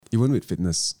even with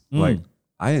fitness, like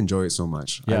I enjoy it so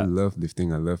much. Yeah. I love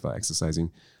lifting. I love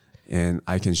exercising. And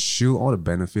I can shield all the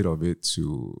benefit of it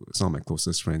to some of my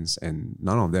closest friends. And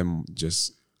none of them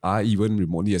just are even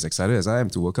remotely as excited as I am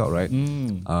to work out, right?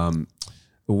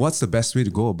 What's the best way to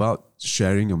go about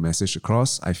sharing your message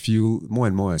across? I feel more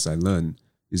and more as I learn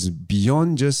is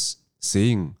beyond just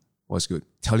saying what's good,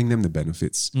 telling them the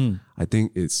benefits. I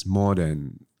think it's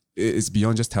beyond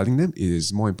just telling them. It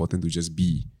is more important to just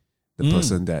be the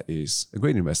person that is a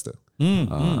great investor.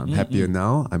 I'm happier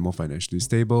now. I'm more financially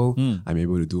stable. I'm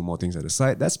able to do more things at the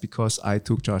side. That's because I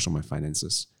took charge of my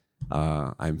finances.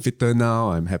 I'm fitter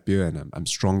now. I'm happier and I'm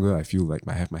stronger. I feel like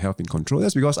I have my health in control.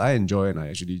 That's because I enjoy it and I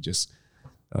actually just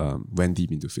went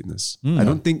deep into fitness. I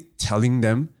don't think telling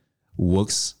them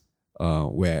works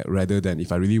where rather than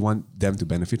if I really want them to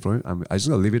benefit from it, I just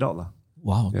gotta live it out.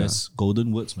 Wow, that's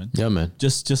golden words, man. Yeah, man.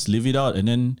 Just live it out,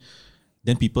 and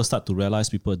then people start to realize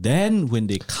Then when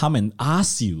they come and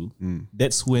ask you,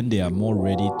 that's when they are more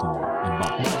ready to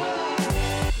embark.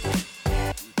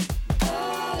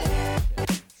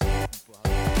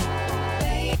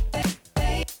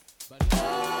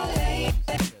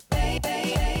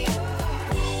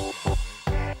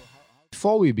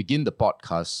 Before we begin the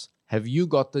podcast, have you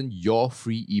gotten your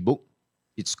free ebook?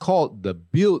 It's called the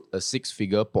Build a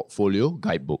Six-Figure Portfolio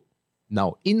Guidebook.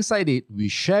 Now, inside it, we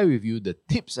share with you the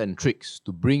tips and tricks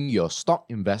to bring your stock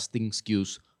investing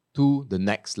skills to the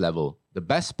next level. The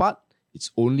best part, it's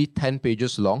only 10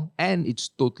 pages long and it's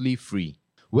totally free.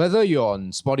 Whether you're on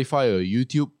Spotify or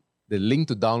YouTube, the link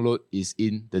to download is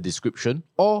in the description,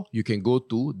 or you can go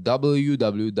to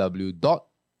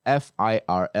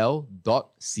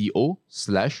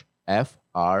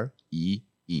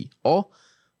www.firl.co/FREE or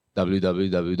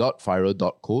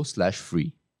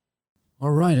www.firl.co/free.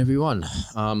 All right, everyone.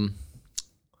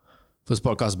 First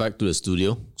podcast back to the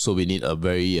studio, so we need a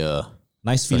very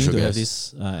Nice feeling special to have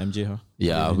guest. this MJ, huh?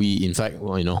 Yeah, we in fact,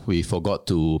 we forgot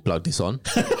to plug this on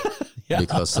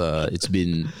because it's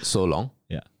been so long.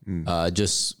 Yeah.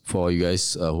 Just for you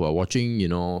guys who are watching,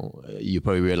 you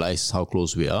probably realize how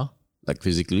close we are, like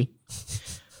physically.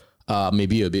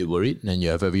 Maybe you're a bit worried, and you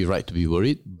have every right to be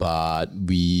worried, but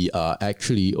we are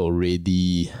actually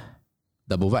already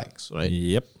double vax, right?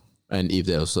 Yep. And if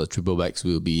there's a triple vax,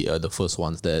 we'll be the first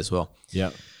ones there as well.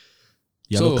 Yeah.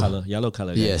 Yellow So- color.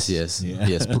 Yes,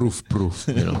 proof.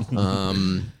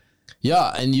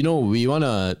 Yeah, and we want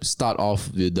to start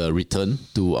off with the return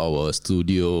to our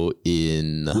studio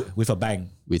With a bang.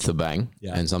 with a bang,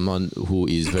 Yeah. and someone who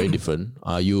is very different.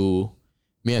 You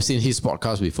may have seen his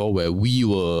podcast before, where we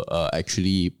were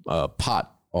actually part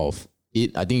of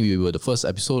it. I think we were the first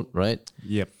episode, right?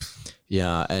 Yep.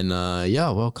 Yeah, and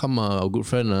welcome our good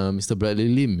friend, Mr. Bradley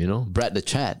Lim. Brad the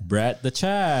Chat. Brad the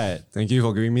Chat. Thank you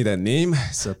for giving me that name.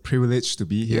 It's a privilege to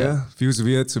be here. Feels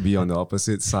weird to be on the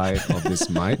opposite side of this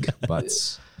mic, but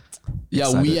Yeah,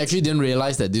 excited. we actually didn't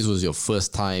realize that this was your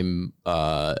first time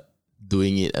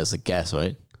doing it as a guest,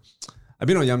 right? I've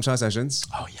been on Yamcha sessions.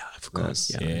 Oh yeah, I forgot.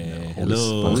 Yes. Yeah.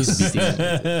 Hello. Always beating.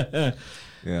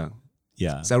 Yeah.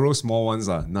 Yeah. Several small ones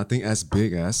are nothing as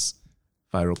big as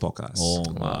Viral Podcast. Oh,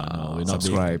 wow. We're not big.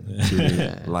 Subscribe, tune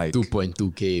in, like.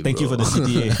 2.2K. Thank you for the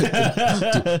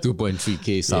CTA.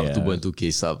 2.3K sub, Yeah.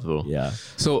 2.2K sub, bro. Yeah.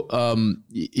 So,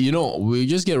 we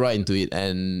just get right into it,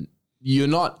 and you're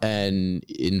not an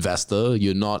investor.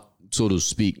 You're not, so to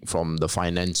speak, from the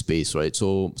finance space, right?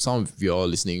 So some of you all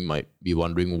listening might be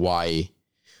wondering why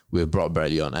we brought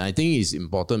Bradley on. And I think it's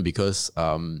important because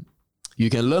you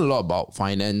can learn a lot about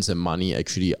finance and money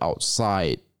actually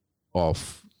outside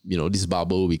of, this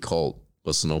bubble we call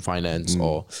personal finance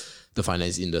or the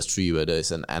finance industry, whether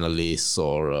it's an analyst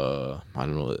or a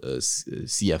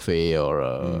CFA or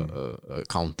a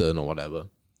accountant or whatever.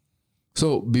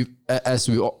 So as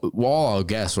we all our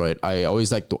guests, right, I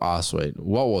always like to ask, right,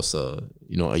 what was a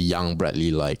young Bradley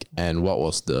like, and what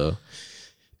was the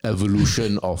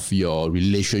evolution of your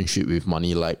relationship with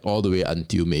money like all the way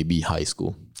until maybe high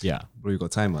school? Yeah. Bro, you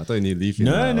got time? I thought you need to leave. in,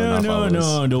 No, enough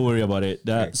hours. don't worry about it.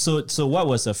 So what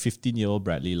was a 15-year-old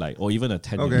Bradley like, or even a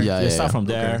 10-year-old? Okay. Yeah, Start yeah. from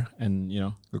there, and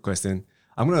Good question.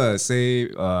 I'm going to say,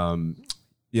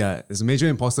 there's a major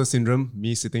imposter syndrome,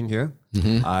 me sitting here.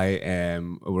 I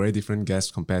am a very different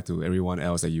guest compared to everyone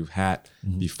else that you've had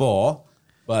before.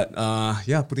 But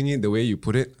putting it the way you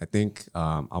put it, I think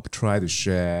I'll try to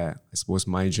share, I suppose,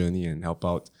 my journey and help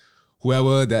out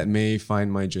whoever that may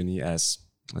find my journey as,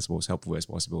 I suppose, helpful as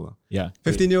possible. yeah.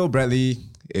 15-year-old Bradley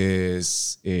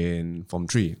is in Form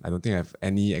 3. I don't think I have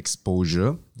any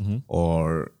exposure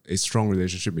or a strong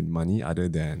relationship with money other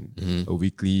than a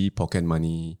weekly pocket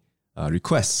money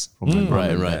requests from my mom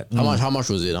Right, and right. dad. How much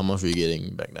was it? How much were you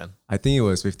getting back then? I think it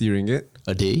was 50 ringgit.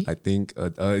 A day? I think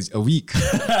a week.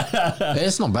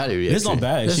 That's not bad. Really, That's not actually.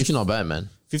 bad, That's actually. actually not bad, man.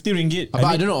 50 ringgit. But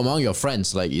I don't know, among your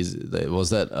friends, like, was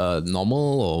that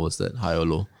normal or was that high or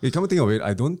low? Hey, come to think of it,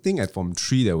 I don't think at Form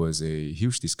 3 there was a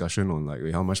huge discussion on like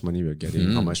how much money we're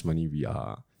getting, how much money we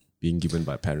are being given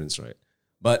by parents, right?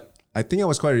 But I think I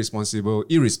was quite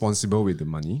irresponsible with the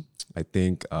money. I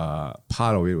think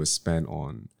part of it was spent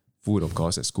on food, of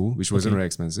course, at school, which wasn't very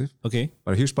expensive. Okay.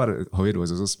 But a huge part of it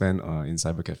was also spent in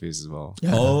cyber cafes as well.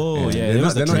 Oh, And yeah. they're That was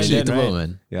not- the they're not trend cheap, then, right?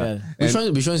 man. Yeah. Yeah.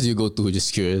 Which ones do you go to?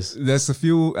 Just curious. There's a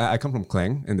few, I come from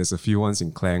Klang, and there's a few ones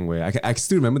in Klang where I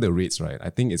still remember the rates, right? I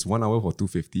think it's 1 hour for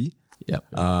 250. Yeah.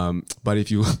 But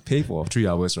if you pay for 3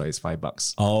 hours, right, it's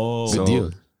 $5. Oh. So,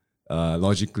 deal.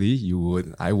 Logically,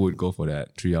 I would go for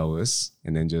that 3 hours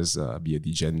and then just be a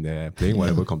degen there, playing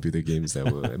whatever computer games there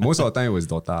were. Most of the time it was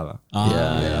Dota. lah.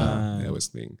 Yeah, I was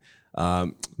playing.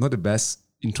 Not the best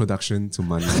introduction to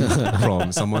money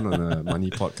from someone on a money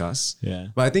podcast. Yeah.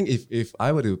 But I think if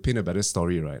I were to paint a better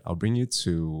story, right, I'll bring you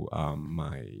to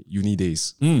my uni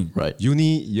days. Right.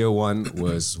 Uni year 1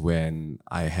 was when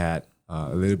I had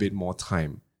a little bit more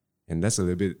time. And that's a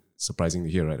little bit surprising to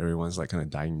hear, right? Everyone's like kind of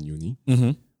dying in uni.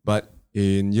 But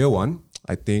in year 1,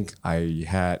 I think I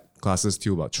had classes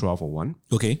till about 12 or 1.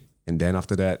 Okay. And then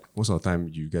after that, most of the time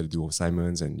you get to do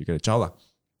assignments and you get a chow lah.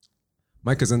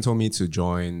 My cousin told me to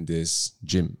join this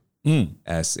gym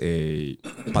as a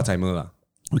part-timer lah.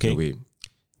 Okay. in a way.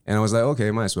 And I was like,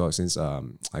 okay, might as well, since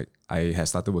I had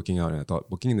started working out and I thought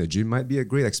working in the gym might be a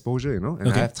great exposure, And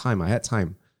I had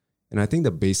time. And I think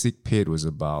the basic paid was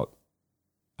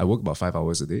I work about 5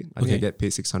 hours a day. I think I get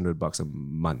paid $600 a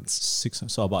month.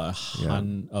 So about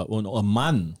a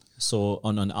month. So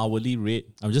on an hourly rate,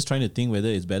 I'm just trying to think whether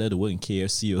it's better to work in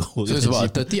KFC or work So it's in a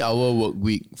about a gym. 30-hour work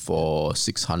week for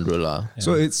 600 lah.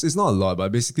 So it's not a lot,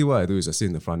 but basically what I do is I sit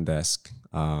in the front desk.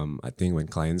 I think when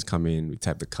clients come in, we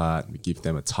tap the card, we give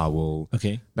them a towel.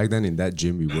 Okay. Back then in that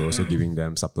gym, we were also giving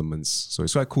them supplements. So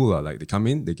it's quite cool. Like they come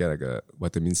in, they get like a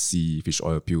vitamin C, fish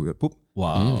oil pill, poop.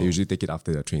 Wow. They usually take it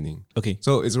after their training. Okay.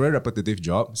 So it's a very repetitive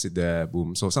job. Sit there,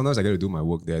 boom. So sometimes I get to do my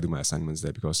work there, do my assignments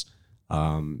there because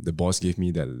the boss gave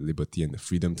me that liberty and the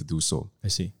freedom to do so. I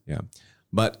see. Yeah.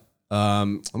 But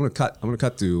I'm gonna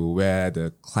cut to where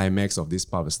the climax of this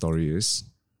part of the story is.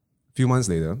 A few months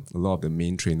later, a lot of the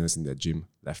main trainers in that gym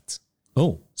left.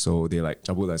 Oh. So they like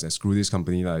cabut, like, screw this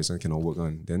company, this one cannot work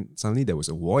on. Then suddenly there was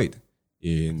a void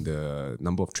in the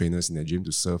number of trainers in the gym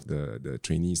to serve the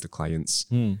trainees, the clients.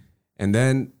 And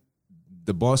then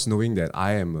the boss, knowing that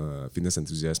I am a fitness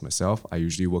enthusiast myself, I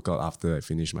usually work out after I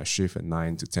finish my shift at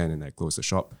 9 to 10 and I close the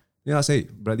shop. Then I say,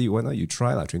 Bradley, why not you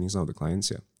try training some of the clients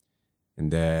here?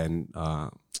 And then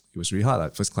it was really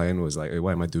hard. First client was like, hey,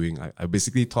 what am I doing? I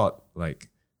basically taught like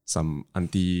some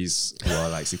aunties who are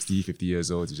like 60, 50 years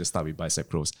old to just start with bicep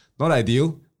curls. Not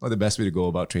ideal, not the best way to go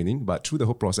about training, but through the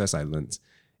whole process I learned.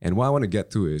 And what I want to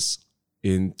get to is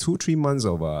in 2-3 months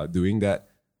of doing that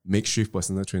makeshift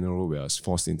personal trainer role where I was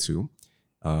forced into,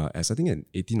 as I think an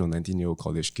 18 or 19-year-old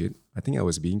college kid, I think I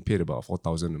was being paid about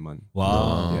 $4,000 a month.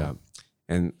 Wow. Yeah.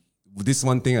 And this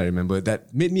one thing I remember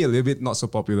that made me a little bit not so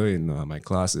popular in my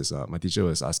class is my teacher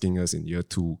was asking us in year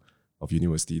 2 of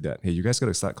university that, hey, you guys got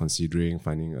to start considering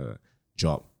finding a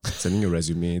job, sending a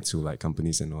resume to like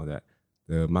companies and all that.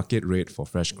 The market rate for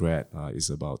fresh grad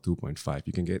is about 2.5.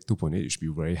 You can get 2.8, you should be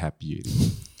very happy.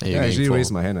 I actually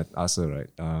raised my hand and asked her, right,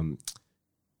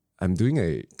 I'm doing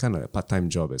a kind of a part-time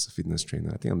job as a fitness trainer.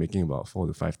 I think I'm making about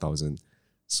 4,000 to 5,000.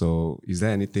 So is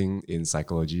there anything in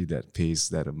psychology that pays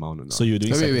that amount or not? So you're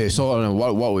doing Wait. So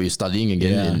what were you studying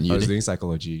again? I was doing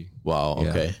psychology. Wow. Yeah.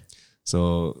 Okay.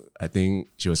 So I think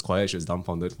she was quiet, she was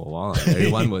dumbfounded for a while.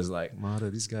 Everyone was like,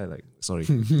 Mother, this guy, like, sorry,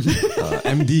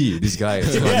 MD, this guy,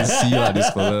 C,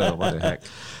 this fella, what the heck.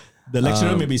 The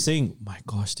lecturer may be saying, my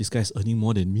gosh, this guy's earning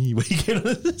more than me, but he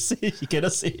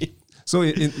cannot say it. So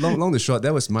long the short,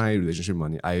 that was my relationship with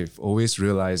money. I've always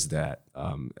realized that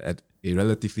at a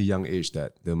relatively young age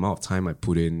that the amount of time I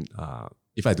put in,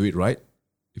 if I do it right,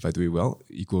 if I do it well,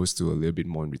 equals to a little bit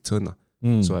more in return.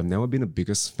 So I've never been the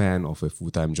biggest fan of a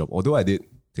full-time job, although I did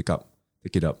take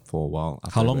it up for a while.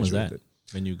 How long was that?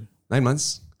 When you 9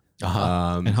 months.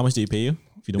 and how much did he pay you?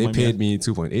 If you don't They mind paid me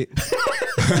 2.8.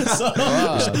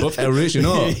 Above average,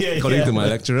 according to my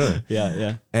lecturer.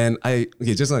 Yeah. And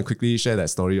just want to quickly share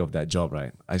that story of that job,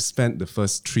 right? I spent the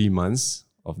first 3 months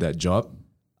of that job.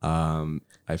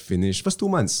 I finished first 2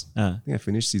 months. I think I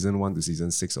finished season 1 to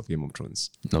season 6 of Game of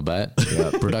Thrones. Not bad.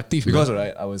 Yeah, productive. Because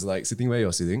I was like sitting where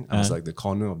you're sitting. I was like the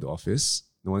corner of the office.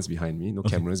 No one's behind me. No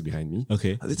cameras behind me.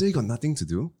 Okay. I literally got nothing to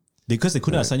do. Because they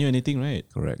couldn't assign you anything, right?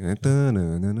 Correct.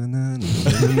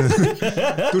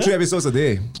 2-3 episodes a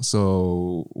day.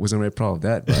 So wasn't very proud of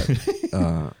that, but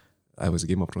I was a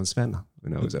Game of Thrones fan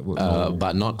when I was at work.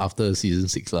 But not after season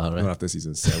 6, right? Not after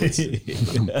season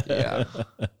 7. Yeah.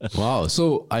 Wow.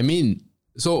 So I mean,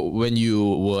 so when you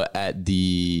were at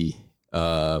the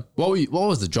what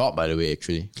was the job, by the way?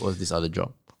 Actually, what was this other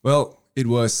job? Well, it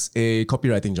was a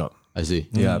copywriting job. I see.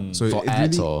 Yeah. So For it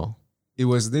ads really, or it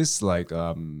was this like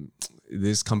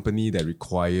this company that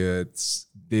required,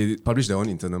 they publish their own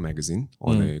internal magazine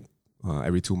on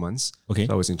every 2 months. Okay.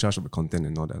 So I was in charge of the content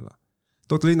and all that.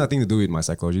 Totally nothing to do with my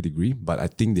psychology degree, but I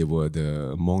think they were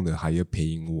among the higher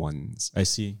paying ones I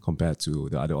see. compared to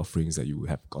the other offerings that you would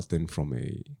have gotten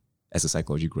as a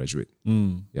psychology graduate.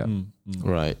 Yeah.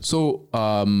 right. So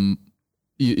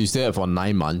you stayed there for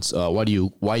 9 months. Why do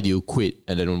you quit,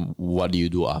 and then what do you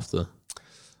do after?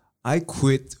 I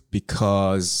quit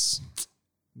because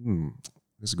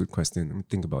that's a good question. Let me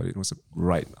think about it. What's the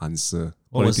right answer?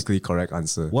 Politically correct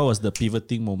answer. What was the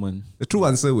pivoting moment? The true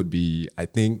answer would be, I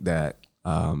think that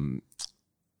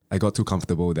I got too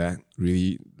comfortable that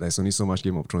really there's only so much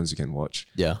Game of Thrones you can watch.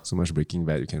 Yeah. So much Breaking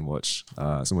Bad you can watch.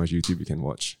 So much YouTube you can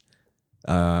watch.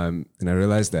 And I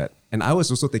realized that, and I was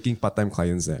also taking part-time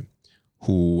clients there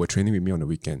who were training with me on the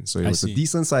weekend. So it was a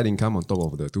decent side income on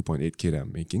top of the 2.8K that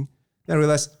I'm making. Then I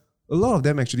realized a lot of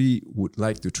them actually would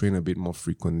like to train a bit more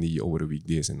frequently over the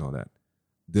weekdays and all that.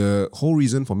 The whole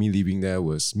reason for me leaving there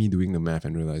was me doing the math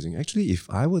and realizing, actually, if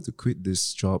I were to quit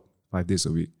this job 5 days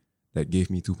a week that gave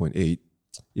me 2.8,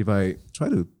 if I try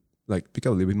to pick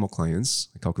up a little bit more clients,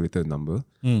 I calculated a number,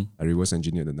 I reverse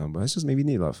engineered the number. I just maybe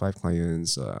need about 5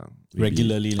 clients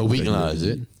Regularly. A week, is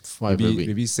it? 5 a week.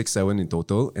 Maybe 6, 7 in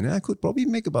total. And then I could probably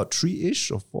make about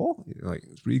 3-ish or 4.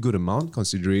 It's a pretty good amount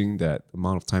considering that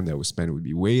amount of time that I would spend would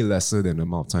be way lesser than the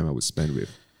amount of time I would spend with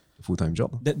a full-time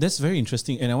job. That's very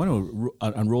interesting. And I want to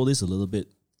unroll this a little bit.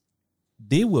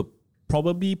 They were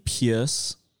probably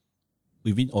peers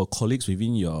or colleagues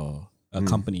within your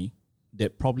company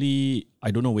that probably,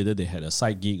 I don't know whether they had a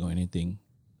side gig or anything.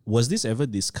 Was this ever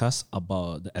discussed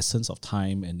about the essence of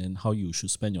time and then how you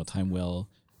should spend your time well?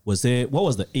 What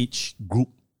was the age group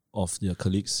of your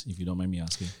colleagues, if you don't mind me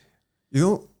asking? That's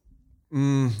going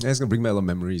to bring back a lot of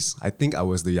memories. I think I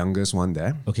was the youngest one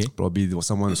there. Okay. Probably there was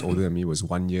someone who's older than me, was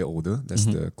 1 year older. That's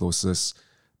the closest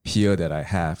peer that I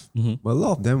have. But a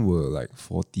lot of them were like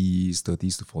 40s,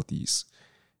 30s to 40s.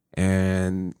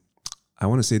 And I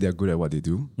want to say they're good at what they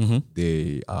do.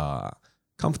 They are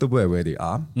comfortable at where they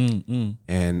are.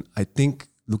 And I think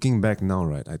looking back now,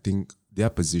 right, I think their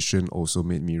position also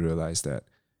made me realize that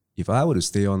if I were to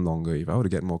stay on longer, if I were to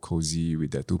get more cozy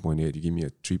with that 2.8, you give me a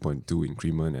 3.2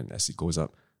 increment, and as it goes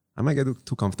up, I might get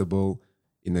too comfortable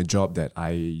in a job that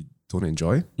I don't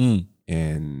enjoy.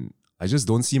 And I just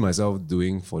don't see myself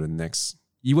doing for the next,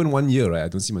 even 1 year, right? I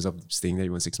don't see myself staying there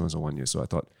even 6 months or 1 year. So I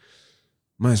thought,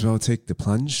 might as well take the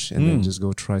plunge and then just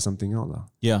go try something out.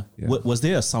 Yeah. Was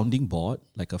there a sounding board,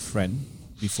 like a friend,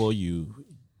 before you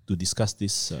to discuss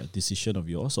this decision of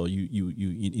yours, or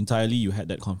you entirely you had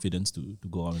that confidence to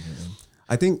go on?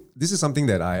 I think this is something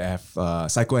that I have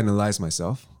psychoanalyzed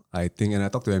myself. I think, and I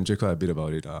talked to MJ quite a bit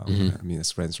about it. I mean,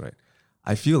 as friends, right?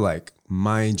 I feel like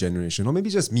my generation, or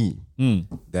maybe just me,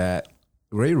 that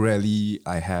very rarely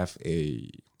I have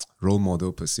a role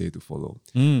model per se to follow.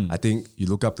 I think you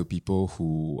look up to people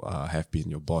who have been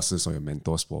your bosses or your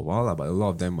mentors for a while, but a lot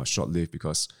of them are short-lived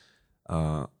because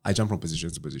I jump from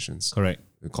positions to positions. Correct.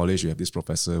 In college, you have this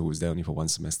professor who's there only for 1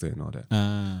 semester and all that.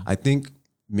 I think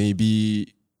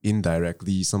maybe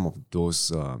indirectly some of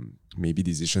those maybe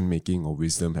decision-making or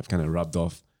wisdom have kind of rubbed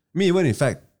off. Me, even in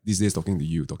fact, these days talking to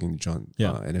you, talking to John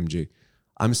and MJ,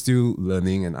 I'm still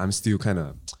learning and I'm still kind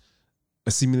of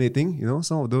assimilating,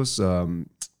 some of those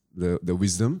the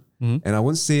wisdom. And I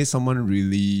won't say someone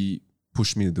really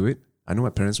pushed me to do it. I know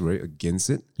my parents were very against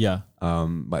it. Yeah.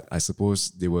 But I suppose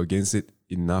they were against it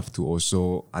enough to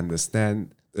also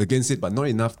understand against it, but not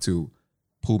enough to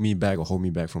pull me back or hold me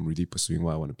back from really pursuing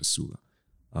what I want to pursue.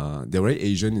 They're very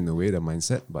Asian in a way, their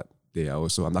mindset, but they are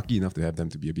also, I'm lucky enough to have them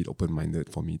to be a bit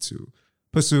open-minded for me to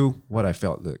pursue what I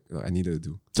felt like I needed to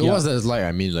do. So what's that like?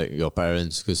 I mean, like your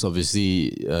parents, because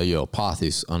obviously your path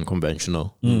is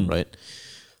unconventional, right?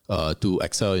 To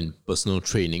excel in personal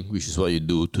training, which is what you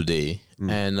do today.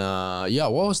 And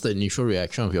what was the initial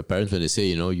reaction of your parents when they say,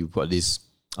 you've got this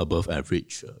above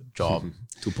average job,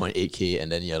 2.8K,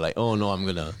 and then you're like, oh no, I'm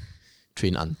going to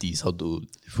train aunties how to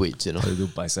lift weights, How to do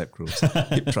bicep curls,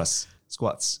 hip thrusts,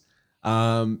 squats.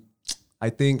 I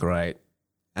think, right,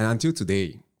 and until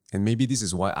today, and maybe this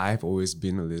is why I've always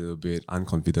been a little bit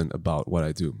unconfident about what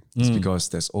I do. It's because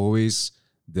there's always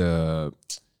the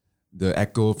the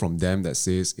echo from them that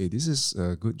says, hey, this is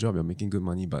a good job, you're making good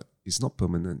money, but it's not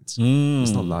permanent.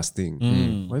 It's not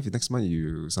lasting. What if next month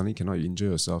you suddenly cannot injure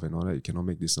yourself and all that, you cannot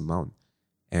make this amount?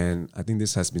 And I think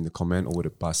this has been the comment over the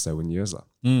past 7 years.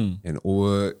 And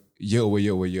over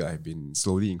year, I've been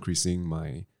slowly increasing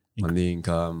my monthly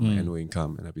income, my annual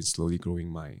income, and I've been slowly growing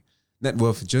my net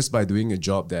worth just by doing a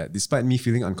job that, despite me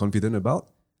feeling unconfident about,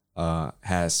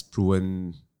 has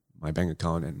proven my bank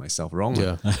account and myself wrong.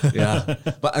 Yeah.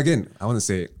 But again, I want to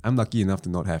say I'm lucky enough to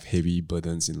not have heavy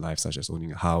burdens in life, such as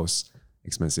owning a house,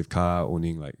 expensive car,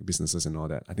 owning like businesses and all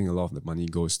that. I think a lot of the money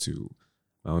goes to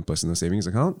my own personal savings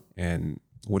account. And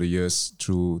over the years,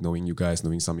 through knowing you guys,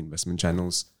 knowing some investment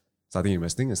channels, starting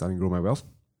investing and starting to grow my wealth.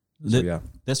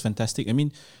 That's fantastic. I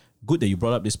mean, good that you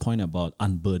brought up this point about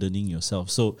unburdening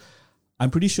yourself. So I'm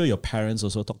pretty sure your parents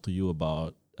also talk to you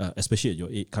about, especially at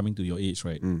your age, coming to your age,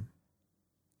 right?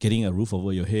 Getting a roof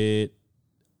over your head,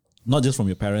 not just from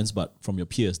your parents, but from your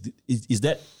peers. Is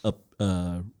that a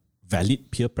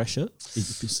valid peer pressure?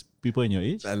 Is people in your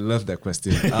age? I love that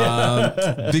question.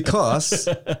 Because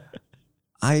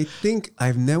I think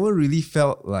I've never really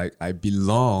felt like I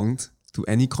belonged to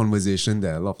any conversation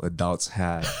that a lot of adults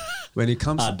had when it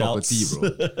comes to property, bro.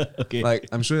 Okay. Like,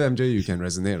 I'm sure, MJ, you can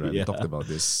resonate, right? We talked about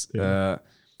this. I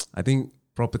think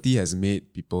property has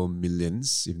made people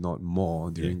millions, if not more,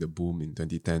 during the boom in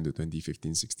 2010 to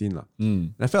 2015, 16.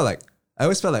 And I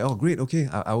always felt like, oh, great, okay,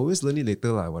 I'll always learn it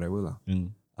later, whatever.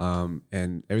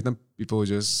 And every time people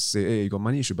just say, hey, you got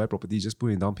money, you should buy property, just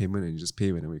put in down payment and you just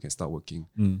pay whenever you can start working.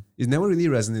 It never really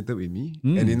resonated with me.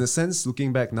 And in a sense,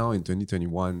 looking back now in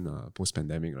 2021,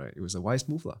 post-pandemic, right, it was a wise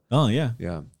move. Oh, yeah.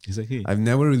 Yeah. Exactly. I've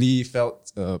never really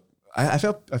felt... I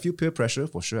feel peer pressure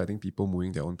for sure. I think people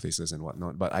moving their own places and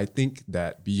whatnot. But I think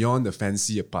that beyond the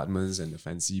fancy apartments and the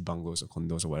fancy bungalows or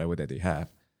condos or whatever that they have,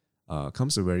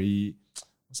 comes a very,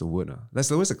 what's the word? There's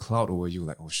always a cloud over you,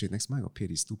 like, oh shit, next month I got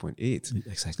paid is 2.8.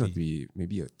 Exactly. It's going to be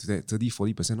maybe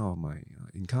 30-40% of my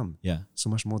income. Yeah. So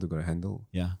much more to go to handle.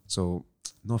 Yeah. So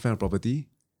not a fan of property,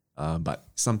 but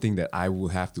something that I will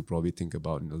have to probably think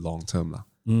about in the long term.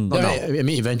 I mean,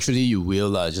 eventually you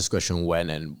will. Just question when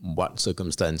and what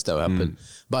circumstance that will happen.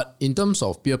 But in terms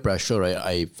of peer pressure, right,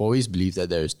 I've always believed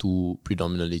that there is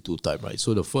predominantly two types, right?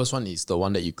 So the first one is the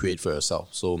one that you create for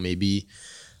yourself. So maybe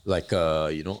like,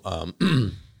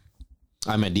 I'm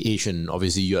at the age, and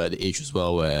obviously you're at the age as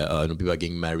well, where people are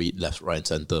getting married left, right, and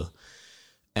center.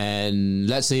 And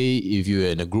let's say if you're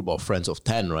in a group of friends of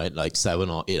 10, right, like 7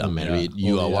 or 8 are married,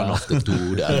 you are one of the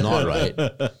 2 that are not, right?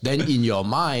 Then in your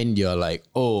mind, you're like,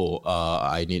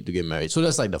 I need to get married. So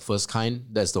that's like the first kind.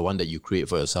 That's the one that you create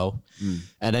for yourself.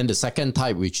 And then the second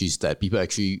type, which is that people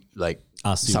actually like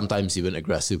ask you, sometimes even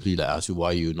aggressively, like ask you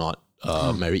why you're not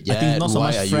married yet. I think not so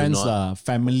much friends,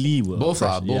 family. Both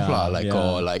are.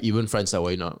 Or like even friends that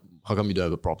were, how come you don't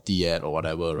have a property yet or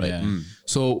whatever, right? Yeah.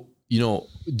 So,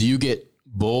 do you get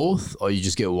both, or you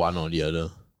just get one or the other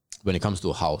when it comes to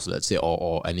a house, let's say,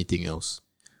 or anything else?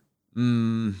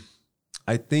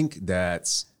 I think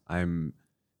that I'm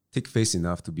thick-faced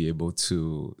enough to be able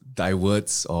to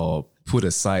divert or put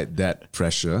aside that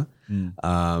pressure.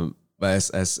 But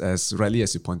as rightly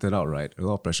as you pointed out, right, a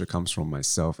lot of pressure comes from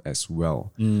myself as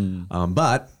well.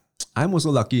 But I'm also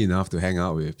lucky enough to hang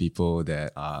out with people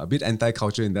that are a bit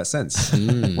anti-culture in that sense.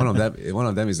 One of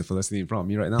them is the fella sitting in front of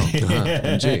me right now,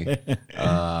 MJ.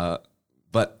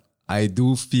 But I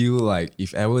do feel like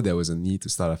if ever there was a need to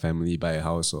start a family, buy a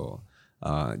house, or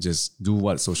just do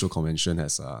what social convention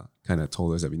has kind of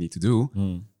told us that we need to do,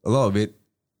 a lot of it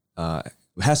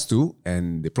has to,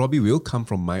 and they probably will come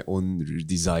from my own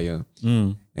desire.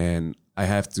 And I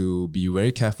have to be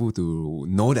very careful to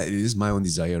know that it is my own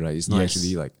desire, right? It's not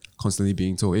actually like constantly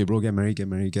being told, hey bro, get married, get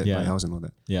buy a house and all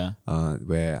that. Yeah.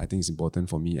 Where I think it's important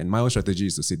for me. And my own strategy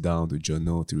is to sit down, to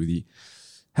journal, to really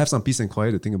have some peace and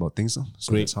quiet to think about things.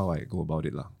 So that's how I go about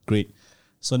it. Great.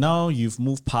 So now you've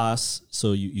moved past,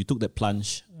 so you took that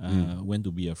plunge, went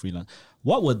to be a freelancer.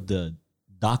 What were the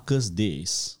darkest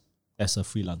days as a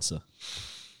freelancer?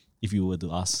 If I were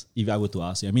to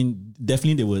ask you, I mean,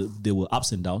 definitely there were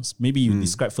ups and downs. Maybe you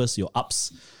describe first your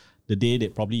ups, the day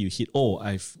that probably you hit,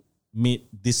 I've made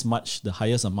this much, the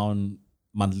highest amount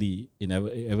monthly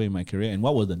ever in my career. And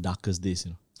what were the darkest days?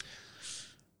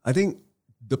 I think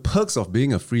the perks of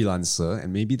being a freelancer,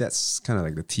 and maybe that's kind of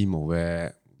like the theme of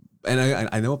where, and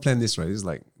I never planned this, right? It's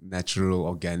like natural,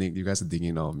 organic. You guys are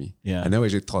digging out of me. Yeah. I never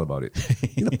actually thought about it.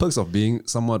 The perks of being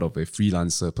somewhat of a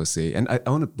freelancer per se, and I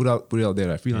want to put it out there,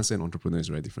 right? Freelancer and entrepreneur is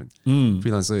very different.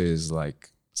 Freelancer is like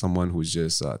someone who's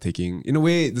just taking, in a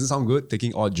way, it doesn't sound good,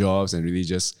 taking odd jobs and really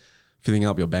just filling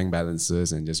up your bank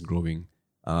balances and just growing.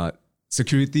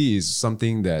 security is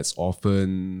something that's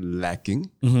often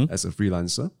lacking as a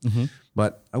freelancer.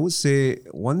 But I would say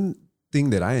one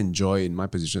thing that I enjoy in my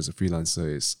position as a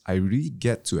freelancer is I really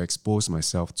get to expose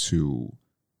myself to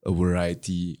a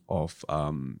variety of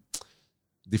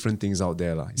different things out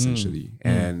there, essentially.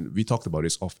 And we talked about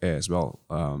this off air as well.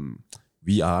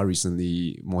 We are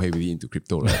recently more heavily into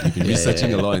crypto, right? We've been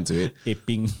researching a lot into it.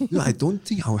 Aping. I don't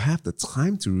think I'll have the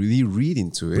time to really read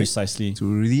into it. Precisely. To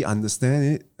really understand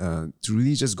it, to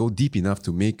really just go deep enough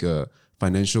to make a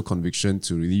financial conviction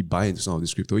to really buy into some of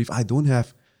this crypto. If I don't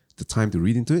have the time to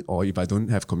read into it, or if I don't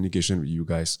have communication with you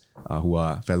guys who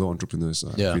are fellow entrepreneurs,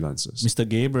 freelancers. Mr.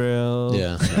 Gabriel.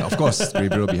 Yeah. Of course,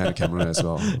 Gabriel behind the camera as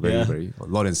well. Very,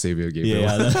 Lord and Savior Gabriel.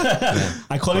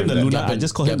 I call him the Luna. I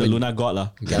just call him the Gavin. Luna God lah.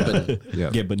 Gavin.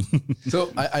 Gavin.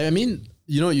 So I mean,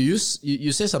 you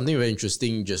said something very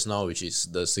interesting just now, which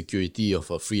is the security of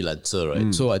a freelancer,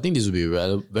 right? So I think this will be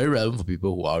very relevant for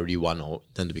people who are already one or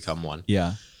intend to become one.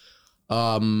 Yeah.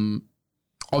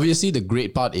 Obviously, the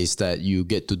great part is that you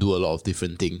get to do a lot of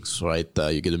different things, right?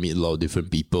 You get to meet a lot of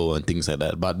different people and things like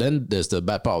that. But then there's the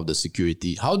bad part of the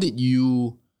security. How did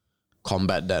you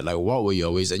combat that? Like, what were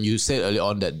your ways? And you said earlier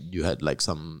on that you had like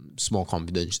some small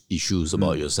confidence issues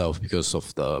about yourself because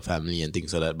of the family and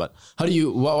things like that. But how do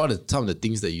you? What are some of the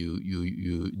things that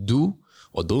you do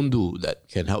or don't do that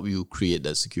can help you create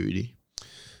that security?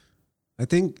 I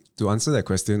think to answer that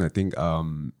question, I think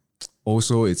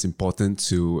also it's important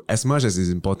to, as much as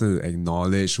it's important to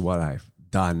acknowledge what I've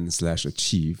done /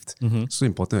 achieved, it's so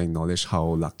important to acknowledge how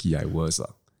lucky I was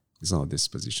in some of these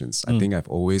positions. I think I've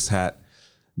always had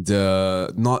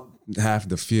not have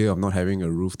the fear of not having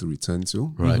a roof to return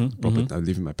to. Right. I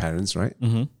live with my parents, right?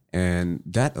 And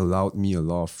that allowed me a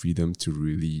lot of freedom to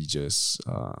really just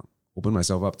open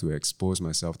myself up, to expose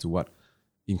myself to what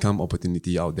income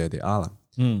opportunity out there are.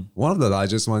 One of the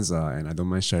largest ones, and I don't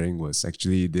mind sharing, was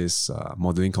actually this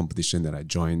modeling competition that I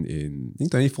joined in, I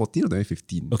think 2014 or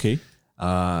 2015. Okay.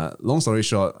 Long story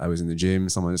short, I was in the gym,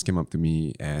 someone just came up to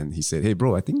me and he said, "Hey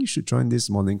bro, I think you should join this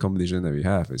modeling competition that we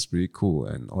have. It's pretty cool,"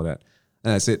 and all that.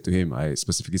 And I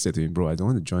specifically said to him, "Bro, I don't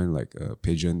want to join like a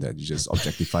pageant that you just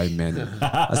objectify men and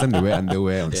ask them to wear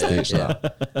underwear on stage." And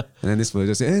then this fellow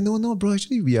just said, "Hey, no, bro,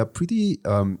 actually we are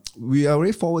we are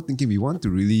very forward thinking. We want to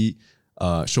really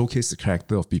showcase the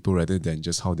character of people rather than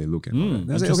just how they look and all that."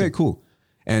 And I said, "Okay, cool."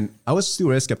 And I was still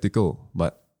very skeptical,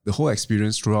 but the whole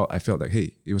experience throughout, I felt like,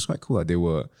 hey, it was quite cool. They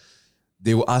were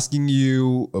asking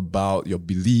you about your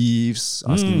beliefs,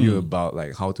 asking you about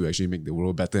like how to actually make the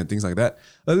world better and things like that.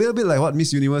 A little bit like what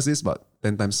Miss Universe is, but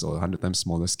 10 times or 100 times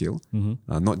smaller scale.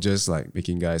 Not just like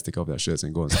making guys take off their shirts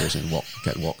and go on stage and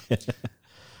catwalk.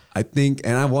 I think,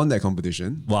 and I won that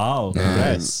competition. Wow.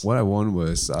 And what I won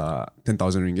was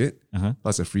 10,000 ringgit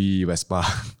plus a free Vespa.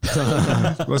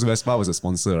 Because Vespa was a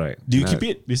sponsor, right? Do you keep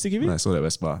it? Do you still keep it? I sold that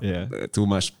Vespa. Yeah. Too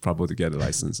much trouble to get the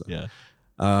license. Yeah.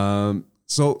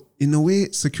 So in a way,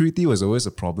 security was always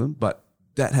a problem, but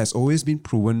that has always been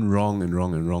proven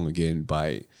wrong again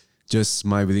by just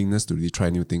my willingness to really try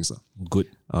new things. Good.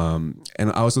 And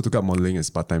I also took up modeling as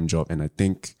a part-time job, and I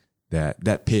think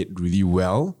that paid really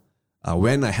well.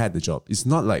 When I had the job, it's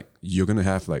not like you're going to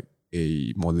have like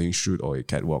a modeling shoot or a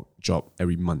catwalk job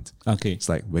every month. Okay. It's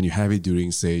like when you have it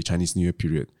during, say, Chinese New Year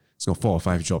period, it's got 4 or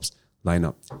 5 jobs line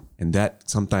up. And that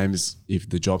sometimes, if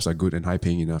the jobs are good and high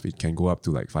paying enough, it can go up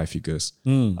to like 5 figures.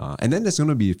 And then there's going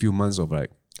to be a few months of like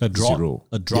A drop. zero.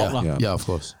 A drop. lah. Yeah, of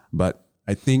course. But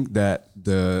I think that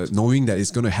knowing that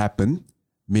it's going to happen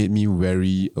made me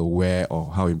very aware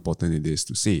of how important it is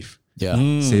to save. Yeah.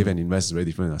 Save and invest is very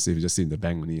different. Save, you just sit in the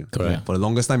bank money. Correct. For the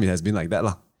longest time, it has been like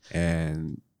that.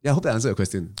 And yeah, I hope that answered your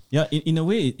question. Yeah, in a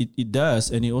way, it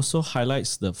does. And it also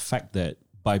highlights the fact that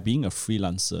by being a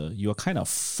freelancer, you are kind of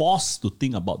forced to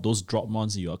think about those drop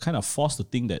months. You are kind of forced to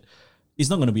think that it's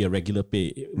not going to be a regular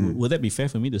pay. Would that be fair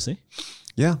for me to say?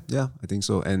 Yeah, I think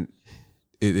so. And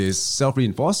it is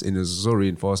self-reinforced and it's also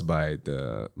reinforced by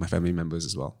my family members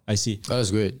as well. I see.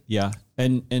 That's great. Yeah.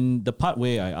 And the part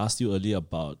where I asked you earlier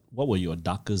about what were your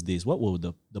darkest days, what were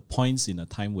the points in a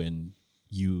time when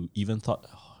you even thought,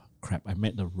 oh, crap, I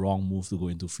made the wrong move to go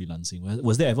into freelancing?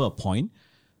 Was there ever a point?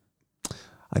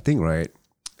 I think, right,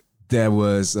 there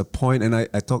was a point, and I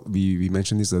talked, we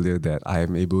mentioned this earlier, that I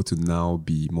am able to now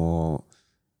be more,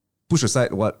 push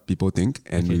aside what people think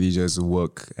and really just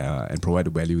work and provide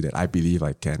the value that I believe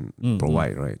I can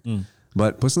provide, right?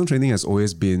 But personal training has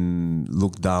always been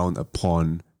looked down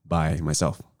upon by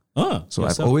myself. So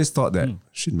I've always thought that,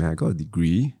 shit, man, I got a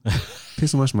degree, pay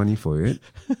so much money for it,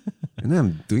 and then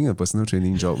I'm doing a personal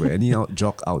training job where any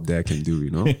jock out there can do,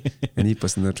 any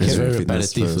personal training very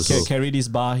fitness repetitive first. Carry this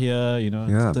bar here,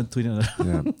 Yeah.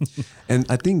 Yeah. And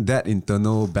I think that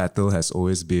internal battle has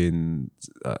always been,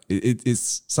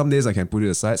 it's some days I can put it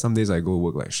aside, some days I go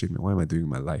work like, shit, man, what am I doing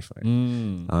with my life,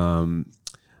 right?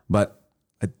 But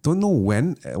I don't know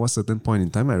when, at what certain point in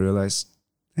time, I realized,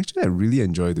 actually, I really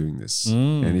enjoy doing this.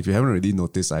 And if you haven't already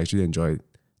noticed, I actually enjoy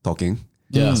talking.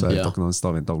 So I talk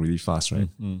non-stop and talk really fast, right?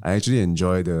 I actually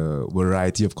enjoy the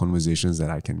variety of conversations that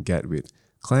I can get with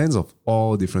clients of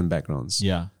all different backgrounds.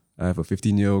 Yeah. I have a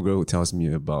 15-year-old girl who tells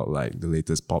me about like the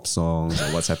latest pop songs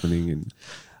or what's happening in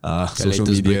social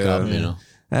media. Breakup,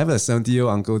 I have a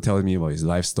 70-year-old uncle telling me about his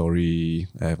life story.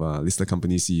 I have listed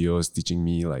company CEOs teaching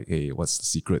me like, hey, what's the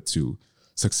secret to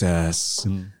success?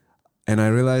 And I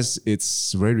realized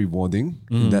it's very rewarding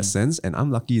in that sense. And I'm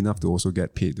lucky enough to also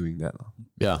get paid doing that.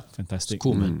 Yeah. Fantastic.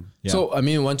 Cool, man. Yeah. So, I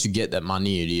mean, once you get that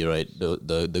money already, right,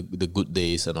 the good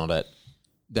days and all that,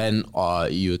 then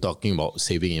you're talking about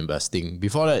saving, investing.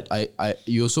 Before that,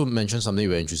 you also mentioned something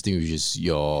very interesting, which is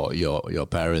your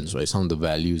parents, right? Some of the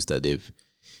values that they've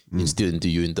instilled into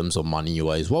you in terms of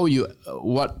money-wise.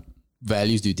 What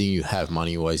values do you think you have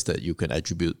money-wise that you can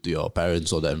attribute to your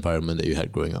parents or the environment that you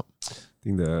had growing up? I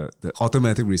think the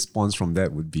automatic response from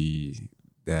that would be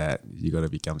that you gotta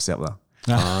become self lah.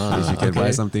 If you can buy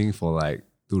something for like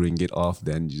 2 ringgit off,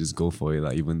 then you just go for it,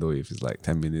 like, even though if it's like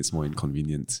 10 minutes more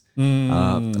inconvenient.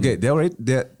 Okay,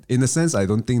 they're in a sense, I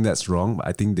don't think that's wrong, but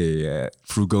I think the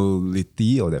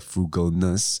frugality or the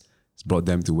frugalness has brought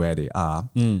them to where they are.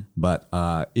 But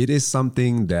it is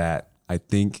something that I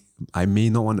think I may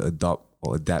not want to adopt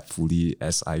or adapt fully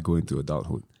as I go into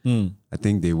adulthood. I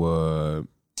think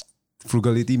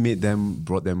frugality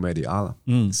brought them where they are,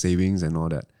 savings and all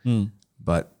that.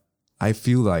 But I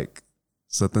feel like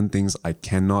certain things I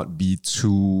cannot be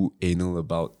too anal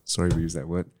about. Sorry to use that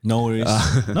word. No worries.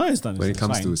 No, it's not. When it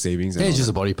comes to savings and It's all just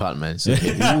that. a body part, man. So, So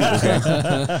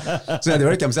they're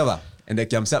very kiamsiap lah. And that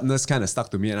kiamsiapness kind of stuck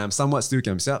to me, and I'm somewhat still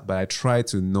kiamsiap, but I try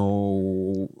to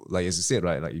know, like as you said,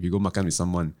 right? Like if you go makan with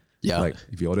someone, like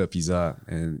if you order a pizza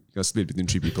and you got split between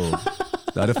 3 people,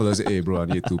 the other fellow say, hey bro, I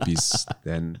need a 2-piece.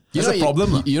 Then that's a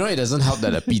problem. It doesn't help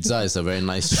that a pizza is a very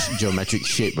nice geometric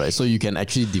shape, right? So you can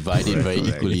actually divide it very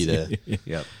equally there.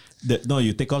 Yeah. No,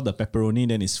 you take off the pepperoni,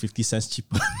 then it's 50 cents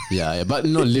cheaper. Yeah. But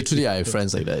no, literally I have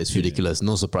friends like that. It's ridiculous.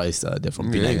 No surprise they're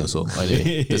from Penang also.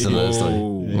 Anyway, that's another story.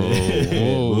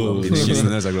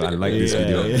 Listeners are going to unlike this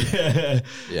video.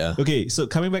 Yeah. Okay, so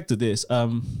coming back to this,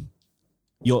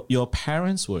 your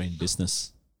parents were in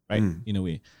business, right? In a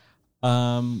way.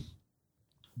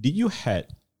 Did you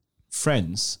had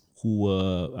friends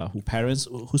whose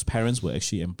parents were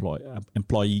actually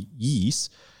employees,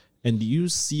 and do you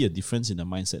see a difference in the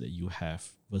mindset that you have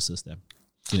versus them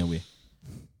in a way?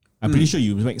 I'm pretty sure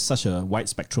you make such a wide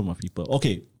spectrum of people.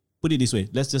 Okay, put it this way.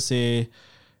 Let's just say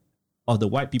of the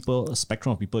wide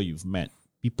spectrum of people you've met,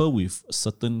 people with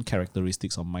certain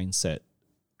characteristics or mindset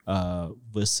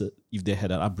versus if they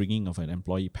had an upbringing of an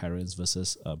employee parents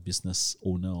versus a business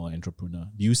owner or entrepreneur.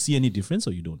 Do you see any difference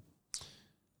or you don't?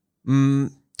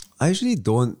 I actually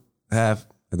don't have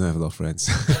a lot of friends.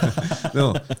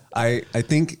 No, I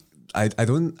think I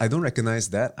don't recognize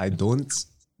that.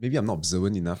 Maybe I'm not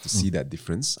observant enough to see that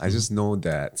difference. I just know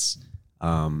that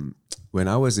when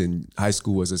I was in high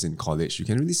school versus in college, you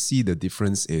can really see the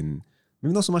difference in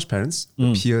maybe not so much parents,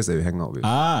 but peers that we hang out with.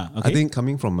 Okay. I think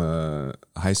coming from a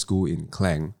high school in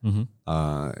Klang,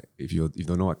 if you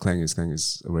don't know what Klang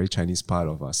is a very Chinese part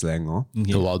of slang.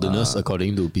 The wilderness,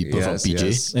 according to people from PJ.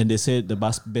 Yes. And they say the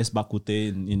best bak kut teh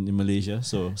in Malaysia,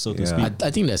 so to speak.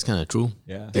 I think that's kind of true.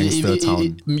 Yeah. Gangster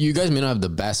town. You guys may not have the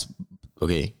best.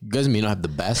 Okay, you guys may not have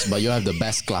the best, but you have the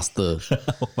best cluster.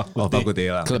 Of bak kut teh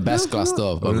lah. Best cluster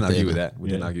of Wouldn't bak kut teh, argue with man. that.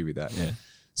 Wouldn't argue with that. Yeah.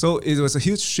 So it was a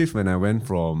huge shift when I went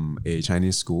from a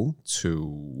Chinese school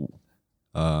to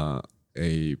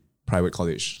a private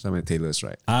college, some at Taylor's,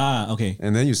 right? Okay.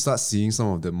 And then you start seeing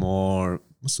some of the more,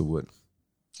 what's the word?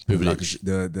 Privilege.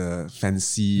 The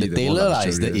fancy, The more tailor lah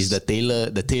is luxurious.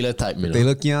 the tailor type, you know.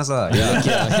 Taylor kias lah. Yeah.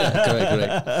 Yeah,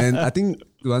 correct. And I think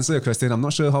to answer your question, I'm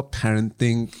not sure how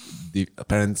parenting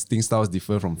styles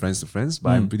differ from friends to friends,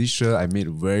 but I'm pretty sure I made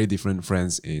very different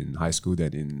friends in high school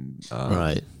than in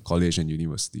college and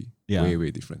university. Yeah.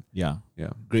 Way different. Yeah.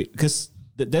 Yeah. Great. Because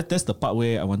that's the part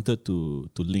where I wanted to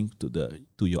link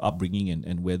to your upbringing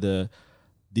and whether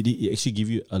did it actually give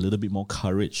you a little bit more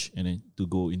courage and then to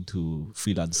go into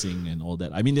freelancing and all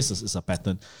that. I mean, this is a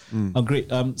pattern.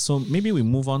 Great. So maybe we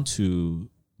move on to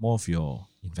more of your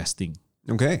investing.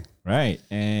 Okay. right?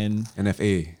 And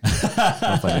NFA,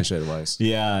 not financial advice.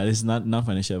 yeah, it's not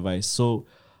financial advice. So,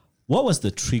 what was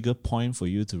the trigger point for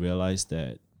you to realize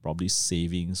that probably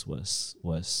savings was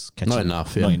catching Not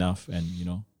enough, yeah. not enough, and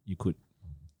you could.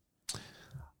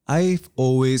 I've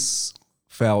always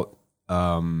felt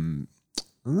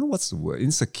I don't know what's the word,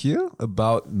 insecure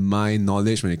about my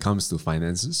knowledge when it comes to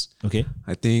finances. Okay.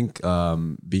 I think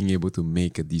being able to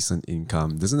make a decent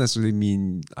income doesn't necessarily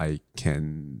mean I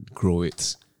can grow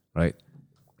it, right?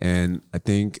 And I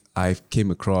think I've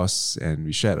came across, and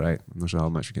we shared, right? I'm not sure how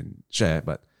much we can share,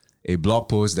 but a blog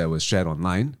post that was shared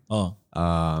online. Oh,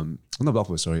 Not a blog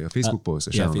post, sorry, a Facebook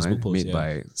post shared online, Facebook post, made yeah.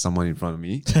 by someone in front of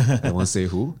me. I won't say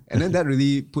who. And then that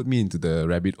really put me into the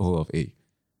rabbit hole of,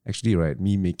 actually, right,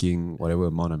 me making whatever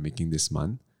amount I'm making this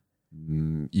month,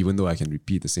 even though I can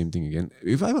repeat the same thing again,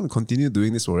 if I want to continue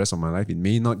doing this for the rest of my life, it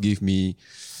may not give me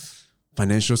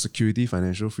financial security,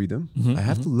 financial freedom. I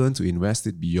have to learn to invest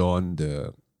it beyond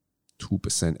the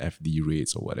 2% FD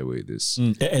rates or whatever it is.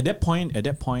 At that point,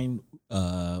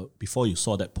 before you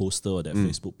saw that poster or that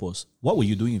Facebook post, what were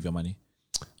you doing with your money?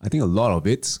 I think a lot of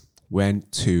it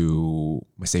went to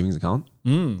my savings account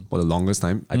for the longest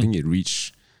time. I think it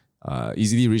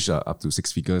easily reached up to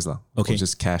 6 figures Okay. of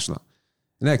just cash. And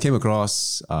then I came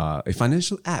across a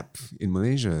financial app in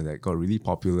Malaysia that got really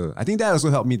popular. I think that also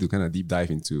helped me to kind of deep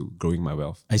dive into growing my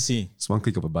wealth. I see. It's one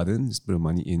click of a button, just put the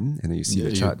money in, and then you see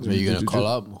the chart. Are you gonna call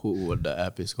up what the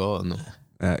app is called? No.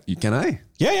 Can I?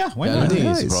 Yeah. Why Yeah, I not? think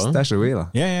Yeah, it's a it's problem. stash away.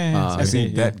 Yeah. I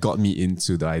think that got me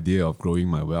into the idea of growing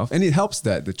my wealth. And it helps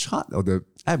that the chart or the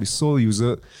app is so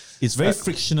user. It's very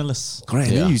frictionless. Correct.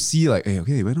 And Yeah. then you see like, hey,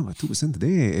 okay, it went up by 2%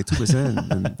 today,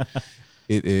 2%. And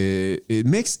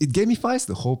it gamifies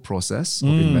the whole process of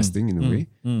investing in a way.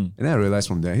 And then I realized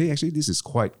from there, hey, actually, this is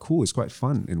quite cool. It's quite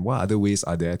fun. And what other ways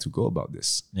are there to go about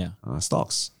this? Yeah.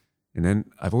 Stocks. And then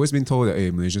I've always been told that, hey,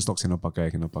 Malaysian stocks cannot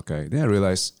pakai. Then I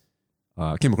realized,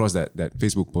 came across that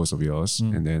Facebook post of yours.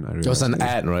 And then I realized. It was an hey,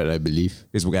 ad, right? I believe.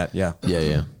 Facebook ad, yeah.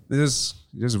 Yeah. I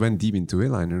just went deep into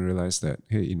it and realized that,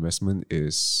 hey, investment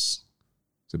is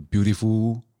it's a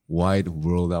beautiful, wide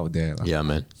world out there. Yeah,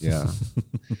 man. Yeah.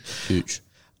 Huge.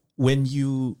 When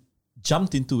you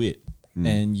jumped into it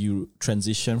and you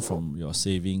transitioned from your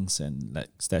savings and like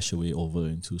stash away over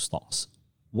into stocks,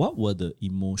 what were the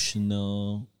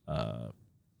emotional,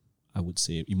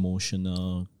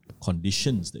 emotional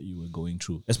conditions that you were going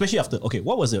through? Especially after,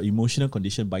 what was your emotional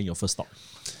condition buying your first stock?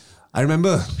 I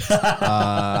remember.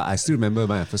 I still remember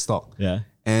my first stock. Yeah.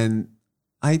 And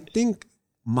I think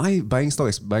my buying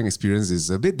experience is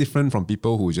a bit different from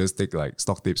people who just take like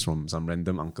stock tips from some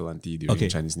random uncle, auntie during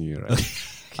Chinese New Year,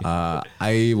 right?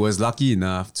 I was lucky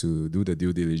enough to do the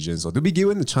due diligence or to be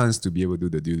given the chance to be able to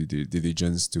do the due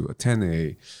diligence to attend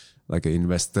an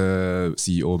investor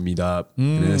CEO meetup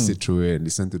and then sit through it and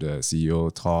listen to the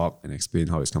CEO talk and explain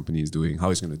how his company is doing, how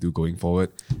he's going to do going forward.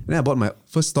 And then I bought my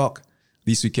first stock,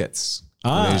 These Wickets.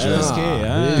 Malaysia,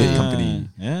 big company.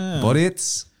 Yeah. Bought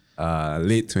it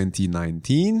late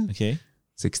 2019. Okay.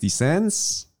 60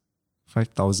 cents,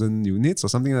 5,000 units or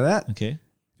something like that. Okay.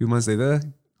 A few months later,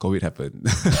 COVID happened.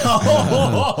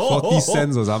 40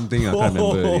 cents or something. I can't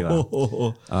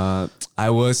remember. I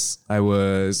was,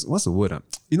 what's the word?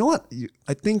 You know what?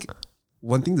 I think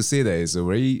one thing to say that is a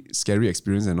very scary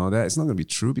experience and all that, it's not going to be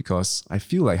true because I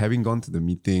feel like having gone to the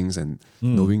meetings and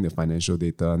knowing the financial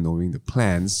data, knowing the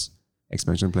plans,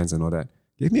 expansion plans and all that,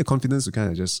 gave me a confidence to kind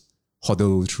of just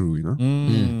hodl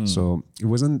through, So it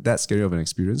wasn't that scary of an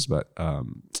experience, but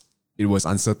it was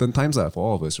uncertain times for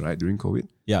all of us, right, during COVID.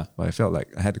 Yeah. But I felt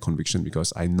like I had the conviction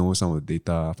because I know some of the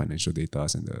data, financial data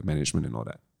and the management and all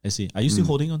that. I see. Are you still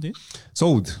holding on to it?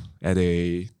 Sold at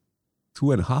a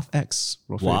 2.5x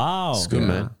profit. Wow. It's good,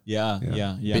 man. Yeah.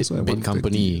 Big, So I big wanted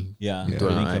company. Yeah. Yeah. Big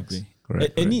 2.5x. company.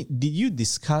 Correct. Did you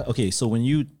discuss, so when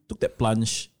you took that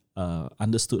plunge,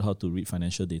 understood how to read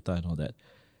financial data and all that,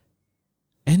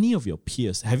 any of your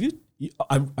peers, have you,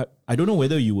 I don't know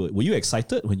whether were you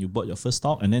excited when you bought your first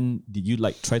stock, and then did you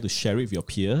like try to share it with your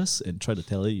peers and try to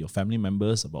tell your family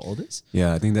members about all this?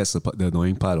 Yeah, I think that's the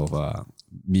annoying part of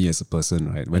me as a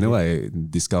person, right? Whenever I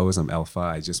discover some alpha,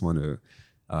 I just want to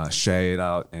share it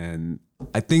out. And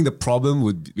I think the problem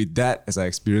with that, as I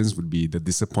experienced, would be the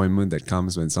disappointment that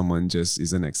comes when someone just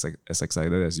isn't as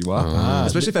excited as you are,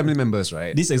 especially family members,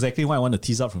 right? This is exactly what I want to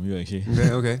tease out from you, actually.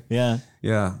 Okay.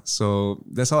 Yeah. So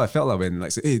that's how I felt when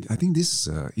like say, hey, I think this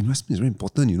investment is very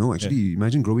important. Actually,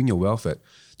 imagine growing your wealth at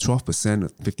 12% or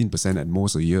 15% at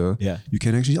most a year. Yeah. You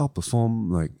can actually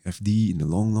outperform like FD in the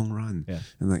long run. Yeah.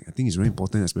 And like I think it's very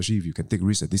important, especially if you can take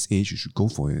risks at this age, you should go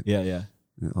for it. Yeah.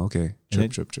 Okay, then-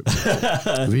 trip.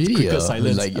 Really?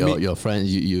 silence. Like your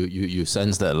friends, you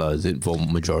sense that is it for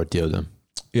majority of them?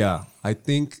 Yeah, I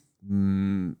think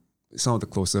some of the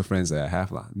closer friends that I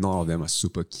have, none of them are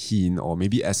super keen or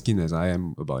maybe as keen as I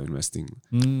am about investing.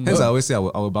 Hence, I always say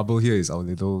our bubble here is our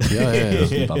little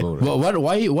bubble. Right? Well,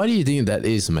 why do you think that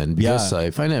is, man? Because I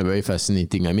find that very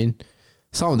fascinating. I mean,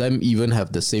 some of them even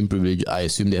have the same privilege. I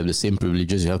assume they have the same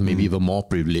privileges. You have maybe even more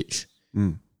privilege.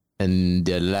 And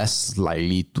they're less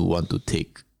likely to want to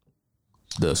take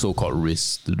the so-called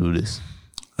risk to do this.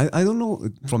 I don't know.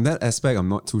 From that aspect, I'm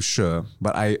not too sure.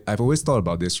 But I've always thought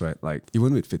about this, right? Like,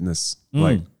 even with fitness,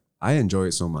 like, I enjoy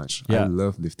it so much. Yeah. I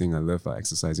love lifting. I love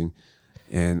exercising.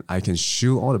 And I can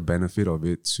show all the benefit of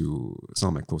it to some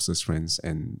of my closest friends.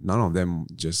 And none of them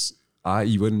just are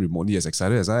even remotely as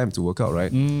excited as I am to work out,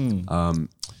 right?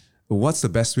 What's the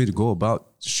best way to go about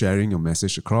sharing your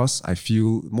message across? I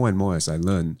feel more and more as I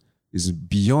learn is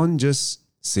beyond just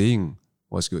saying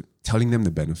what's good, telling them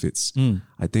the benefits.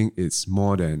 I think it's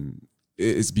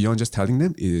beyond just telling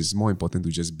them. It is more important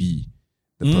to just be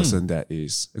the person that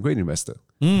is a great investor.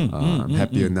 I'm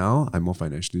happier now. I'm more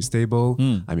financially stable.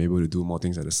 I'm able to do more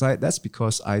things at the side. That's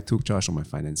because I took charge of my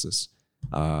finances.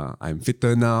 I'm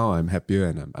fitter now. I'm happier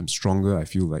and I'm stronger. I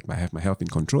feel like I have my health in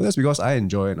control. That's because I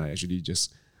enjoy it and I actually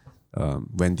just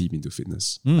went deep into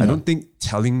fitness. I don't think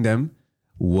telling them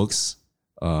works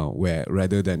where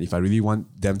rather than if I really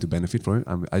want them to benefit from it,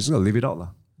 I just gotta live it out.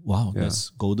 Wow, that's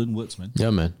golden words, man.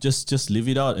 Yeah, man. Just live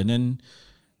it out, and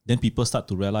then people start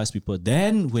to realize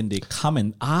then when they come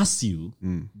and ask you,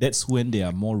 that's when they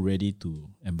are more ready to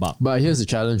embark. But here's the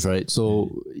challenge, right?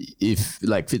 So if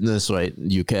like fitness, right,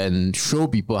 you can show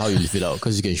people how you live it out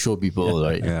because you can show people,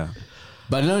 right? Yeah.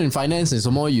 But in finance, and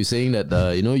some more, you're saying that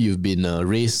you've been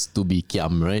raised to be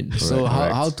kiam, right? So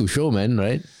correct. how to show, man,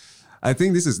 right? I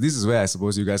think this is where I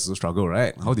suppose you guys also struggle,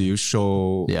 right? How do you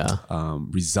show Yeah.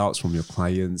 results from your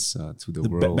clients to the The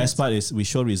world? best part is we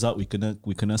show result, we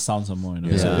cannot sound some more, you know.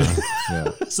 Yeah.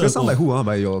 Yeah. So- You sound like who?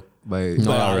 By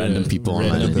Not random people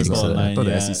online. Random people I online, thought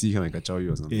yeah. the SEC come and kachao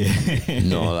you or something.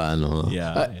 No lah.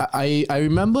 Yeah, I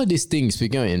remember this thing,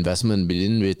 speaking of investment, we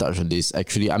didn't really touch on this.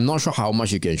 Actually, I'm not sure how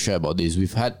much you can share about this.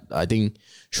 We've had, I think,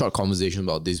 short conversation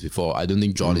about this before. I don't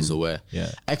think John is aware.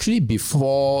 Yeah. Actually,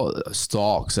 before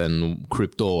stocks and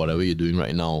crypto or whatever you're doing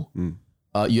right now,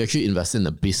 you actually invest in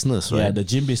a business, right? Yeah, the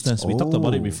gym business. We talked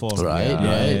about it before. Right,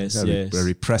 Yes, Yeah, yes.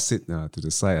 repress it to the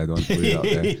side. I don't want to put it out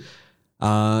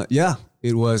there. Yeah,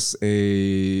 it was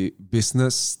a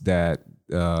business that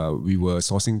we were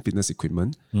sourcing fitness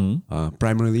equipment,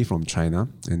 primarily from China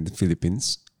and the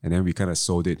Philippines. And then we kind of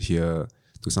sold it here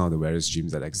to some of the various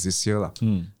gyms that exist here.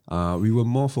 We were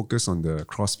more focused on the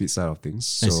CrossFit side of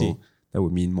things. I see. So that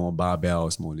would mean more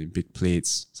barbells, more Olympic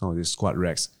plates, some of these squat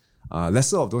racks.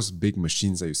 Lesser of those big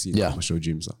machines that you see in commercial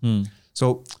gyms.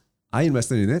 So I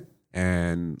invested in it.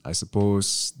 And I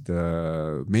suppose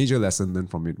the major lesson learned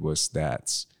from it was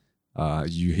that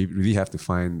you really have to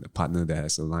find a partner that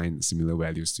has aligned similar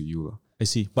values to you. I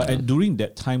see. But during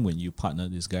that time when you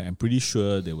partnered this guy, I'm pretty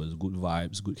sure there was good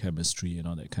vibes, good chemistry, and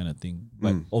all that kind of thing.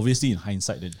 But obviously in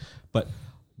hindsight, then. But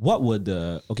what were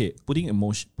the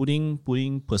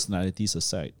putting personalities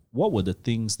aside? What were the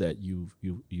things that you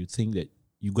think that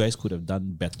you guys could have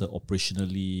done better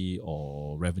operationally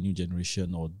or revenue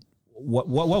generation, or what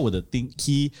were the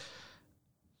key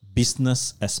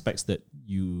business aspects that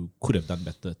you could have done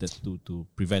better to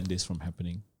prevent this from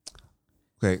happening?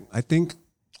 Okay, I think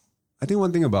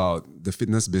one thing about the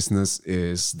fitness business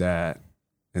is that,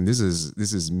 and this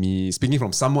is me speaking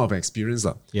from somewhat of an experience.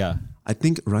 Yeah. I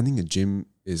think running a gym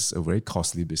is a very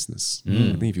costly business.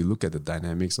 I think if you look at the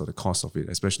dynamics or the cost of it,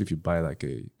 especially if you buy like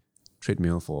a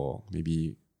treadmill for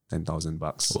maybe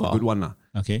 $10,000, a good one.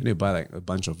 Okay. And you buy like a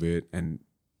bunch of it and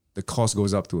the cost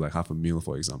goes up to like $500,000,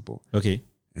 for example. Okay.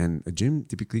 And a gym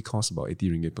typically costs about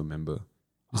 80 ringgit per member.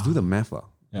 Just do the math.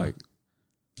 Yeah. Like,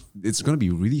 it's going to be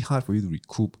really hard for you to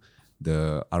recoup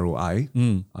the ROI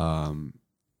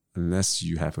unless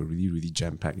you have a really, really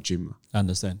jam-packed gym. I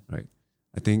understand. Right.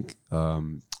 I think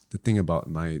the thing about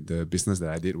the business that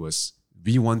I did was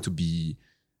we want to be,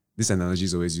 this analogy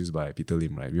is always used by Peter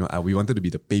Lim, right? We wanted to be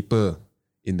the paper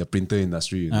in the printer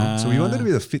industry, you know? So we wanted to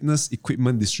be the fitness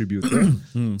equipment distributor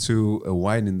to a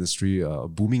wide industry, a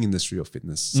booming industry of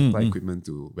fitness, supply equipment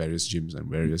to various gyms and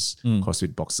various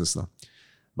CrossFit boxes.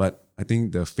 But I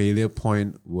think the failure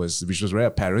point which was very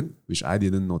apparent, which I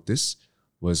didn't notice,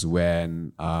 was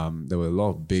when there were a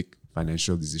lot of big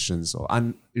financial decisions or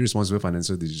irresponsible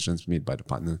financial decisions made by the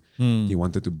partner. He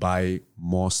wanted to buy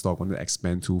more stock, wanted to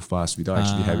expand too fast without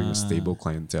actually having a stable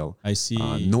clientele. I see.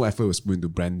 No effort was put into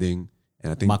branding.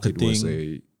 And I think Marketing. it was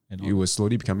a And it was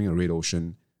slowly becoming a red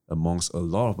ocean amongst a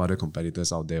lot of other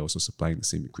competitors out there also supplying the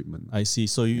same equipment. I see.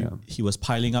 So he was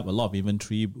piling up a lot of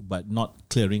inventory, but not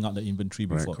clearing out the inventory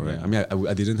before. Correct. Yeah. I mean,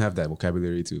 I didn't have that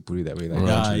vocabulary to put it that way.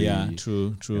 Like,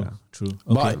 True. Okay.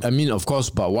 But I mean, of course,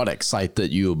 but what excited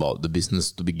you about the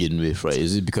business to begin with, right?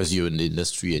 Is it because you're in the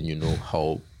industry and you know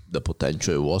how the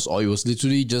potential it was, or it was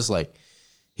literally just like,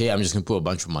 hey, I'm just gonna put a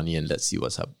bunch of money and let's see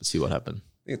what happened.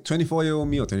 24-year-old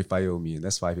me or 25-year-old me, and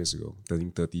that's 5 years ago,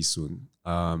 turning 30 soon.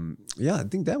 I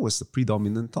think that was the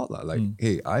predominant thought. Like,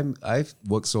 hey, I've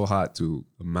worked so hard to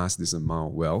amass this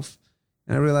amount of wealth.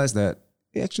 And I realized that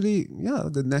actually,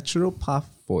 the natural path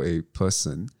for a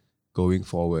person going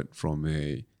forward from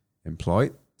a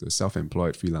employed to a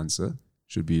self-employed freelancer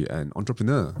should be an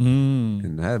entrepreneur.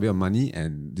 And I had a bit of money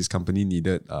and this company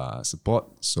needed support.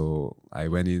 So I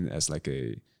went in as like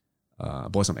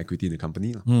bought some equity in the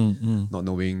company, not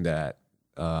knowing that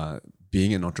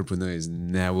being an entrepreneur is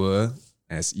never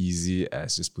as easy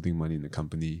as just putting money in the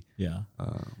company. Yeah.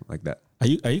 Like that.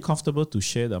 Are you comfortable to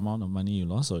share the amount of money you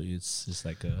lost, or it's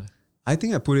like a? I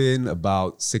think I put in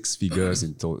about 6 figures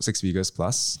in total, 6 figures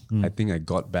plus. I think I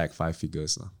got back 5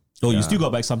 figures. Oh, you still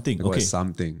got back something. I got Okay.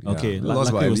 something. Okay. I lost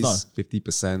about Luckily at it was least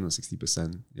 50% or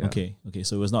 60%. Yeah. Okay.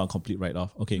 So it was not a complete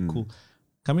write-off. Okay, cool.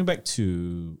 Coming back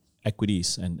to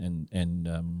equities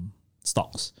and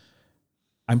stocks,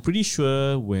 I'm pretty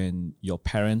sure when your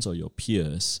parents or your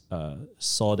peers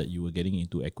saw that you were getting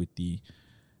into equity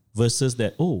versus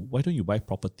that, oh, why don't you buy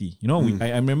property? You know,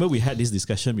 I remember we had this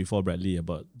discussion before, Bradley,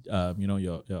 about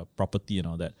your property and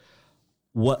all that.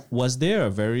 What was there a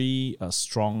very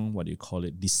strong, what do you call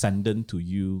it, descendant to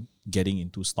you getting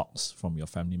into stocks from your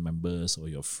family members or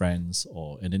your friends,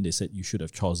 and then they said you should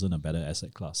have chosen a better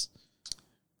asset class?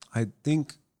 I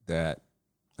think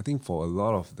for a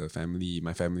lot of the family,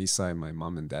 my family side, my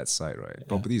mom and dad's side, right,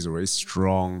 property is a very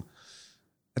strong.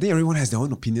 I think everyone has their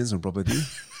own opinions on property.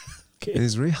 Okay. And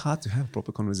it's very hard to have a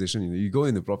proper conversation. You go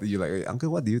in the property, you're like, hey, uncle,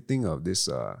 what do you think of this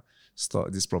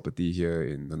this property here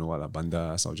in don't know what,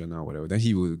 Banda, Saujana, or whatever? Then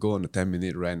he will go on a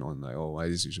 10-minute rant on like, oh, why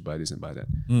this, you should buy this and buy that.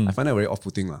 I find that very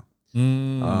off-putting.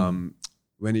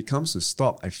 When it comes to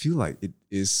stock, I feel like it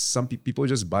is some people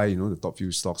just buy, the top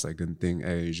few stocks like Genting,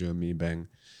 AirAsia, Maybank.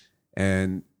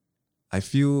 And I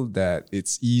feel that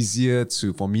it's easier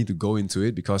for me to go into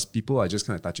it because people are just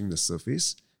kind of touching the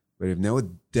surface, but they've never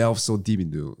delved so deep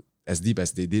as deep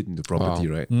as they did into property,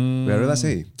 right? Where I realized,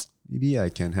 hey, maybe I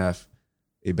can have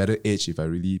a better edge if I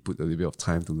really put a little bit of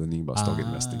time to learning about stock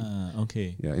investing.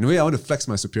 Okay. Yeah, in a way, I want to flex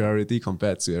my superiority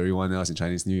compared to everyone else in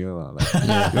Chinese New Year. Like,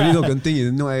 you only know Genting, you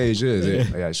didn't know AirAsia, is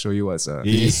it? I show you what's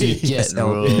Lee Secret,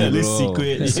 bro.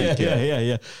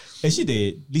 Yeah.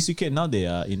 Actually, Lee Secret now they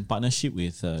are in partnership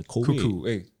with Koei. Cuckoo.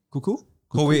 Hey, Cuckoo?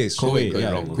 Koei.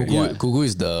 Yeah. Wrong. Kuku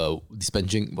is the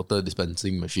water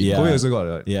dispensing machine. Yeah. Koei also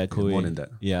got Koei. more than that.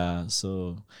 Yeah.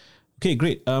 So, okay,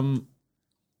 great.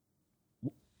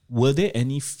 Were there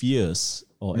any fears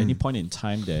or any point in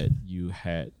time that you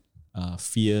had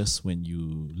fears when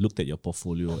you looked at your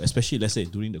portfolio, especially let's say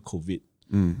during the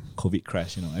COVID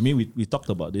crash? I mean, we talked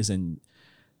about this, and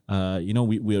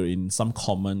we were in some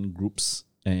common groups,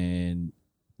 and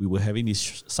we were having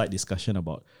this side discussion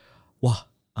about,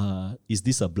 is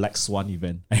this a black swan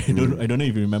event? I don't know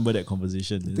if you remember that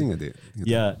conversation. I think I did.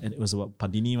 Yeah, and it was about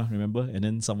Padini, remember? And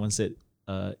then someone said,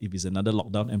 if it's another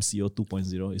lockdown, MCO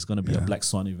 2.0, it's going to be a black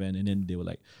swan event. And then they were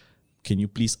like, can you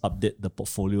please update the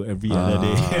portfolio every other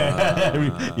day?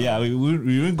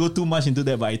 we won't go too much into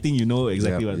that, but I think you know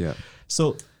exactly what. Yeah.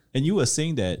 So, and you were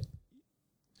saying that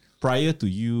prior to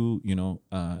you,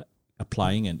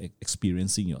 applying and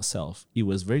experiencing yourself, it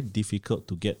was very difficult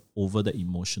to get over the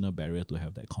emotional barrier to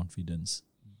have that confidence.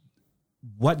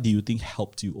 What do you think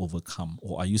helped you overcome,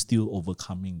 or are you still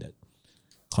overcoming that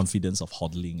confidence of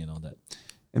hodling and all that?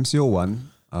 MCO1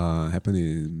 happened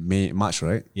in March,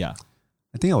 right? Yeah.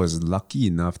 I think I was lucky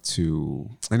enough to,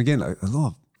 and again, a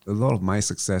lot of my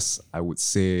success, I would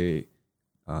say,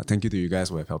 thank you to you guys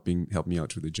who have helped me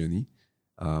out through the journey.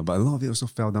 But a lot of it also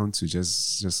fell down to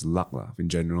just luck in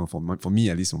general, for me,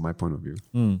 at least from my point of view.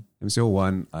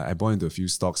 MCO1, I bought into a few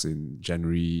stocks in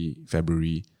January,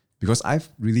 February, because I've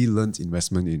really learned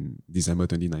investment in December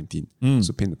 2019.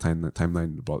 So paint the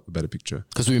timeline about a better picture.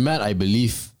 Because we met, I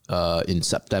believe, in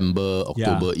September,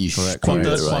 October-ish.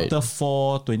 Quarter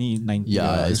 4, 2019.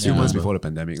 Yeah, It's a few months before the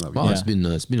pandemic.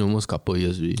 It's been almost a couple of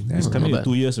years already. It's coming to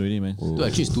 2 years already, man.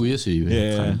 Actually, it's 2 years already.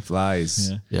 Yeah. Time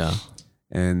flies. Yeah.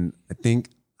 And I think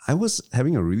I was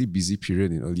having a really busy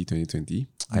period in early 2020.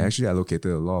 I actually allocated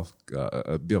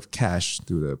a bit of cash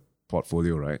to the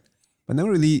portfolio, right? But never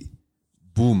really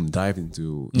dive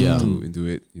into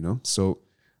it, So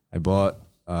I bought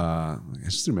I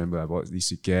just remember I bought Lee,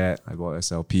 I bought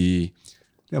SLP.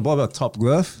 Then I bought a Top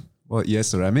Glove, bought ES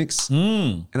Ceramics.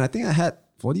 And I think I had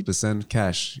 40%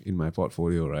 cash in my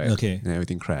portfolio, right? Okay. And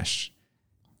everything crashed.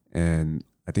 And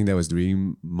I think that was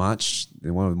during March.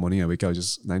 Then one of the morning I wake up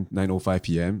just 9:05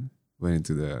 p.m. Went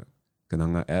into the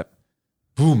Kenanga app.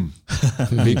 Boom!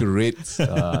 Big red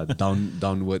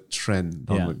downward trend,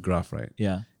 downward graph, right?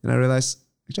 Yeah. And I realized,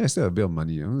 actually I still have a bit of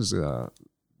money. I'm just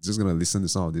going to listen to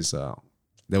some of this.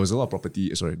 There was a lot of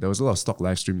there was a lot of stock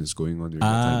live stream that's going on during that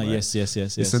time. Right? Yes.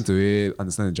 Listen to it,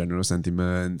 understand the general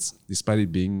sentiments, despite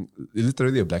it being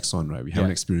literally a black swan, right? We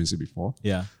haven't experienced it before.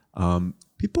 Yeah.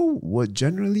 People were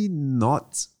generally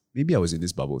not, maybe I was in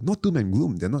this bubble, not doom and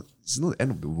gloom. It's not the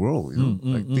end of the world. You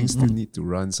know? Things still need to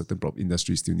run, certain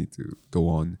industries still need to go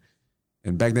on.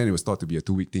 And back then it was thought to be a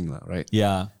 2-week thing, right?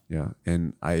 Yeah. Yeah.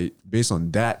 And based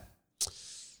on that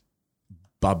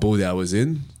bubble that I was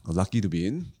in, I was lucky to be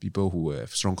in, people who have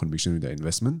strong conviction with their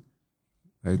investment,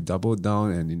 I doubled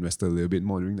down and invested a little bit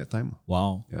more during that time.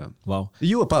 Wow. Yeah. Wow.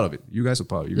 You were part of it. You guys were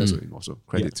part of it. You guys were in also.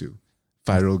 Credit to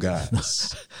Viral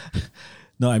guys.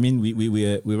 No, I mean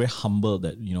we're very humbled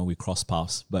that we cross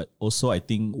paths. But also I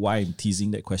think why I'm teasing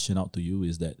that question out to you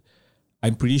is that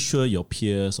I'm pretty sure your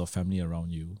peers or family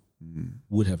around you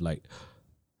would have like,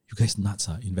 you guys nuts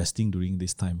investing during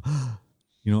this time.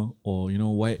 Or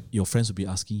why your friends would be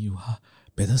asking you,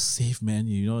 better save, man.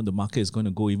 The market is going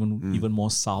to go even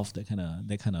more south. That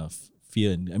kind of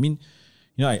fear. And I mean,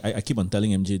 I keep on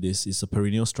telling MJ this. It's a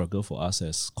perennial struggle for us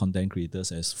as content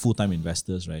creators, as full-time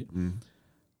investors, right?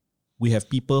 We have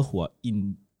people who are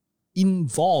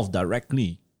involved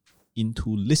directly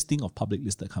into listing of public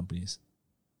listed companies,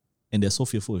 and they're so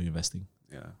fearful of investing.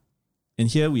 Yeah. And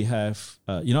here we have,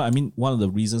 one of the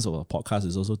reasons of our podcast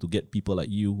is also to get people like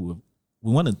you who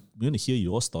we want to hear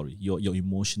your story, your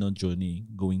emotional journey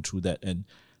going through that, and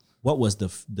what was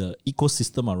the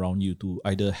ecosystem around you to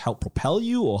either help propel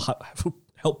you or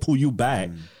help pull you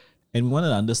back. And we want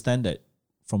to understand that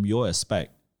from your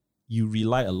aspect, you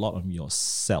rely a lot on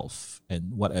yourself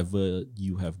and whatever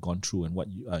you have gone through and what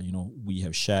we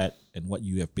have shared and what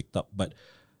you have picked up. But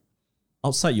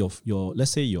outside your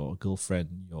let's say your girlfriend,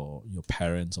 your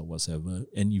parents or whatever,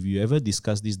 and if you ever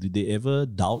discuss this, did they ever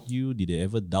doubt you? Did they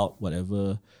ever doubt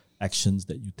whatever actions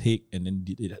that you take? And then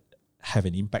did it have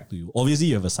an impact to you? Obviously,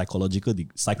 you have a psychology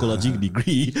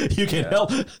degree. You can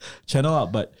help channel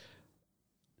out. But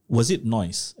was it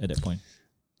noise at that point?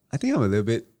 I think I'm a little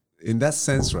bit, in that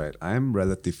sense, right? I'm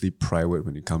relatively private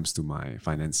when it comes to my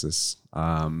finances.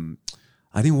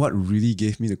 I think what really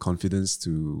gave me the confidence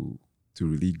to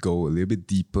really go a little bit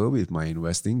deeper with my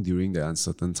investing during the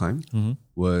uncertain time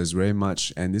was very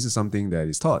much, and this is something that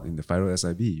is taught in the Viral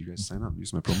SIB. You guys sign up,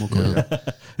 use my promo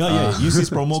code. Use this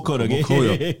promo code again.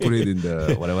 Put it in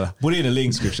the whatever. Put it in the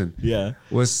link description. Yeah.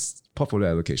 Was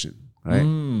portfolio allocation,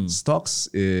 right? Stocks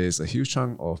is a huge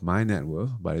chunk of my net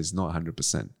worth, but it's not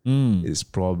 100%. It's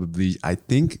probably, I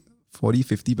think,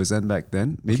 40-50% back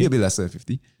then, maybe a bit lesser than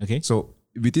 50. Okay. So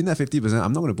within that 50%,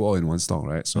 I'm not going to put all in one stock,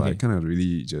 right? So I kind of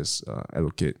really just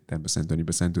allocate 10%,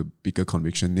 20% to bigger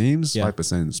conviction names,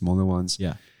 5% smaller ones.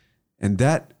 Yeah. And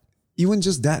that, even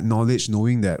just that knowledge,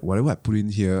 knowing that whatever I put in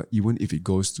here, even if it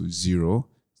goes to zero,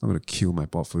 it's not going to kill my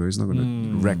portfolio, it's not going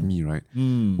to wreck me, right?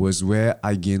 Was where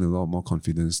I gained a lot more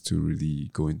confidence to really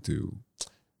go into,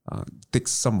 take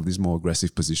some of these more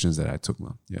aggressive positions that I took.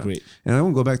 Yeah. Great. And I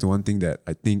want to go back to one thing that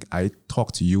I think I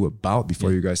talked to you about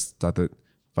before you guys started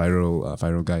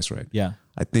Viral guys, right? Yeah.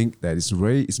 I think that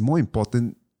it's more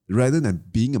important, rather than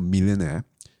being a millionaire,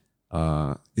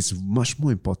 it's much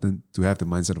more important to have the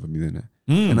mindset of a millionaire.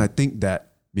 And I think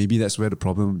that maybe that's where the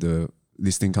problem the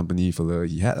listing company fella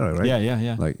he had, right?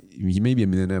 Yeah. Like he may be a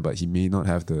millionaire, but he may not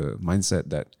have the mindset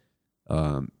that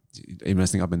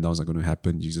investing up and downs are going to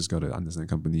happen. You just got to understand the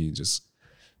company and just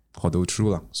hodl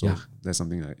through. So that's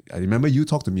something I remember you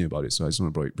talked to me about it. So I just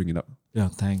want to bring it up. Yeah,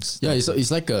 thanks. Yeah,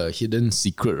 it's like a hidden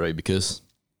secret, right? Because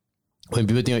when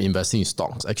people think of investing in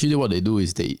stocks, actually what they do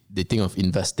is they think of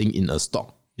investing in a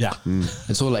stock. Yeah. And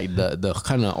so like the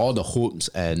kind of all the hopes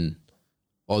and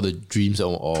all the dreams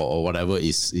or whatever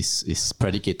is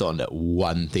predicated on that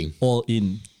one thing. All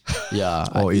in. Yeah.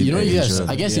 Or in Asia.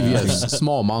 I guess if you have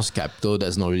small amounts of capital,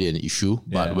 that's not really an issue.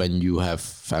 But when you have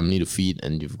family to feed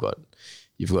and you've got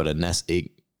a nest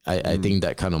egg, I think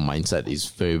that kind of mindset is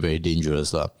very, very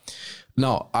dangerous.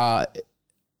 Now,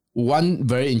 one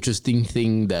very interesting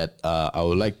thing that I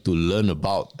would like to learn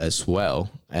about as well,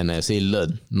 and I say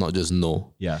learn, not just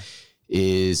know,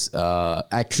 is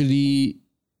actually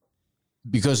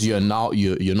because you're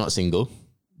not single,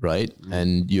 right?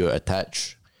 And you're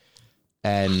attached.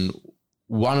 And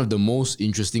one of the most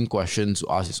interesting questions to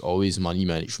ask is always money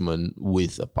management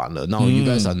with a partner. Now, you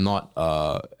guys are not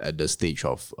at the stage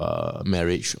of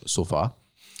marriage so far,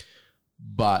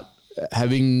 but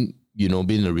having been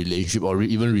in a relationship or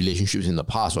even relationships in the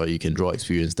past, right? You can draw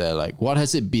experience there. Like, what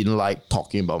has it been like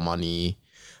talking about money?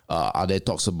 Are there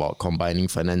talks about combining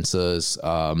finances?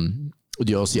 Do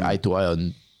you all see eye to eye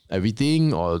on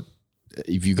everything? Or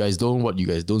if you guys don't, what you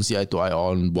guys don't see eye to eye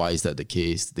on? Why is that the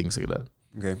case? Things like that.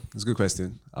 Okay, that's a good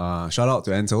question. Shout out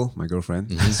to Anto, my girlfriend.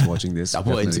 She's watching this. I'll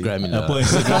put definitely. Instagram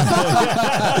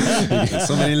in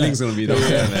So many links gonna be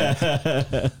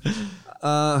there.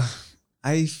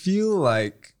 I feel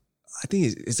like I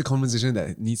think it's a conversation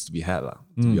that needs to be had, to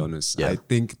be honest. Yeah. I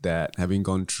think that having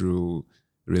gone through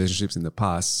relationships in the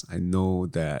past, I know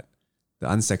that the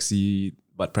unsexy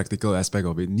but practical aspect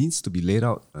of it needs to be laid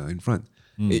out in front.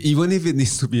 Even if it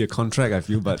needs to be a contract, I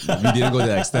feel, but we didn't go to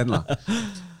that extent.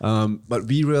 But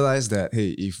we realized that, hey,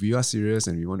 if we are serious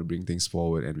and we want to bring things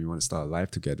forward and we want to start a life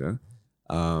together,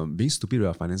 being stupid with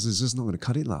our finances is just not going to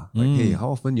cut it. Like, hey, how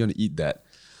often you want to eat that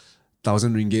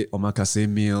 1,000 ringgit omakase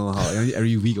meal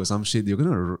every week or some shit? You're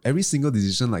going to, every single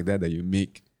decision like that you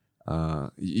make,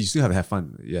 you still have to have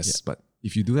fun, yes. But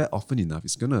if you do that often enough,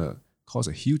 it's going to cause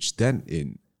a huge dent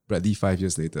in Bradley 5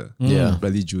 years later. Yeah.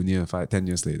 Bradley Jr. 10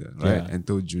 years later, right? Yeah.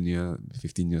 Anto Jr.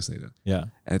 15 years later. Yeah.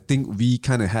 I think we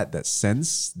kind of had that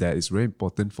sense that it's very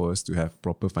important for us to have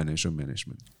proper financial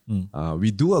management.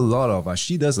 We do a lot of,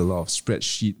 she does a lot of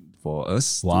spreadsheet for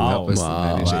us to help us to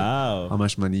manage it. How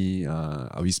much money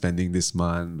are we spending this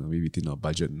month? Are we within our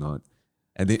budget or not?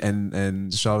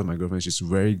 And shout out to my girlfriend, she's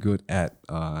very good at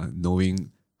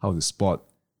knowing how to spot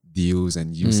deals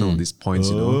and use some of these points,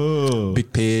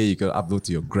 big pay, you can upload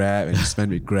to your Grab and you spend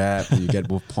with Grab and you get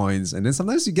both points. And then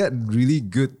sometimes you get really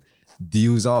good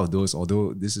deals out of those,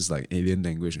 although this is like alien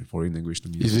language and foreign language to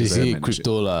me. It's basically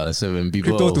crypto lah. So when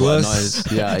people Crypto to us.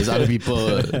 it's other people,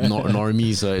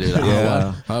 normies, right?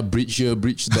 They're like, bridge here,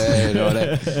 bridge there, and all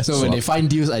that. So when they find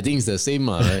deals, I think it's the same,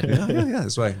 right? Yeah,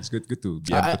 that's right. It's good to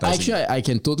be advertising. Actually, I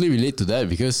can totally relate to that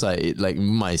because like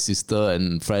my sister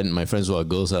and my friends who are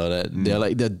girls and all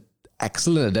that, they're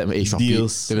excellent at that. Hey, Shopee.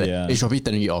 Deals, They're like, hey, Shopee,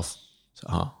 turn it off.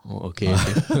 Okay.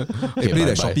 They play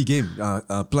that Shopee game.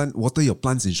 Water your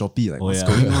plants in Shopee. Like, what's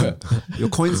going on? Your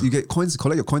coins, you get coins,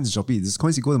 collect your coins in Shopee. This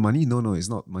coins equal to money? No, it's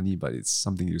not money, but it's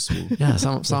something useful. Yeah,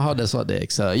 somehow that's what they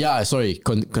excel. Yeah, sorry,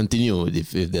 continue if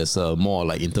there's more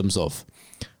like in terms of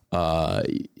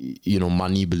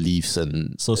money beliefs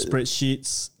and so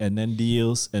spreadsheets and then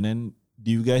deals, and then do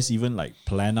you guys even like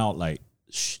plan out like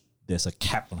there's a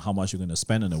cap on how much you're going to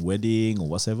spend on a wedding or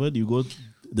whatever?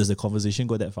 Does the conversation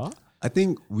go that far? I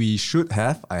think we should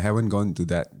have. I haven't gone into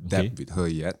that depth with her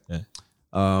yet. Yeah.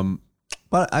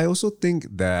 But I also think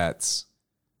that,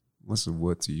 what's the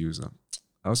word to use?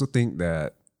 I also think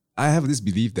that I have this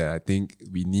belief that I think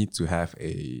we need to have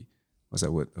a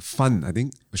fund, I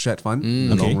think, a shared fund in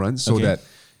the long run, so that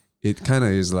it kind of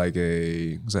is like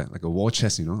a war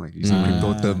chest, like it's a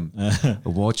crypto term, a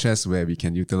war chest where we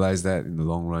can utilize that in the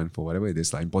long run for whatever it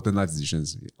is, like important life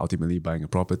decisions, ultimately buying a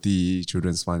property,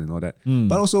 children's fund and all that.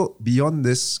 But also beyond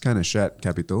this kind of shared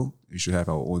capital, we should have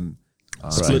our own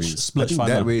split I think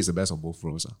fund. That way is the best of both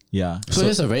worlds. Yeah. So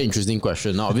that's a very interesting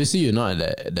question. Now, obviously you're not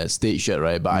at that stage yet,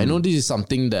 right? But I know this is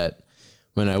something that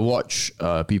when I watch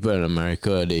people in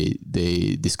America,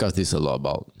 they discuss this a lot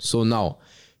about. So now,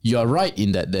 you are right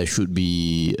in that there should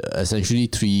be essentially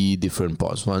 3 different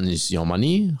pots. One is your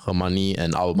money, her money,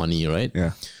 and our money, right?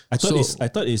 Yeah. I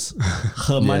thought it's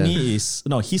her money is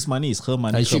his money is her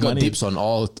money. And she got money. tips on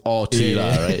all 3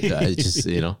 right? I just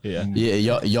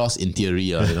yours in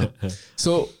theory,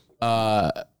 So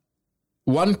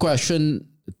one question,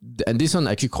 and this one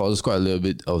actually causes quite a little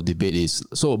bit of debate, is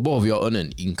so both of you all earn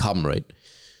an income, right?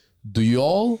 Do you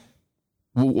all?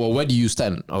 Well, where do you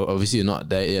stand? Obviously, you're not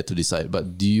there yet to decide,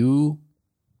 but do you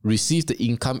receive the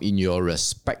income in your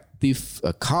respective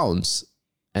accounts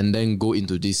and then go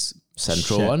into this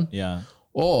central one? Yeah.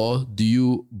 Or do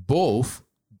you both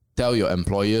tell your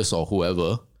employers or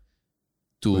whoever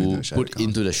to put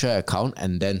into the share account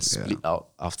and then split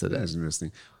out after that? That's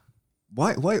interesting.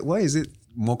 Why is it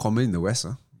more common in the West?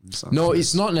 No,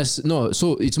 it's not necessarily. No,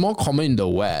 so it's more common in the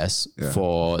West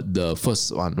for the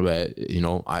first one where,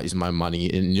 it's my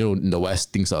money. And, in the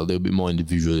West, things are a little bit more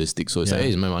individualistic. So it's like, hey,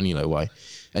 it's my money, like why?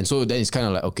 And so then it's kind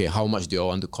of like, okay, how much do you all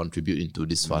want to contribute into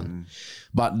this fund?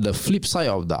 But the flip side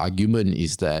of the argument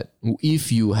is that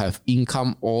if you have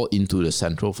income all into the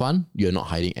central fund, you're not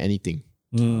hiding anything.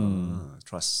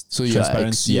 Trust. So you're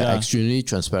extremely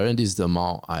transparent. This is the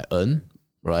amount I earn,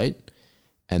 right?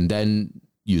 And then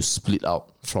you split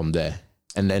out from there.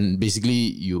 And then basically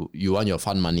you want your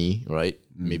fund money, right?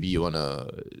 Maybe you want to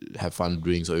have fun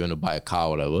drinks or you want to buy a car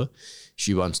or whatever.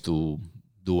 She wants to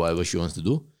do whatever she wants to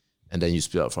do. And then you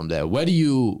split up from there. What do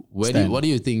you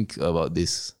think about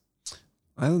this?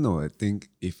 I don't know. I think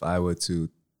if I were to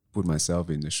put myself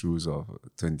in the shoes of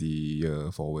 20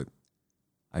 years forward,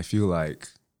 I feel like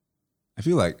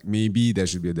maybe there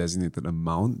should be a designated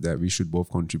amount that we should both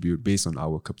contribute based on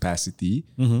our capacity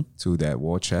to that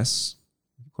war chest.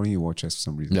 I'm calling it war chest for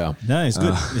some reason. Yeah, it's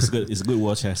good. It's good. It's a good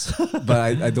war chest.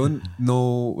 But I don't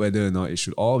know whether or not it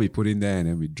should all be put in there and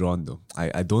then withdrawn though.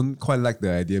 I don't quite like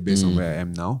the idea based on where I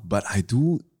am now. But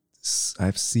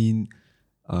I've seen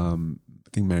I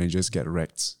think marriages get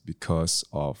wrecked because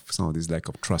of some of this lack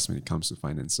of trust when it comes to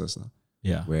finances.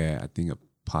 Yeah. Where I think a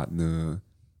partner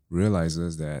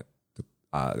realizes that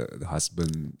the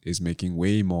husband is making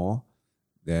way more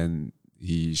than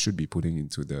he should be putting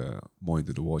into the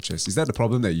war chest. Is that the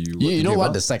problem that you? You know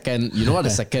what the second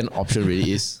option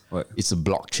really is? What? It's a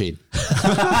blockchain.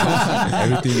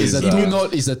 Everything is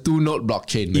It's a 2-node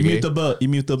blockchain. Okay?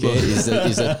 Immutable. Okay,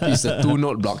 it's a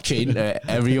 2-node blockchain.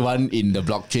 Everyone in the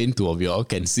blockchain, two of y'all,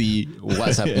 can see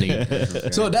what's happening.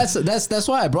 So that's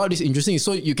why I brought this interesting.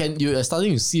 So you are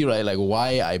starting to see, right, like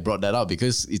why I brought that up,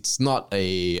 because it's not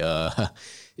a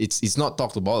it's not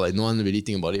talked about, like no one really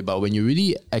think about it. But when you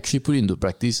really actually put it into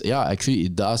practice, actually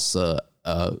it does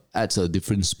adds a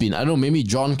different spin. I don't know, maybe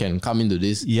John can come into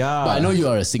this. Yeah. But I know you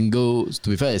are a single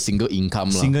income.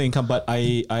 Single income, but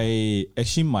I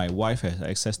actually, my wife has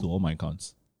access to all my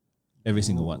accounts. Every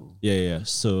single one. Yeah.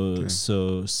 So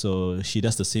she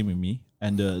does the same with me.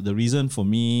 And the reason for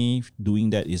me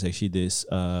doing that is actually this.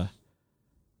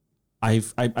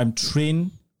 I'm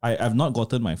trained. I've not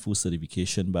gotten my full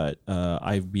certification, but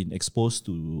I've been exposed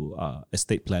to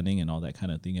estate planning and all that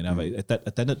kind of thing. And I've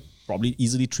attended probably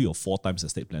easily 3 or 4 times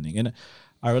estate planning. And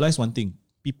I realized one thing: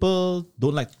 people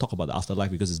don't like to talk about the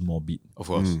afterlife because it's morbid. Of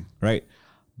course. Right?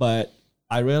 But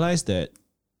I realized that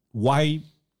why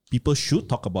people should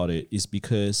talk about it is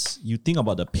because you think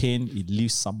about the pain it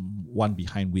leaves someone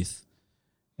behind with.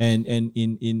 And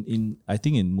in I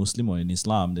think in Muslim or in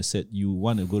Islam, they said you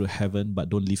want to go to heaven, but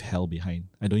don't leave hell behind.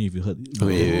 I don't know if you heard.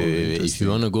 Wait. If you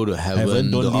want to go to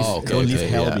heaven, don't leave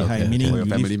hell behind. Meaning For your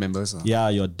you family leave, members. yeah,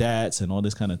 your dads and all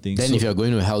this kind of things. Then if you're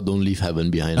going to hell, don't leave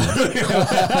heaven behind.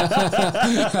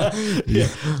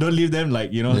 Don't leave them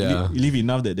leave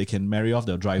enough that they can marry off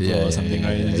their driver or something,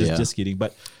 right? Just kidding.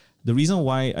 But the reason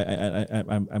why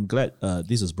I'm glad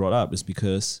this is brought up is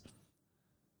because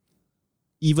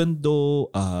even though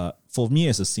for me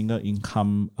as a single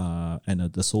income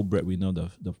and the sole breadwinner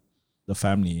of the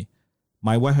family,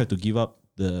 my wife had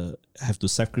to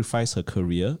sacrifice her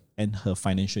career and her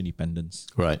financial independence.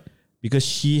 Right. Because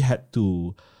she had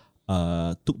to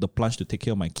took the plunge to take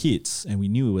care of my kids, and we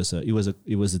knew it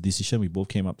was a decision we both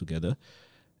came up together.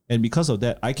 And because of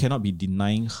that, I cannot be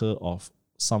denying her of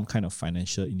some kind of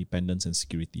financial independence and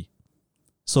security.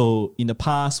 So in the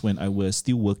past, when I was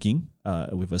still working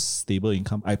with a stable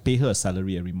income, I pay her a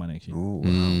salary every month actually. Oh,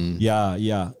 wow.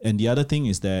 Yeah. And the other thing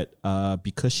is that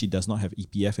because she does not have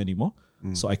EPF anymore,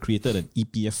 so I created an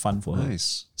EPF fund for her.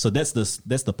 Nice. So that's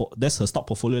her stock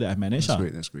portfolio that I manage.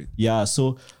 That's great. Yeah.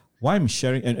 So why I'm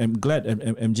sharing, and I'm glad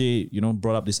MJ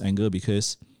brought up this angle,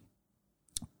 because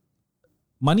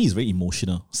money is very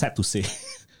emotional. Sad to say.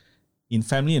 In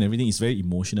family and everything, it's very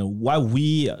emotional. While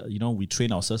we, we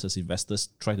train ourselves as investors,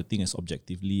 try to think as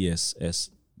objectively as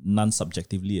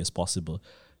non-subjectively as possible.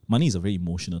 Money is a very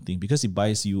emotional thing because it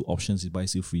buys you options, it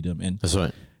buys you freedom, and that's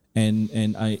right. And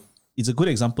it's a good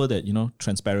example that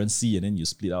transparency, and then you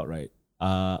split out, right?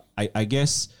 I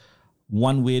guess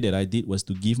one way that I did was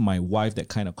to give my wife that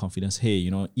kind of confidence. Hey,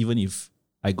 even if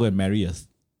I go and marry a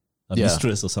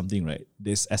mistress or something, right?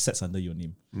 There's assets under your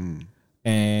name.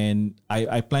 And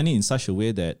I plan it in such a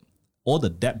way that all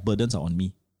the debt burdens are on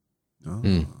me.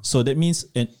 So that means,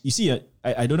 and you see,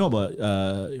 I don't know about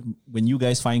when you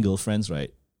guys find girlfriends,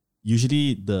 right?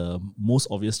 Usually the most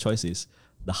obvious choice is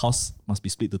the house must be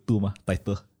split to 2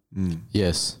 title.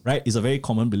 Yes. Right? It's a very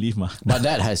common belief. But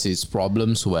that has its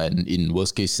problems when in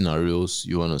worst case scenarios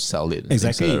you want to sell it.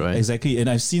 Exactly. Like that, right? Exactly. And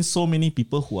I've seen so many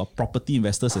people who are property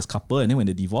investors as couple, and then when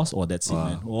they divorce, that's it,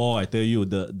 man. Oh, I tell you,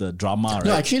 the drama, right?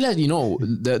 No, actually,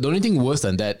 the only thing worse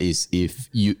than that is if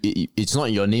it's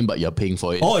not your name but you're paying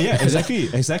for it. Oh yeah,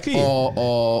 exactly.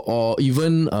 Or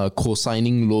even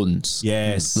co-signing loans.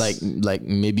 Yes. Like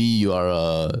maybe you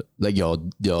are like your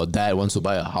dad wants to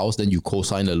buy a house, then you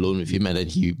co-sign a loan with him, and then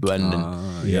he went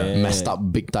and messed up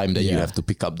big time. Then you have to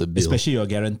pick up the bill. Especially your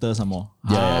guarantor some more.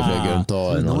 Yeah, if you're a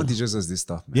guarantor. No one teaches us this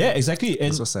stuff, man. Yeah, exactly. And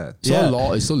it's so sad.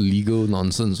 It's so legal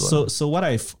nonsense. So what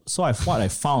I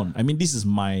found, I mean, this is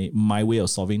my way of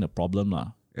solving the problem,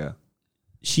 lah. Yeah.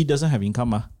 she doesn't have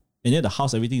income, and yet the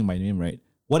house, everything in my name, right?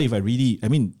 What if I really, I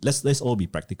mean, let's all be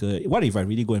practical. What if I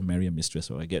really go and marry a mistress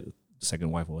or I get a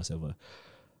second wife or whatever?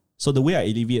 So the way I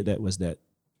alleviate that was that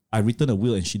I return a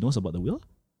will and she knows about the will.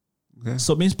 Okay.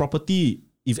 So it means property,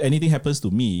 if anything happens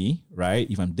to me, right?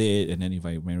 If I'm dead and then if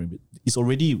I marry, it's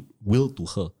already willed to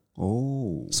her.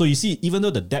 Oh. So you see, even though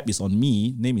the debt is on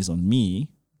me, name is on me,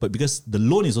 but because the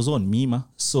loan is also on me,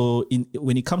 so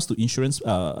when it comes to insurance,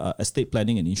 estate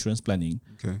planning and insurance planning,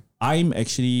 Okay. I'm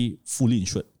actually fully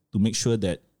insured to make sure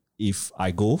that if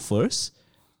I go first,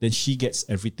 then she gets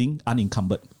everything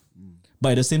unencumbered.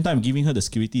 But at the same time, giving her the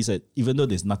securities that even though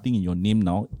there's nothing in your name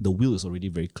now, the will is already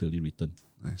very clearly written.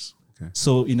 Nice. Okay.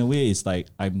 So in a way, it's like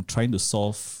I'm trying to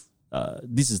solve.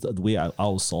 This is the way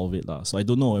I'll solve it, lah. So I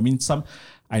don't know. I mean,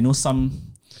 I know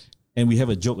some, and we have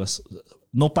a joke.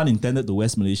 No pun intended to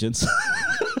West Malaysians.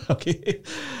 Okay,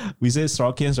 we say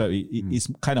Sarawakians, right? It's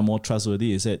kind of more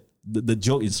trustworthy. Is that the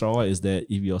joke in Sarawak is that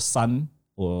if your son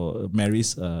or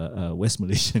marries a West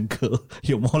Malaysian girl,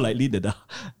 you're more likely that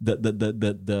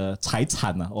the 财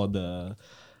产 or the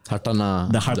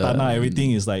hartana,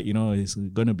 everything is like, it's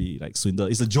going to be like swindle.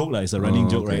 It's a joke, it's a running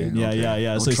joke, right? Okay.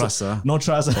 Yeah. No so trust, no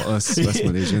trust for us West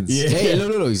Malaysians. Yeah. Hey,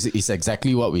 no. It's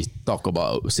exactly what we talk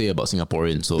about, say about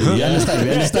Singaporeans. So we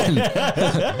understand.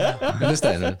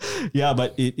 Understand. Yeah,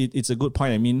 but it's a good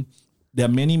point. I mean, there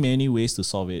are many ways to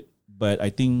solve it. But I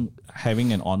think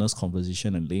having an honest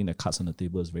conversation and laying the cards on the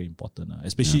table is very important.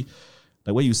 Especially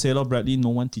like what you say, Bradley, no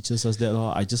one teaches us that.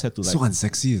 I just had to So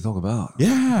unsexy to talk about.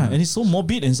 Yeah, and it's so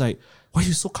morbid. And it's like, why are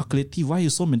you so calculative? Why are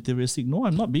you so materialistic? No,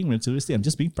 I'm not being materialistic. I'm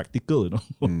just being practical,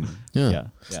 Yeah.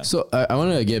 So I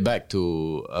want to get back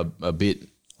to a bit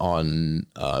on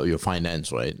your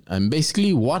finance, right? And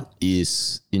basically, what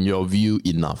is, in your view,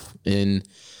 enough? And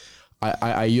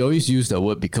I always use the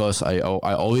word because I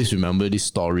always remember this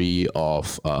story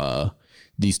of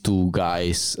these two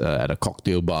guys at a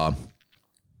cocktail bar.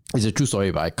 It's a true story,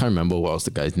 but I can't remember what was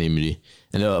the guy's name really.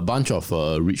 And there were a bunch of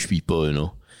rich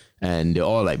people, and they're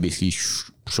all like basically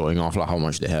showing off like how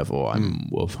much they have. Or I'm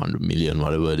worth 100 million,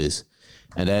 whatever it is.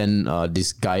 And then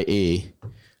this guy A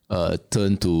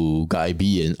turned to guy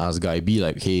B and asked guy B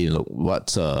like, "Hey, look,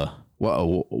 what's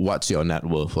your net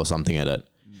worth?" or something like that.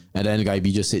 And then guy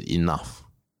B just said enough.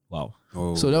 Wow.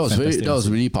 Oh. So that was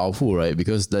really powerful, right?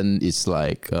 Because then it's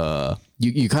like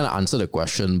you kind of answer the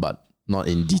question, but not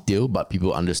in detail, but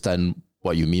people understand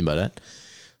what you mean by that.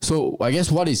 So I guess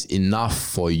what is enough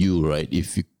for you, right?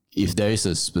 If there is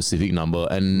a specific number,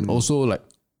 and also like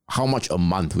how much a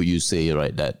month would you say,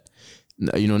 right? That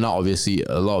now obviously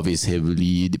a lot of it is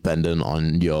heavily dependent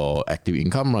on your active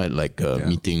income, right? Like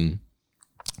meeting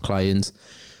clients.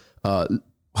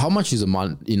 How much is a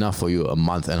month enough for you a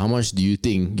month, and how much do you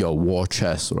think your war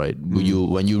chest, right?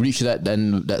 When you reach that,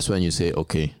 then that's when you say,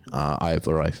 okay, I have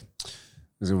arrived.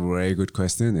 It's a very good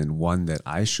question, and one that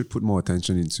I should put more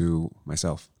attention into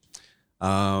myself.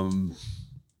 What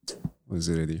is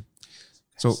it already?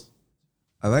 So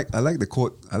I like the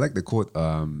quote. How's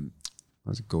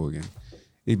it go again?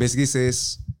 It basically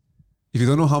says, if you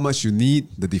don't know how much you need,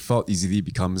 the default easily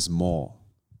becomes more.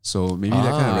 So maybe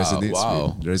that kind of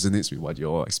resonates with what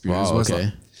your experience was.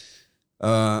 Okay.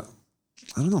 I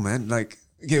don't know, man. Like,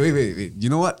 okay, wait. You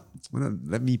know what?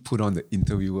 Let me put on the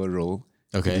interviewer role.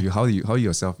 Okay. How you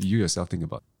yourself think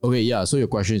about it? Okay, yeah. So your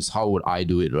question is, how would I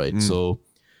do it, right? So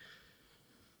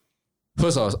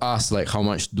first I was asked like, how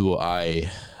much do I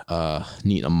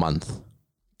need a month?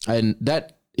 And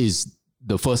that is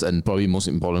the first and probably most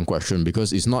important question,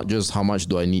 because it's not just how much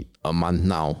do I need a month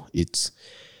now. It's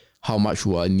how much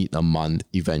will I need a month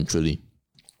eventually.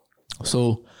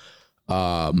 So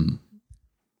for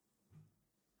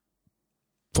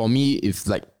me,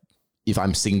 if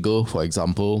I'm single, for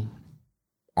example,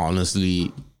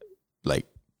 honestly, like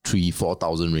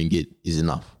 3,000-4,000 ringgit is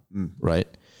enough, right?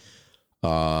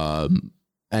 And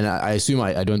I assume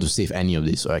I don't have to save any of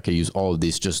this, or I can use all of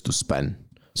this just to spend.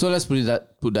 So let's put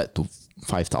that to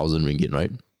 5,000 ringgit,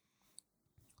 right?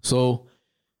 So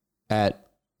at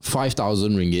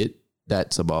 5,000 ringgit,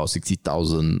 that's about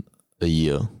 60,000 a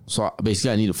year. So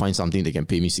basically, I need to find something that can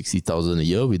pay me 60,000 a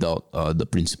year without the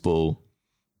principal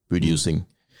reducing.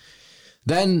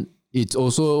 Then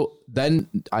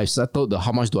I settled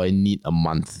how much do I need a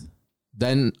month.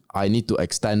 Then I need to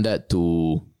extend that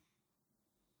to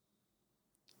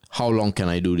how long can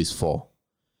I do this for.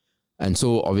 And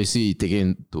so obviously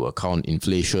taking into account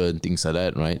inflation, things like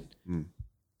that, right?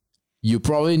 You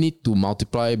probably need to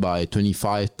multiply by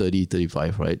 25, 30,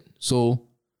 35, right? So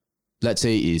let's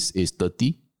say is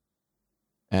 30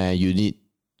 and you need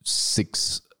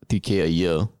 60K a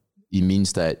year. It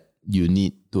means that you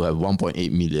need to have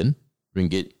 1.8 million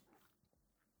ringgit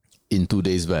in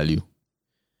today's value.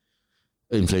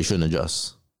 Inflation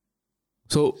adjusts.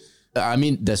 So, I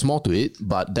mean, there's more to it,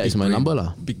 but that is my number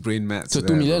lah. Big brain maths. So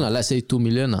 2 million, let's say 2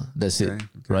 million, that's it,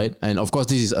 right? And of course,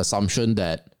 this is assumption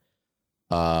that,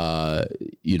 the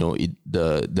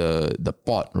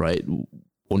pot, right,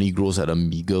 only grows at a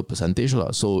meager percentage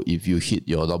lah. So if you hit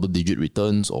your double-digit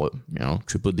returns or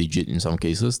triple-digit in some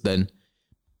cases, then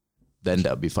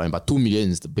that'll be fine. But 2 million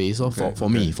is the base for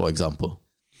me, for example.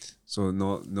 So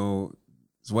no.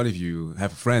 So what if you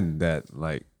have a friend that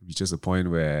like reaches a point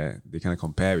where they kind of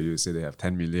compare with you, say they have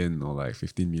 10 million or like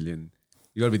 15 million?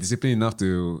 You gotta be disciplined enough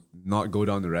to not go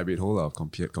down the rabbit hole of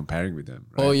comparing with them.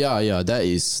 Right? Oh yeah. That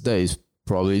is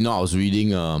probably. I was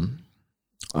reading.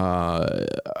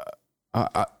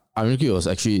 I think it was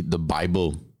actually the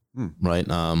Bible, right?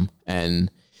 And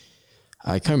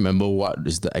I can't remember what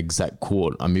is the exact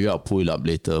quote. Maybe I'll pull it up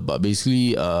later. But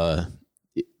basically,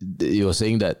 it was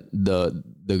saying that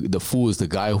the fool is the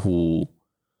guy who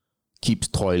keeps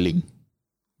toiling.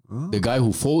 Oh. The guy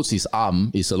who folds his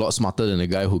arm is a lot smarter than the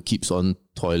guy who keeps on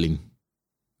toiling.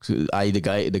 So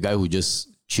the guy who just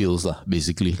chills lah,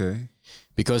 basically. Okay.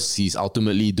 Because he's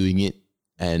ultimately doing it.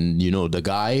 And the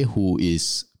guy who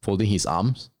is folding his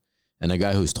arms and the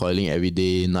guy who's toiling every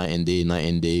day, night and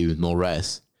day with no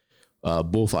rest,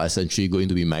 both are essentially going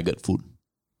to be maggot food.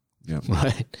 Yeah.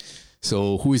 Right?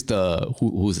 So who's the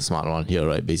smart one here,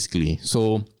 right? Basically.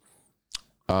 So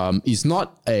it's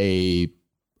not a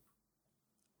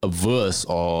verse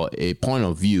or a point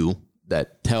of view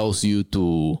that tells you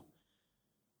to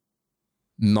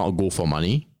not go for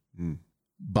money,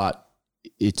 but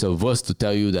it's a verse to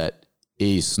tell you that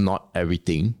it's not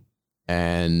everything.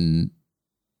 And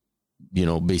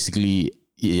basically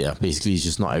it's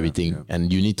just not everything. Yeah.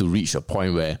 And you need to reach a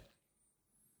point where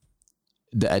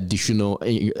the additional,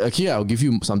 actually I'll give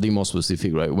you something more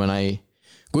specific, right? When I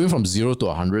going from 0 to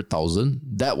 100,000,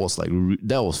 that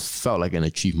felt like an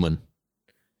achievement.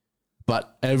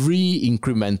 But every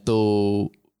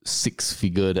incremental 6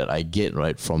 figure that I get,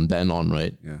 right, from then on,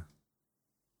 right? Yeah.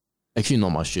 Actually, not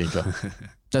much change.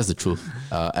 That's the truth.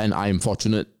 And I'm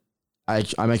fortunate.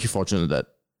 I'm actually fortunate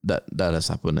that has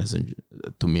happened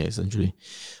to me essentially.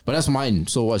 But that's mine.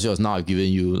 So what's yours? Now I've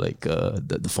given you like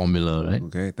the formula, right?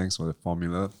 Okay, thanks for the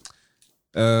formula.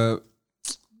 I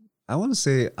want to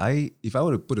say if I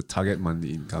were to put a target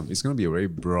monthly income, it's going to be a very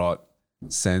broad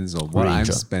sense of what I'm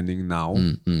spending now.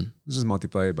 Let's just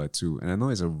multiply it by 2. And I know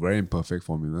it's a very imperfect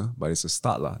formula, but it's a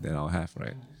start that I'll have,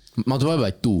 right? Multiply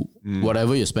by 2.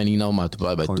 Whatever you're spending now,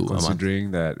 multiply by 2.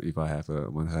 Considering that if I have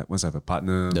once I have a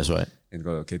partner, that's right, and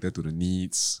got to cater to the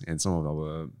needs and some of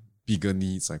our bigger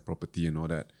needs like property and all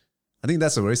that. I think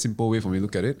that's a very simple way for me to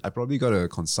look at it. I probably got to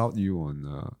consult you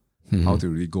on how to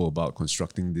really go about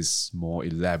constructing this more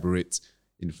elaborate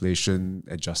inflation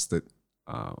adjusted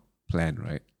plan,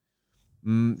 right?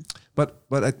 But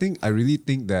I really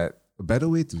think that a better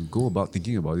way to go about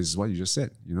thinking about this is what you just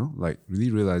said, like really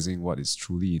realizing what is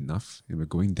truly enough. And we're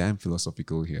going damn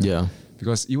philosophical here. Yeah.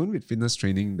 Because even with fitness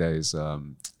training, there's a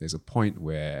point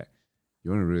where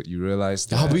you realize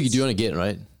that, how big do you want to get,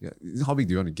 right? Yeah. How big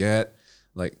do you want to get?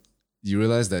 Like you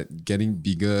realize that getting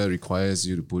bigger requires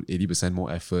you to put 80%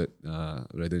 more effort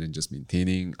rather than just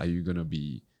maintaining. Are you going to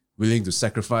be willing to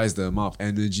sacrifice the amount of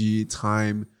energy,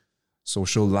 time,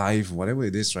 social life, whatever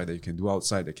it is, right, that you can do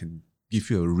outside that can give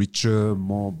you a richer,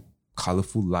 more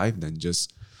colorful life than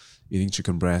just eating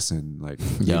chicken breast and like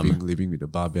living with a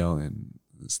barbell and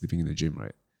sleeping in the gym,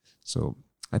 right? So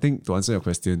I think to answer your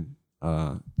question,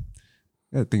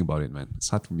 think about it, man. It's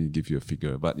hard for me to give you a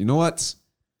figure, but you know what?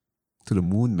 To the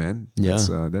moon, man. Yeah.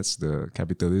 That's the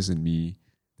capitalist in me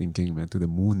thinking, man. To the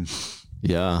moon.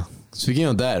 Yeah. Speaking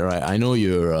of that, right? I know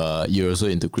you're also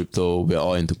into crypto. We're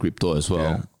all into crypto as well.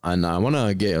 Yeah. And I want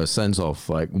to get a sense of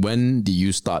like when do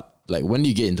you start? Like when do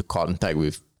you get into contact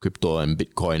with crypto and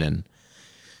Bitcoin, and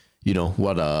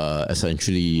what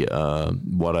essentially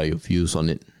what are your views on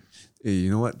it? Hey,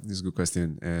 you know what? This is a good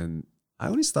question. And I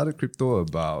only started crypto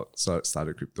but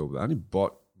I only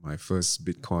bought my first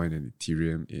Bitcoin and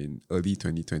Ethereum in early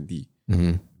 2020.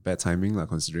 Bad timing,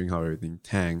 considering how everything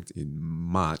tanked in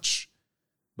March.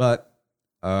 But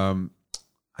I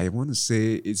want to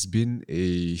say it's been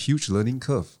a huge learning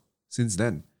curve since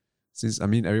then.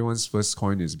 Everyone's first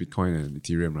coin is Bitcoin and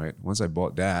Ethereum, right? Once I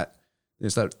bought that, I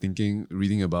started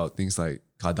reading about things like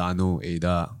Cardano,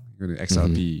 ADA,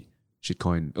 XRP,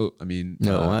 shitcoin.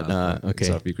 Okay.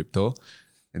 XRP crypto.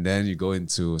 And then you go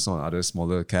into some other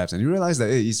smaller caps and you realize that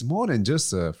it's more than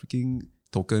just a freaking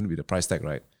token with a price tag,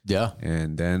 right? Yeah.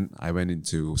 And then I went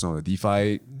into some of the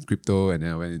DeFi crypto, and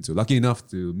then I went into, lucky enough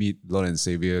to meet Lord and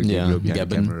Savior Gabriel behind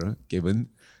the camera, Gavin,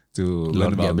 to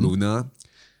learn about Luna.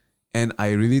 And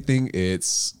I really think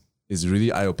it's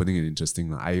really eye-opening and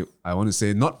interesting. I want to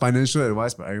say not financial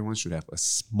advice, but everyone should have a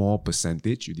small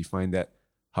percentage. You define that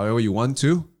however you want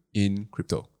to in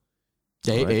crypto.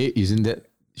 Right. Isn't that,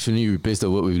 shouldn't you replace the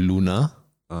word with Luna?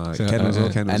 Can also.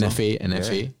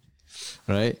 NFA,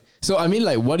 right? So I mean,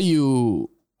 like, what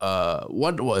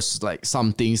was like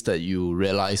some things that you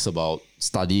realized about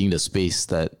studying the space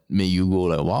that made you go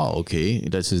like, wow, okay,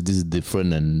 this is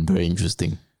different and very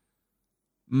interesting?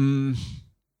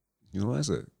 That's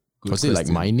a good Was it like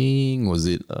mining? Was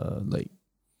it like?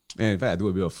 And in fact, I do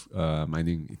a bit of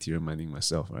mining, Ethereum mining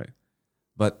myself, right?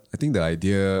 But I think the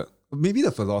idea, maybe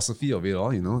the philosophy of it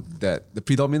all, that the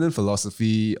predominant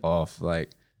philosophy of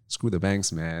like, screw the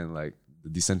banks, man, like the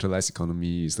decentralized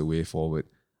economy is the way forward.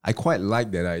 I quite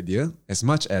like that idea, as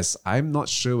much as I'm not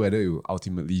sure whether it will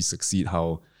ultimately succeed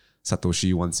how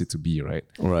Satoshi wants it to be, right?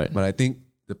 Right. But I think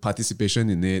the participation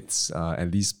in it,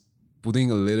 at least putting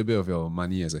a little bit of your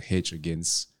money as a hedge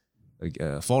against,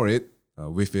 for it,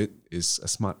 with it, is a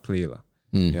smart play.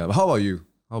 Yeah, but how about you?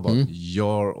 How about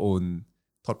your own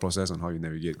thought process on how you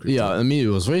navigate crypto? Yeah, I mean, it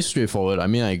was very straightforward. I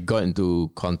mean, I got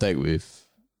into contact with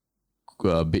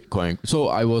Bitcoin. So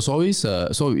I was always,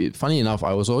 funny enough,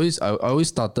 I always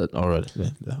started, I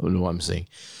don't know what I'm saying.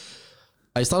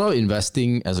 I started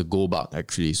investing as a go bug,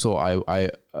 actually. So I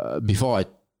before I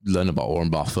learned about Warren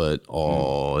Buffett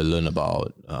or learn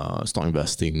about stock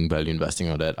investing, value investing,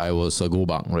 all that, I was a go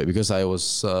bug, right? Because I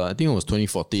was, I think it was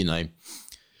 2014, I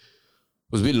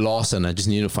was a bit lost and I just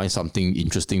needed to find something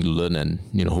interesting to learn and,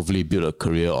 hopefully build a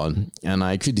career on. And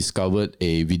I actually discovered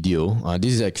a video.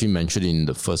 This is actually mentioned in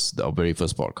the very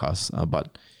first podcast,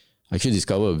 but I actually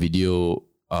discovered a video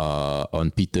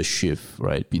on Peter Schiff,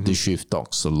 right? Peter Schiff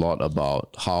talks a lot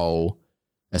about how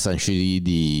essentially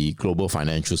the global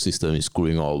financial system is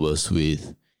screwing all of us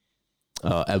with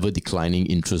ever declining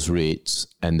interest rates,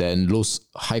 and then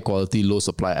high quality, low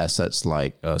supply assets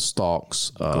like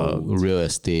stocks, real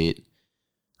estate,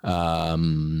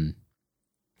 and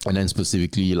then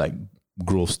specifically like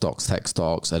growth stocks, tech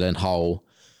stocks, and then how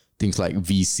things like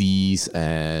VCs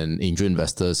and angel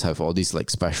investors have all these like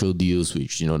special deals,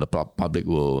 which, the public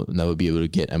will never be able to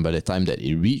get. And by the time that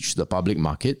it reaches the public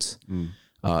markets,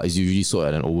 it's usually sold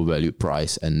at an overvalued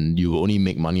price, and you will only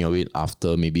make money of it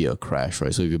after maybe a crash,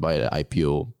 right? So if you buy the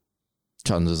IPO,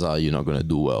 chances are you're not going to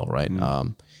do well, right?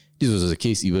 This was the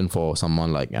case even for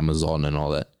someone like Amazon and all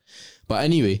that. But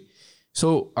anyway,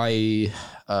 so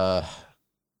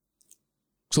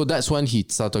so that's when he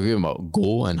started talking about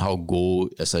gold and how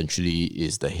gold essentially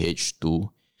is the hedge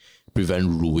to prevent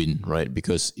ruin, right?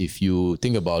 Because if you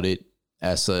think about it,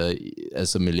 as a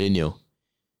millennial,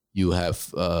 you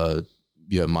have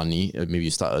money, maybe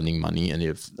you start earning money and you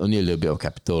have only a little bit of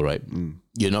capital, right?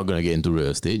 You're not going to get into real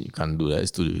estate. You can't do that.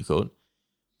 It's too difficult.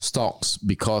 Stocks,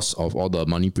 because of all the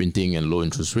money printing and low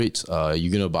interest rates,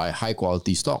 you're going to buy high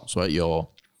quality stocks, right? Your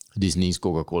Disney's,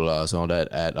 Coca-Cola, and all that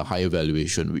at a higher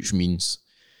valuation, which means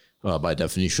by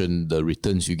definition, the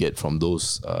returns you get from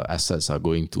those assets are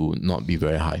going to not be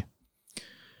very high.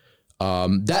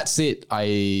 That said,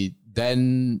 I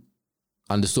then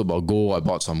understood about gold. I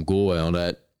bought some gold and all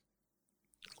that.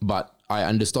 But I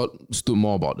understood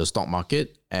more about the stock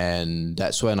market. And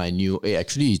that's when I knew,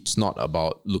 actually, it's not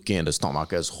about looking at the stock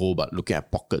market as a whole, but looking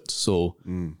at pockets. So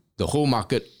the whole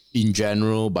market in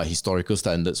general, by historical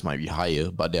standards, might be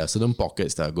higher, but there are certain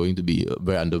pockets that are going to be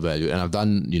very undervalued. And I've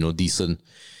done,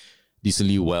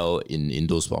 decently well in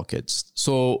those pockets.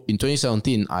 So in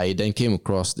 2017, I then came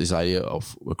across this idea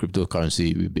of a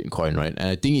cryptocurrency with Bitcoin, right? And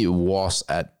I think it was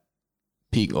at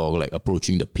peak or like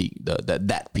approaching the peak,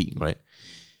 that peak, right?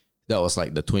 That was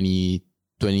like the 21K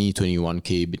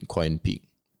Bitcoin peak.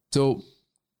 So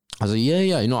I was like,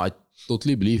 yeah, I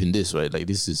totally believe in this, right? Like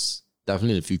this is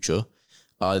definitely the future.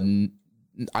 I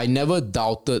never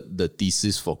doubted the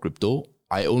thesis for crypto.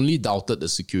 I only doubted the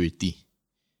security.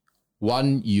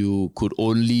 One, you could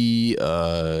only,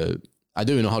 I don't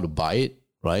even know how to buy it,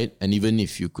 right? And even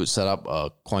if you could set up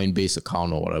a Coinbase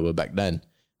account or whatever back then,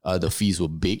 the fees were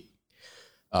big.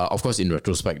 Of course, in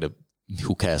retrospect,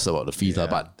 who cares about the fees?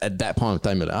 But at that point of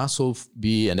time, you're like, so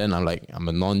be. And then I'm like, I'm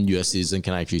a non-US citizen.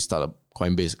 Can I actually start a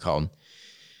Coinbase account?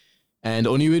 And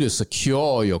the only way to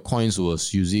secure your coins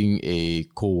was using a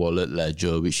cold wallet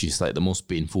ledger, which is like the most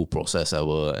painful process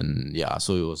ever. And yeah,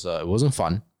 so it wasn't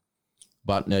fun.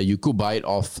 But you could buy it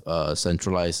off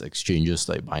centralized exchanges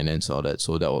like Binance and all that.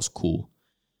 So that was cool.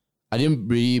 I didn't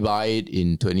really buy it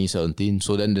in 2017.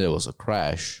 So then there was a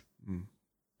crash.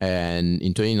 And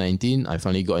in 2019, I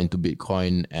finally got into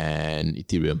Bitcoin and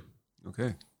Ethereum.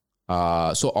 Okay.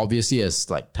 So obviously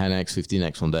it's like 10x,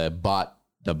 15x from there. But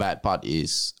the bad part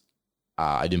is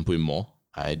I didn't put in more.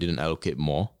 I didn't allocate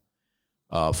more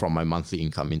from my monthly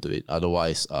income into it.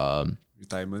 Otherwise,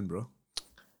 Retirement, bro.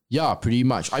 yeah, pretty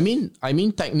much. I mean,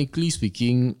 technically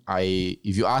speaking,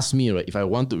 if you ask me, right, if I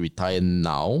want to retire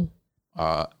now,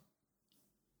 I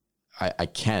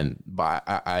can, but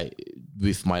I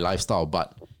with my lifestyle.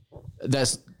 But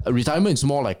retirement is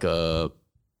more like it's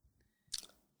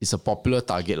a popular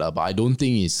target, but I don't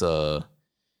think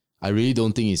I really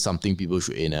don't think it's something people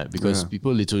should aim at, because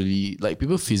people literally, like,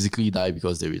 people physically die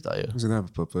because they retire. Because you don't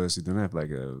have a purpose, you don't have like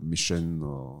a mission,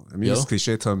 or I mean, it's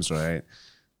cliche terms, right?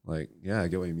 Like, yeah, I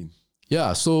get what you mean.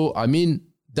 Yeah, so I mean,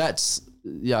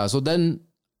 so then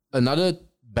another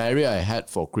barrier I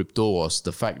had for crypto was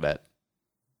the fact that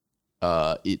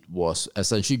it was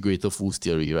essentially greater fools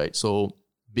theory, right? So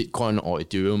Bitcoin or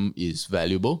Ethereum is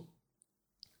valuable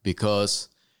because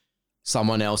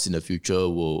someone else in the future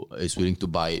is willing to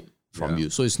buy it from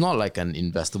you. So it's not like an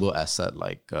investable asset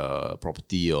like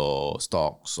property or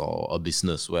stocks or a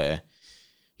business where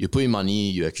you put in money,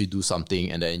 you actually do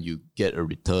something, and then you get a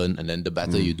return, and then the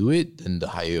better you do it, then the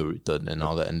higher your return and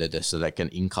all that. And then there's like an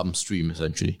income stream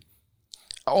essentially.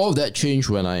 All of that changed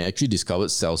when I actually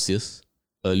discovered Celsius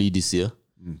early this year.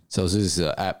 Celsius is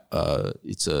an app.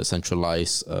 It's a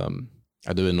centralized,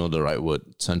 I don't even know the right word,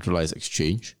 centralized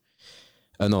exchange.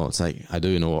 No, it's like, I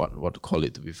don't even know what to call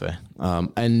it, to be fair.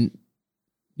 And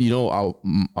you know,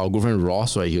 our good friend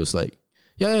Ross, right? He was like,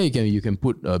 yeah, you can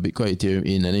put Bitcoin, Ethereum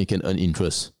in, and then you can earn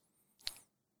interest.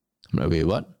 I'm like, wait,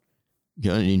 what?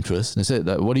 You earn interest? And I said,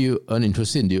 like, what do you earn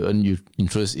interest in? Do you earn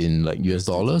interest in like US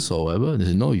dollars or whatever? They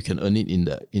said, no, you can earn it in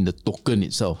the token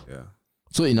itself. Yeah.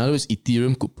 So in other words,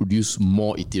 Ethereum could produce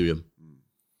more Ethereum.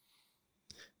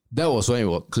 That was when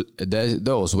that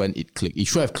was when it clicked. It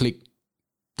should have clicked,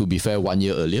 to be fair, 1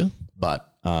 year earlier. But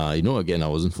again, I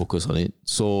wasn't focused on it.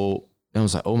 So I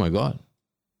was like, oh my God.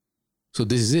 So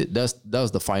this is it. That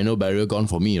was the final barrier gone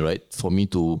for me, right? For me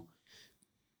to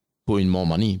put in more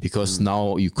money, because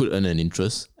now you could earn an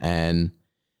interest. And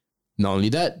not only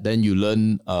that, then you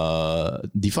learn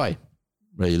DeFi,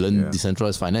 right? You learn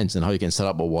decentralized finance and how you can set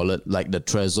up a wallet like the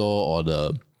Trezor or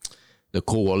the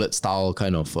co-wallet style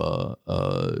kind of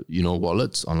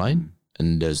wallets online.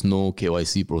 And there's no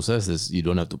KYC process. You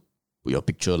don't have to put your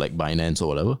picture like Binance or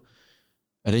whatever.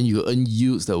 And then you earn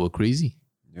yields that were crazy.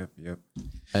 Yep.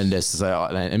 And that's,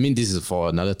 I mean, this is for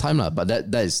another time, but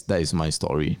that is my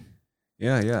story.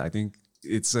 Yeah. I think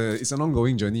it's an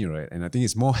ongoing journey, right? And I think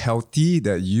it's more healthy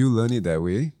that you learn it that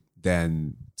way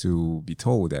than to be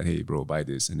told that, hey, bro, buy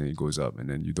this, and then it goes up, and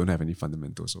then you don't have any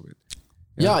fundamentals of it.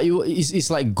 Yeah, it's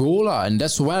like goal, and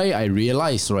that's why I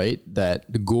realized, right,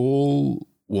 that the goal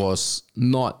was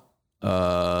not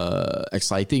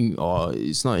exciting, or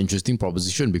it's not an interesting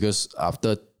proposition, because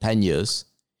after 10 years,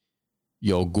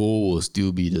 your goal will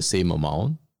still be the same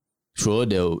amount. Sure,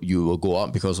 you will go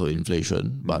up because of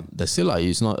inflation, but that's still like,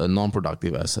 it's not a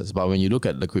non-productive asset. But when you look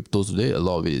at the cryptos today, a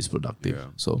lot of it is productive. Yeah.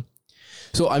 So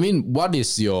I mean, what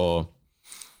is your...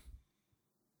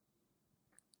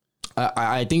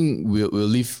 I think we'll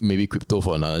leave maybe crypto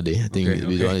for another day. I think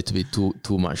we don't want it to be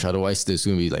too much. Otherwise, there's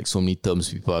going to be like so many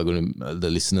terms people are going to...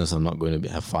 the listeners are not going to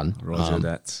have fun. Roger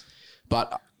that.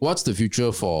 But what's the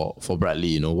future for Bradley?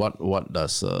 You know, what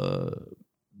does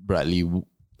Bradley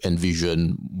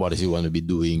envision? What does he want to be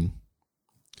doing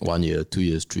 1 year, 2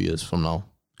 years, 3 years from now?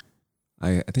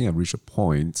 I think I've reached a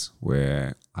point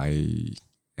where I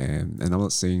am, and I'm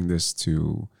not saying this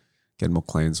to get more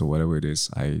clients or whatever it is,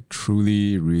 I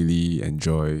truly, really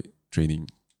enjoy training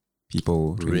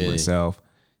people, training myself.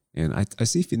 And I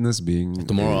see fitness being...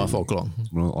 Tomorrow at 4 o'clock.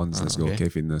 Tomorrow on, let's go. Okay,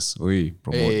 fitness. Oi,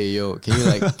 promote. Hey, yo, can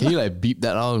you like beep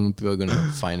that out and people are going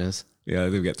to find us? Yeah,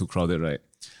 they'll get too crowded, right?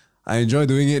 I enjoy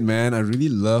doing it, man. I really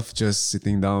love just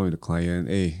sitting down with the client.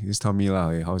 Hey, just tell me lah.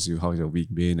 Hey, how's your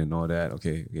week been and all that?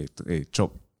 Okay. Hey,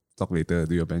 chop. Talk later.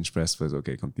 Do your bench press first.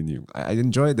 Okay, continue. I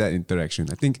enjoy that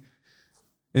interaction. I think,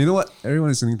 and you know what? Everyone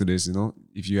listening to this,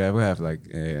 if you ever have like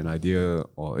an idea,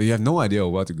 or you have no idea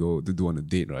of what to go to do on a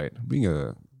date, right? Bring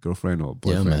a girlfriend or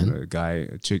boyfriend, a guy,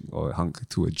 a chick, or a hunk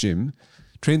to a gym,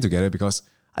 train together, because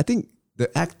I think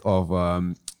the act of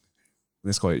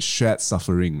let's call it shared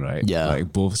suffering, right? Yeah.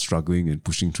 Like both struggling and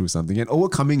pushing through something and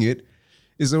overcoming it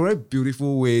is a very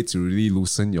beautiful way to really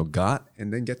loosen your guard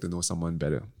and then get to know someone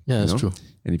better. Yeah, that's true.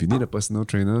 And if you need a personal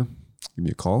trainer, give me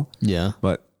a call. Yeah.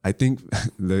 But I think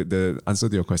the answer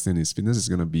to your question is fitness is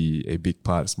going to be a big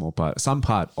part, small part, some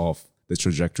part of the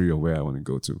trajectory of where I want to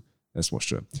go to. That's for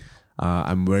sure.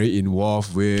 I'm very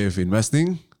involved with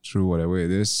investing through whatever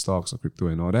it is, stocks or crypto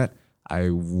and all that.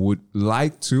 I would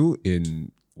like to,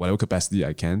 in whatever capacity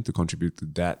I can, to contribute to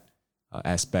that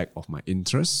aspect of my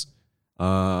interests.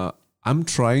 I'm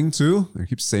trying to, I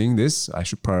keep saying this, I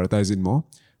should prioritize it more,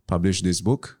 publish this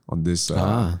book on this.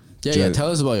 Tell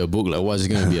us about your book, like what's it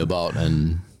going to be about.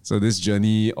 And so this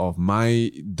journey of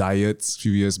my diets, a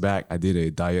few years back, I did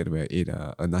a diet where I ate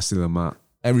a nasi lemak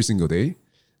every single day.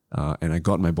 And I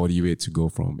got my body weight to go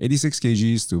from 86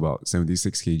 kgs to about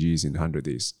 76 kgs in 100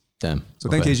 days. damn. So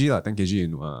 10 kg, 10 kg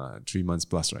in 3 months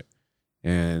plus, right?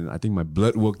 And I think my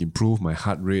blood work improved, my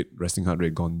heart rate, resting heart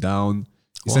rate gone down.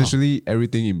 Essentially,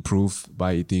 everything improved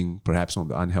by eating perhaps one of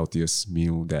the unhealthiest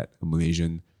meal that a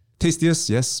Malaysian, tastiest,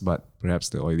 yes, but perhaps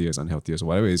the oiliest, unhealthiest, or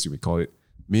whatever it is you may call it,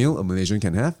 meal a Malaysian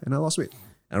can have, and I lost weight.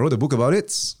 I wrote a book about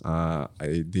it.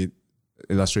 I did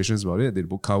illustrations about it, did a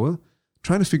book cover,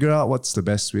 trying to figure out what's the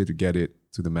best way to get it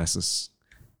to the masses.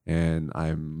 And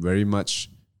I'm very much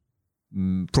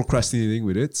procrastinating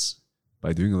with it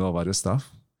by doing a lot of other stuff.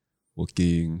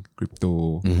 Working,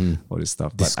 crypto, all this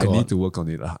stuff. But Discord. I need to work on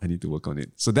it. I need to work on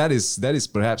it. So that is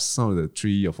perhaps some of the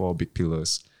 3 or 4 big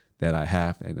pillars that I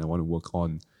have and I want to work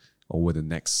on over the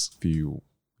next few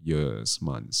years,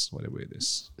 months, whatever it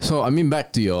is. So, I mean,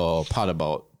 back to your part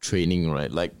about training,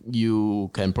 right? Like you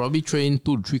can probably train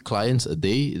 2 to 3 clients a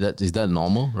day. Is that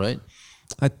normal, right?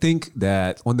 I think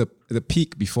that on the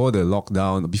peak before the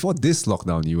lockdown, before this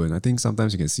lockdown even, I think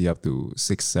sometimes you can see up to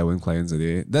 6, 7 clients a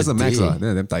day. That's the max.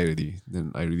 Then I'm tired already.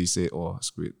 Then I really say, oh,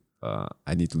 screw it.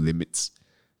 I need to limit.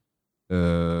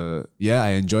 I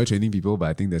enjoy training people, but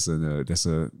I think there's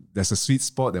a sweet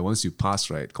spot that once you pass,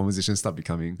 right, conversations start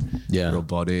becoming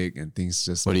robotic and things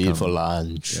just What do you eat for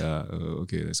lunch? Yeah,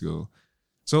 okay, let's go.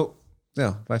 So,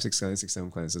 5, 6 clients, 6,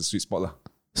 7 clients, that's a sweet spot lah.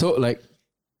 So, like,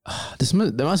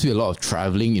 there must be a lot of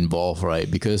traveling involved, right?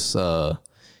 Because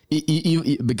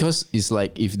because it's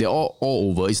like if they're all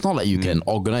over, it's not like you can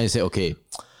organize and say, okay,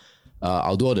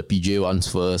 I'll do all the PJ ones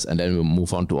first, and then we'll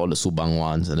move on to all the Subang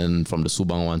ones, and then from the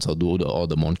Subang ones, I'll do all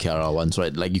the Mont Kiara ones,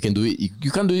 right? Like you can do it,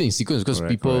 you can't do it in sequence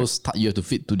because you have to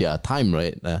fit to their time,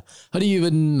 right? How do you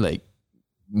even like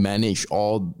manage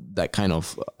all that kind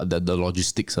of the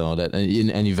logistics and all that,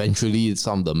 and eventually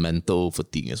some of the mental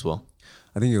fatigue as well?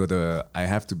 I think I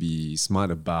have to be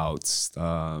smart about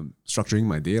structuring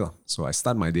my day. So I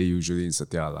start my day usually in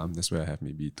Satya Alam. That's where I have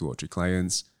maybe 2 or 3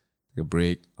 clients. Take a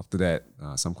break. After that,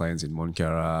 some clients in Mont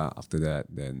Kiara. After that,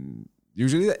 then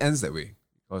usually it ends that way.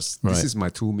 Because this is my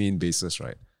 2 main bases,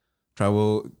 right?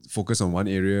 Travel, focus on one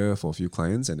area for a few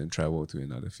clients and then travel to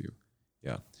another few.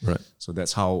 Yeah. Right. So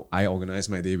that's how I organize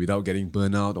my day without getting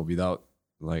burnout or without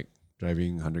like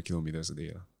driving 100 kilometers a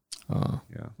day.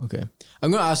 Okay.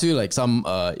 I'm gonna ask you like some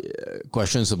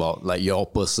questions about like your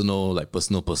personal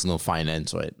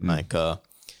finance, right? Like I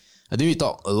think we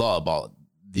talk a lot about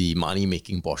the money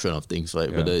making portion of things, right?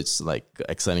 Whether it's like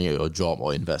excelling at your job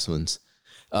or investments.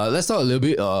 Let's talk a little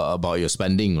bit about your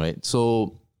spending, right?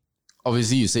 So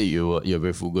obviously you say you're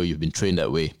very frugal, you've been trained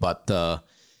that way, but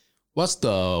what's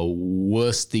the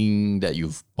worst thing that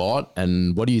you've bought,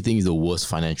 and what do you think is the worst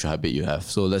financial habit you have?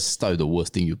 So let's start with the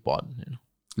worst thing you bought.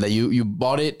 Like you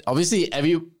bought it. Obviously,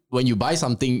 when you buy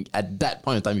something at that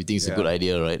point in time, you think it's a good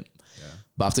idea, right? Yeah.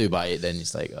 But after you buy it, then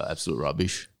it's like absolute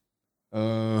rubbish.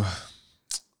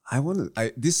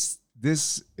 This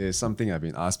is something I've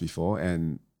been asked before,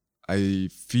 and I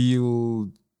feel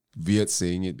weird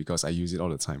saying it because I use it all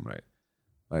the time, right?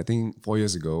 But I think 4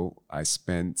 years ago, I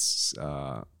spent 6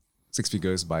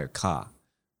 figures by a car.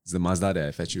 It's the Mazda that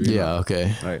I fetch you in. Yeah,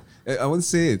 okay. Right. I wouldn't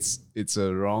say it's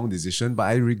a wrong decision, but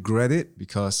I regret it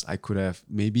because I could have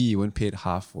maybe even paid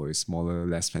half for a smaller,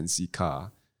 less fancy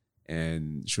car.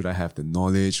 And should I have the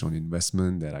knowledge on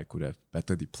investment that I could have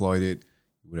better deployed it,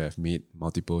 would have made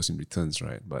multiples in returns,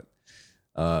 right? But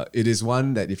it is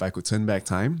one that if I could turn back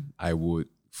time, I would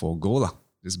forego lah.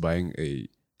 Just buying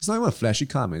it's not even a flashy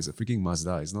car, man. It's a freaking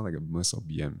Mazda. It's not like a Merc or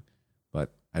BM.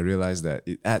 But I realized that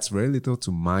it adds very little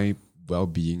to my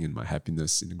well-being and my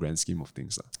happiness in the grand scheme of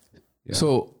things. Yeah.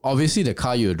 So obviously the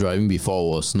car you were driving before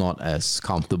was not as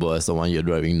comfortable as the one you're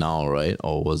driving now, right?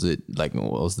 Or was it like,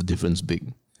 was the difference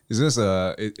big? It's just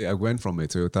I went from a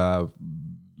Toyota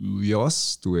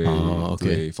Vios to a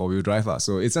 4-wheel drive.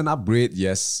 So it's an upgrade,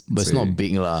 yes. But it's not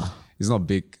big lah. It's not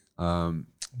big.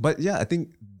 But yeah, I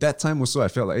think that time also I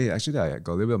felt like, hey, actually I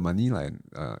got a little bit of money, like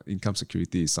income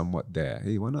security is somewhat there.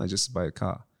 Hey, why not I just buy a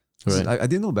car? Right. I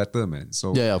didn't know better, man.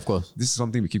 So yeah, of course. This is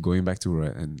something we keep going back to,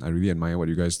 right? And I really admire what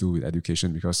you guys do with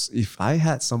education, because if I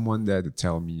had someone there to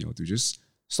tell me or to just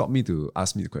stop me to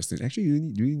ask me the question, actually,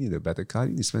 do you need a better car?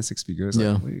 You need to spend 6 figures.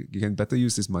 Yeah. Like, you can better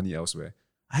use this money elsewhere.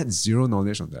 I had zero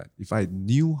knowledge on that. If I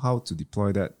knew how to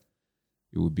deploy that,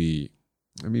 it would be,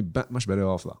 much better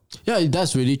off. Yeah,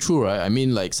 that's really true, right? I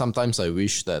mean, like sometimes I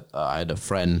wish that I had a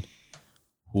friend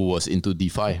who was into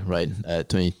DeFi, right? In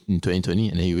 2020,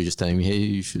 and then he was just telling me, hey,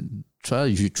 you should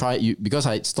try because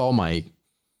I store my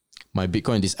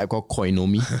Bitcoin in this app called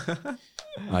Coinomi.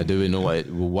 I don't even know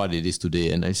what it is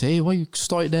today. And I say, hey, why you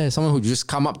store it there? Someone who just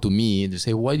come up to me and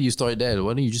say, why do you store it there?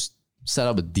 Why don't you just set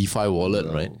up a DeFi wallet,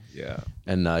 right? Yeah.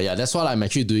 And that's what I'm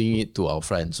actually doing it to our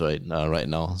friends right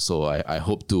now. So I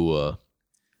hope to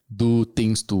do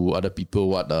things to other people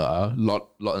what Lord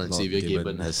and Savior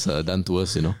Gaben has done to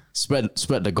us,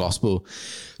 spread the gospel.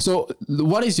 So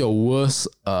what is your worst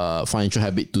financial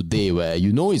habit today where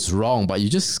you know it's wrong, but you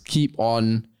just keep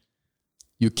on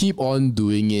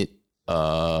doing it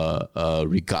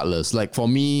regardless? Like for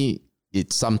me,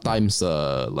 it's sometimes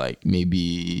like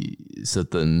maybe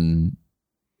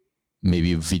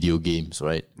video games,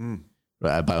 right?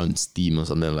 Right, I buy on Steam or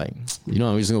something like,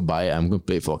 I'm just gonna buy it. I'm gonna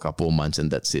play it for a couple of months and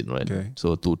that's it, right? Okay.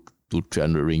 So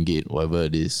 300 ringgit, whatever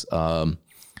it is. And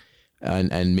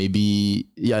maybe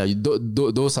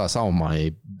those are some of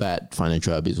my bad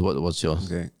financial habits. What's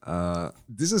yours? Okay.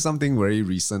 This is something very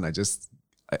recent.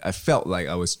 I felt like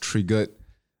I was triggered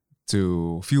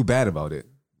to feel bad about it.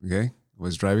 Okay. I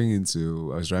was driving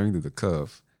to the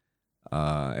curve,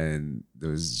 and there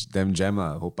was damn jam,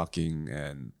 whole parking,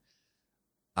 and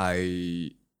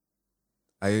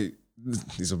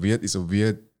it's a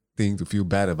weird thing to feel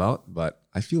bad about, but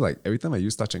I feel like every time I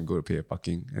use touch and go to pay a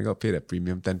parking, I got paid at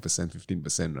premium 10%,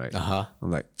 15%, right?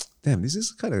 I'm like, damn, this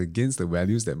is kind of against the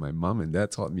values that my mom and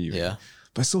dad taught me. Right? Yeah.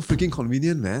 But it's so freaking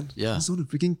convenient, man. Yeah. I just want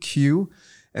to freaking queue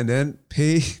and then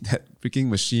pay that freaking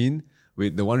machine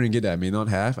with the 1 ringgit that I may not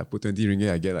have. I put 20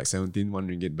 ringgit, I get like 17 1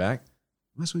 ringgit back.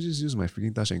 Might as well just use my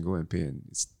freaking touch and go and pay, and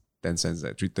it's 10 cents,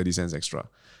 30 cents extra.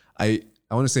 I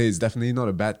want to say it's definitely not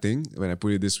a bad thing when I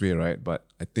put it this way, right? But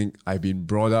I think I've been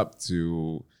brought up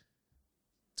to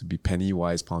be penny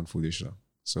wise, pound foolish.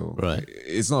 So right.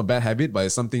 It's not a bad habit, but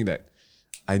it's something that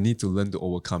I need to learn to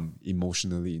overcome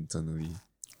emotionally, internally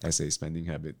as a spending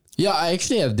habit. Yeah, I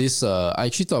actually have this, I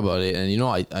actually thought about it, and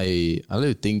I like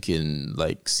to think in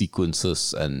like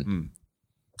sequences and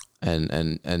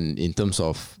in terms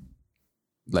of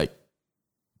like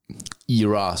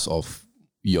eras of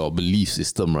your belief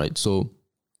system, right? So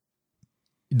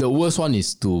the worst one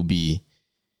is to be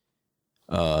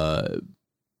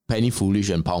penny foolish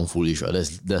and pound foolish, right?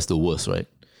 That's the worst, right?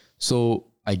 So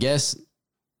I guess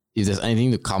if there's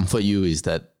anything to comfort you is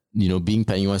that, being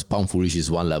penny wise, pound foolish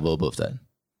is one level above that.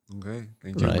 Okay.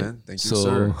 Thank you, right? man. Thank you,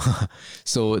 sir.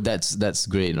 So that's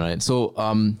great, right? So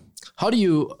how do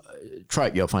you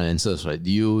track your finances, right? Do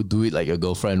you do it like your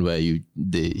girlfriend where you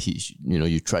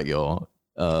track your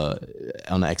on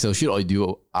an Excel sheet, or do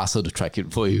you ask her to track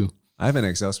it for you? I have an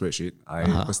Excel spreadsheet. I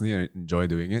personally enjoy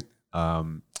doing it.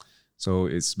 So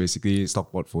it's basically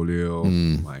stock portfolio,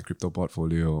 my crypto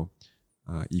portfolio,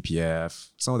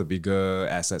 EPF, some of the bigger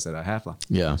assets that I have.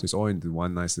 Yeah. So it's all into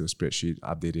one nice little spreadsheet,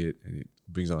 update it, and it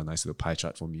brings out a nice little pie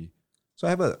chart for me. So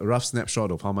I have a rough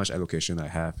snapshot of how much allocation I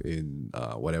have in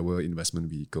whatever investment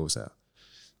vehicles.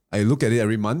 I look at it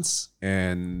every month,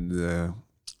 and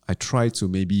I try to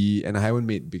and I haven't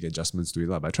made big adjustments to it,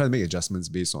 but I try to make adjustments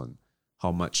based on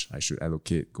how much I should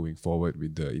allocate going forward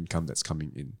with the income that's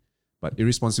coming in. But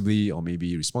irresponsibly or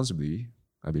maybe responsibly,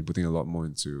 I've been putting a lot more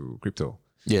into crypto.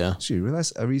 Yeah. So you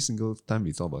realize every single time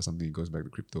we talk about something, it goes back to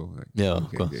crypto. Like, yeah,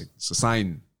 of course. Okay. It's a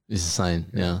sign. It's a sign,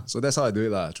 yeah. So that's how I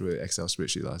do it through an Excel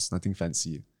spreadsheet. It's nothing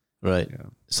fancy. Right. Yeah.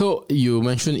 So you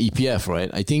mentioned EPF, right?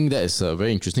 I think that is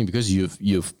very interesting because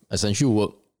you've essentially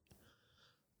worked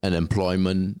in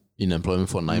employment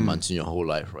for 9 months in your whole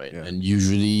life, right? Yeah. And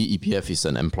usually EPF is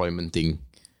an employment thing.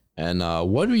 And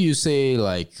what do you say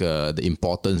like the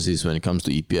importance is when it comes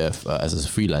to EPF as a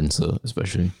freelancer,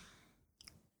 especially?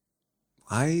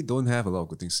 I don't have a lot of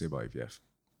good things to say about EPF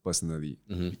personally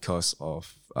because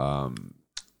of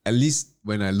at least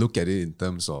when I look at it in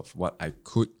terms of what I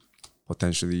could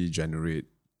potentially generate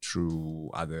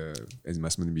through other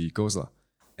investment vehicles.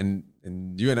 And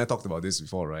you and I talked about this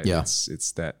before, right? Yeah.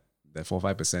 It's that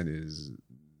 4-5% is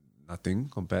nothing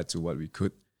compared to what we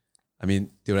could. I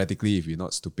mean, theoretically, if we're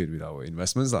not stupid with our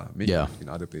investments, maybe in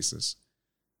other places.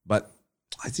 But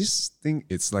I just think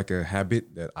it's like a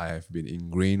habit that I have been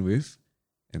ingrained with,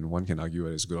 and one can argue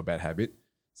whether it's a good or bad habit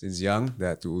since young,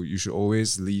 that you should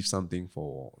always leave something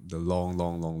for the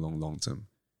long term.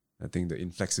 I think the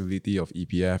inflexibility of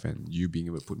EPF and you being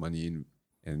able to put money in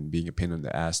and being a pain on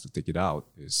the ass to take it out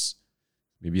is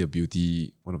maybe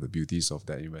one of the beauties of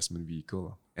that investment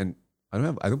vehicle. And I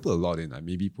don't put a lot in. I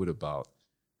maybe put about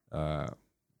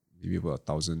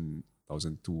 1,000,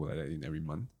 1,200 like that in every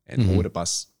month. And over the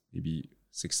past maybe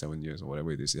 6-7 years or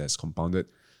whatever it is, it has compounded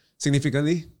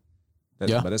significantly.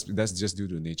 Yeah. But that's just due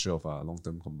to the nature of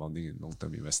long-term compounding and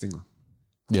long-term investing.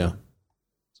 Yeah.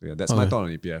 So yeah, that's my thought on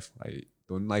EPF. I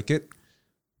don't like it,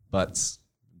 but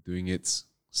doing it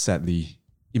sadly,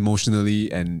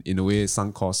 emotionally, and in a way,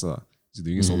 sunk cost. Just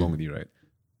doing it so long already, right?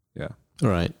 Yeah. All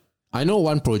right. I know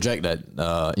one project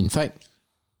that, in fact,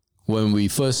 when we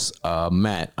first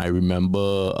met, I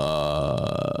remember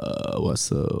what's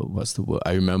the word?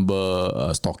 I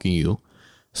remember stalking you.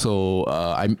 So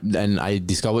I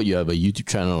discovered you have a YouTube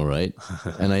channel, right?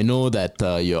 And I know that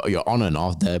you're on and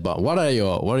off there. But what are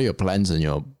your plans and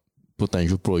your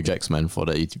potential projects, man, for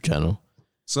the YouTube channel?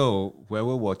 So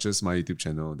whoever watches my YouTube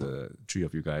channel, the three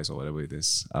of you guys or whatever it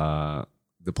is,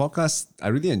 the podcast, I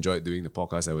really enjoyed doing the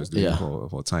podcast I was doing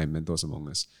for time, Mentors Among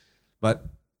Us. But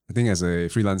I think as a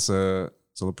freelancer,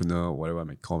 solopreneur, whatever I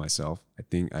might call myself, I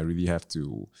think I really have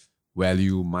to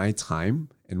value my time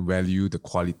and value the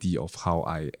quality of how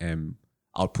I am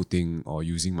outputting or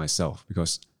using myself.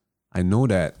 Because I know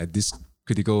that at this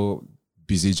critical,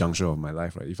 busy juncture of my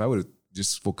life, right, if I were to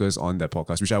just focus on that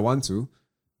podcast, which I want to,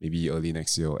 maybe early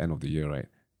next year or end of the year, right,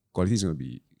 quality is going to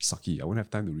be sucky. I won't have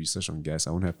time to research on guests.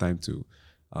 I won't have time to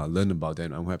learn about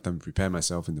them. I won't have time to prepare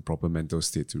myself in the proper mental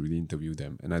state to really interview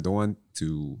them. And I don't want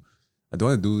to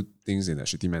do things in a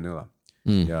shitty manner.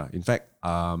 Yeah. In fact,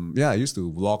 I used to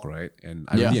vlog, right? And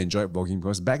I really enjoyed vlogging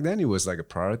because back then it was like a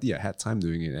priority. I had time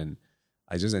doing it and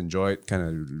I just enjoyed kind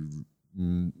of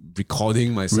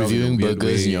recording myself. Reviewing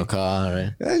burgers in your car,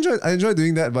 right? Yeah, I enjoyed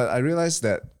doing that, but I realized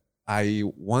that I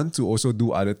want to also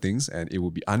do other things and it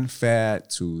would be unfair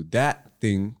to that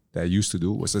thing that I used to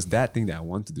do versus that thing that I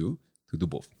want to do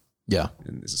both. Yeah.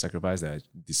 And it's a sacrifice that I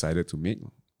decided to make.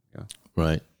 Yeah.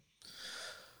 Right.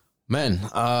 Man,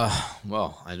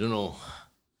 well, I don't know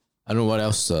what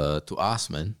else to ask,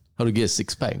 man. How to get a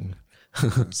six-pack?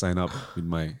 Sign up with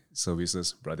my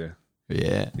services, brother.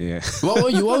 Yeah. Yeah. what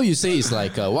would you say is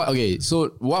like what? Okay,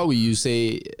 so what would you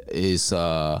say is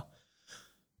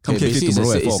Come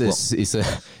tomorrow at 4 o'clock.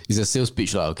 It's a sales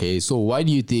pitch, lah. Okay, so why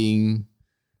do you think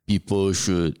people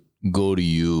should go to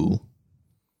you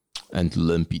and to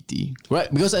learn PT?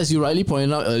 Right, because as you rightly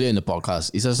pointed out earlier in the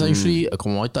podcast, it's essentially a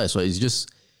commoditized, right? It's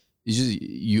just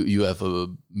you have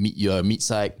you're a meat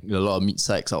sack. There are a lot of meat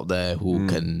sacks out there who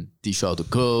can teach you how to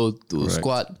curl, to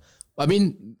squat. I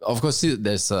mean, of course,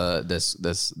 there's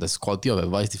quality of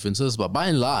advice differences, but by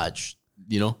and large,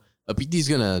 a PT is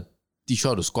gonna teach you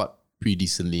how to squat pretty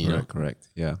decently. Correct.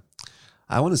 Yeah.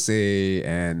 I want to say,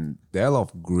 and there are a lot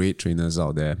of great trainers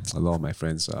out there. A lot of my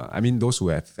friends, those who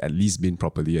have at least been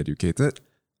properly educated,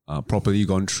 properly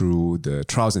gone through the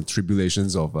trials and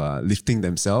tribulations of lifting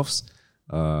themselves,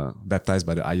 baptized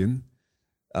by the iron.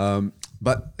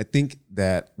 But I think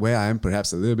that where I am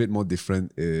perhaps a little bit more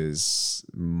different is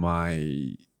my,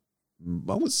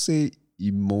 I would say,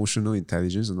 emotional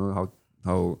intelligence. I don't know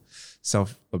how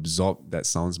self-absorbed that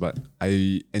sounds, but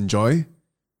I enjoy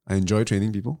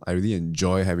training people. I really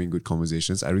enjoy having good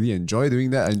conversations. I really enjoy doing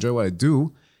that. I enjoy what I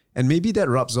do. And maybe that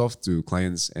rubs off to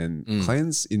clients, and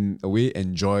clients in a way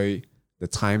enjoy the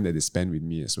time that they spend with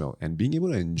me as well. And being able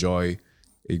to enjoy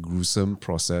a gruesome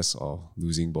process of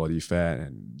losing body fat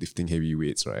and lifting heavy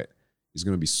weights, right, is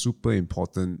going to be super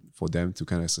important for them to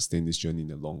kind of sustain this journey in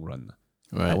the long run.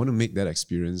 Right. I want to make that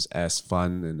experience as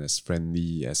fun and as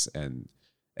friendly and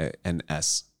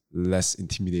as less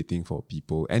intimidating for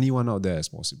people, anyone out there as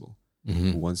possible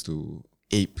who wants to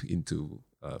ape into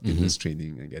fitness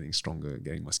training and getting stronger,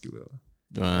 getting muscular.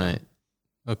 Right.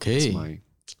 Okay.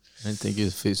 I think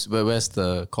it's where's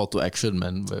the call to action,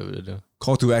 man?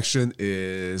 Call to action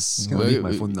is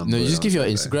my phone number. No, you just give your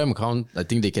Instagram account. I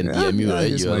think they can DM you,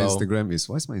 right? My Instagram is,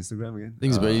 what's my Instagram again? I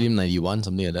think it's BerryLim91,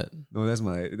 something like that. No, that's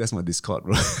my Discord,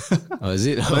 bro. Oh, is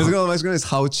it? My Instagram is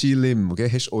Houchilim, okay?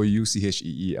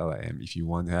 HOUCHEELIM. If you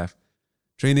want to have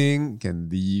training, you can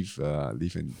leave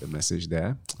in the message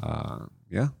there.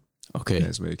 Okay.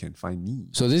 That's where you can find me.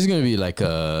 So this is going to be like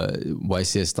a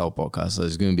YCS style podcast. So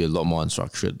it's going to be a lot more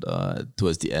unstructured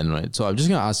towards the end, right? So I'm just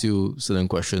going to ask you certain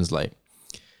questions like,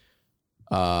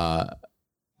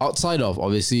 outside of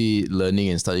obviously learning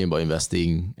and studying about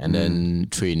investing and then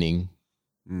training,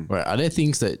 right? Are there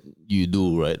things that you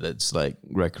do, right? That's like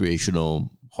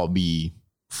recreational, hobby,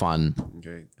 fun?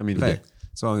 Okay. In fact,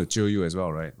 so I want to chill you as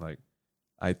well, right? Like,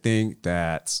 I think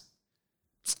that,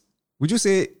 would you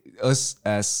say us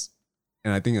as,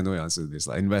 and I think I know your answer to this,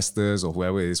 like investors or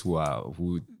whoever it is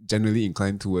who generally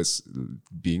incline towards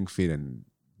being fit and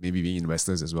maybe being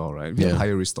investors as well, right? We have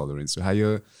higher risk tolerance,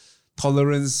 higher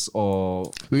tolerance,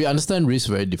 or we understand risk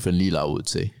very differently, I would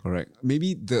say. Correct.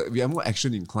 Maybe we are more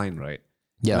action inclined, right?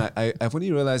 Yeah. And I've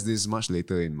only realized this much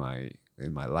later in my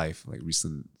life, like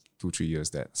recent 2-3 years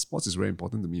that sports is very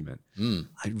important to me, man.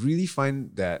 I really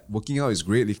find that working out is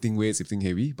great, lifting weights, lifting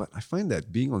heavy, but I find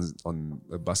that being on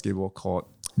a basketball court.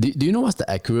 Do you know what's the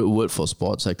accurate word for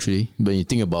sports actually? When you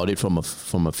think about it from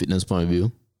a fitness point of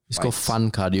view, it's called fun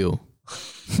cardio.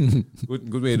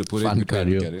 Good way to put Fun it. Good way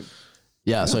to look at it.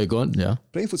 Yeah, sorry, go on. Yeah.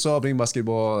 Playing futsal, playing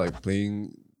basketball, like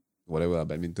playing whatever,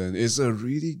 badminton is a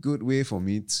really good way for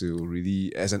me to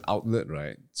really, as an outlet,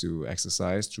 right, to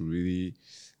exercise, to really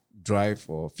drive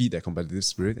or feed that competitive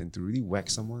spirit and to really whack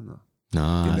someone in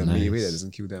a way that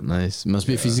doesn't kill them. Nice. Must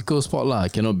be a physical sport lah.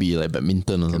 Cannot be like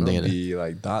badminton or something Cannot like be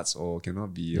like darts or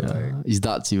cannot be that. like... Is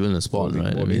darts even a sport,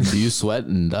 right? I mean, do you sweat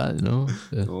in that, you know?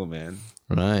 Yeah. Oh, man.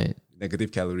 Right.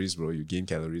 Negative calories, bro. You gain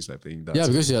calories by playing darts. Yeah,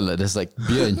 because you're like, there's like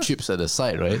beer and chips at the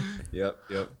side, right? Yep.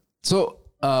 So,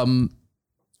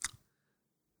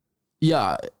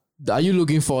 yeah, are you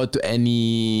looking forward to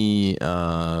any,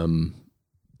 now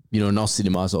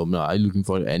cinemas, or are you looking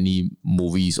forward to any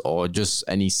movies or just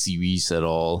any series at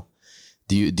all?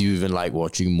 Do you even like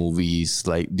watching movies?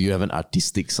 Like, do you have an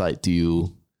artistic side to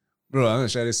you? Bro, I'm gonna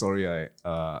share this story.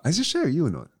 I just share with you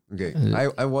or not? Okay.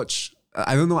 I watch.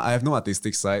 I don't know. I have no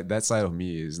artistic side. That side of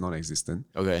me is non-existent.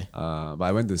 Okay. But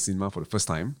I went to the cinema for the first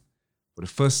time. For the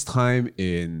first time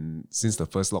since the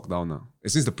first lockdown now.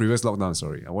 Since the previous lockdown,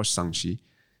 sorry. I watched Shang-Chi.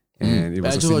 And it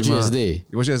was I just watched it yesterday.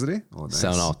 You watched it yesterday? Oh, nice.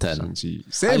 7 out of 10. Shang-Chi.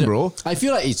 Same, bro. I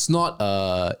feel like it's not,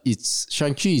 it's,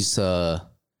 Shang-Chi is,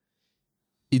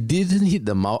 it didn't hit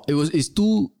the mark. It's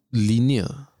too linear.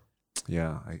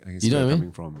 Yeah, I can see where you're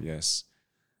coming from. Yes.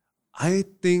 I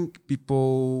think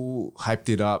people hyped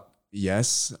it up.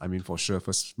 Yes, I mean, for sure,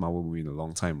 first Marvel movie in a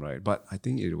long time, right? But I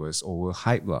think it was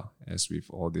overhyped, as with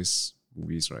all these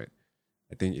movies, right?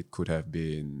 I think it could have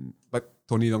been... But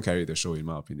Tony don't carry the show, in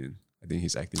my opinion. I think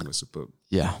his acting was superb.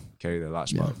 Yeah. Carried a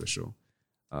large part of the show.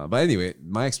 But anyway,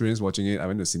 my experience watching it, I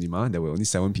went to the cinema. There were only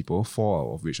 7 people,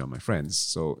 4 of which are my friends.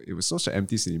 So it was such an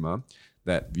empty cinema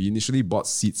that we initially bought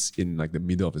seats in like the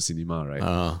middle of the cinema, right?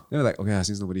 Then we're like, okay,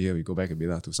 since nobody here, we go back a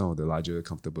bit to some of the larger,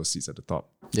 comfortable seats at the top.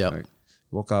 Yeah. Right?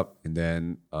 Woke up and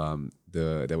then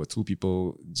there were 2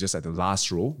 people just at the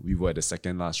last row. We were at the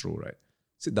second last row, right?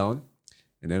 Sit down.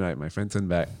 And then my friend turned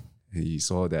back and he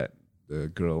saw that the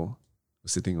girl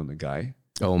was sitting on the guy.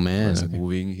 Oh man. Was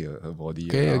moving her body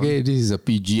around. Okay, this is a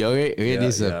PG. Okay,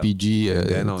 this is a PG. And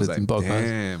then I was like, podcast.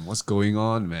 damn, what's going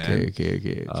on, man?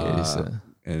 Okay.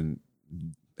 And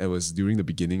it was during the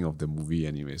beginning of the movie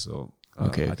anyway, so... I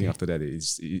think after that it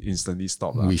instantly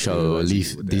stopped. We shall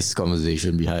leave this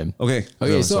conversation behind. Okay.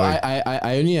 So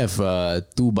I only have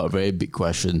 2 but very big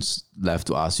questions left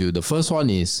to ask you. The first one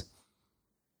is,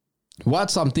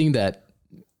 what's something that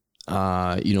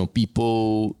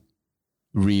people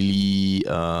really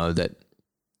that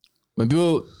when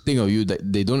people think of you,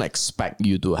 that they don't expect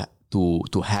you to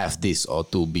have this or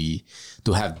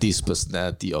to have this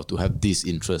personality or to have this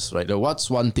interest, right? What's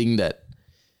one thing that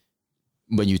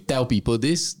when you tell people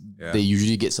this, they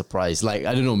usually get surprised? Like,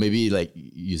 I don't know, maybe like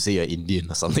you say you're Indian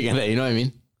or something like that, you know what I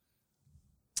mean?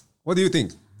 What do you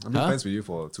think? I've been friends with you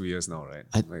for 2 years now, right?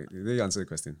 Did you answer the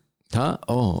question?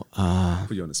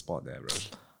 Put you on the spot there, bro.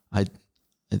 I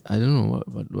don't know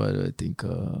what do I think.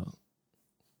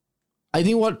 I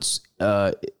think what's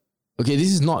okay,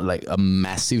 this is not like a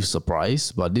massive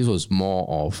surprise, but this was more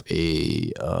of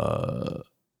a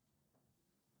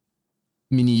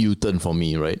mini U-turn for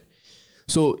me, right?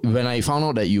 So when I found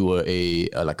out that you were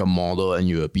like a model and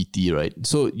you were a PT, right?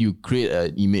 So you create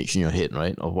an image in your head,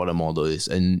 right, of what a model is,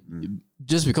 and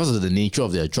just because of the nature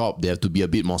of their job, they have to be a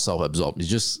bit more self-absorbed. It's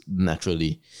just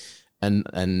naturally, and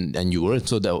you weren't.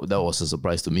 So that was a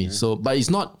surprise to me. So, but it's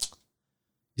not.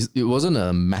 It wasn't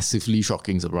a massively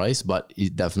shocking surprise, but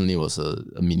it definitely was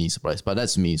a mini surprise. But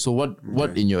that's me. So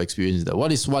what in your experience is that?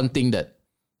 What is one thing that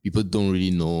people don't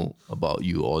really know about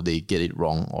you, or they get it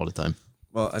wrong all the time?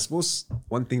 Well, I suppose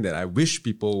one thing that I wish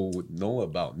people would know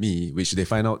about me, which they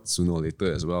find out sooner or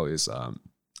later as well, is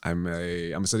I'm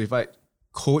a certified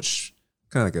coach,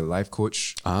 kind of like a life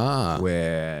coach.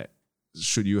 Where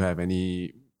should you have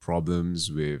any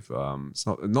problems with it's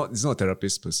not a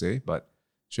therapist per se, but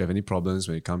should you have any problems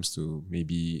when it comes to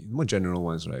maybe more general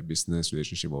ones, right? Business,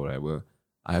 relationship, or whatever.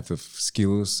 I have the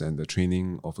skills and the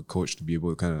training of a coach to be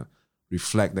able to kind of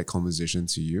reflect that conversation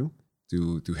to you,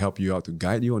 to help you out, to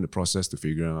guide you on the process to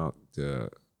figure out the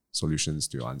solutions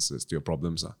to your answers, to your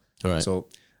problems. All right. So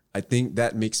I think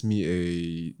that makes me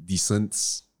a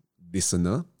decent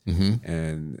listener.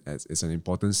 And it's an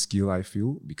important skill, I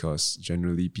feel, because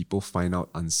generally people find out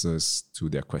answers to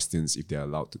their questions if they're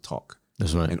allowed to talk.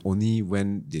 That's right. And only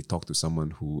when they talk to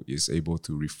someone who is able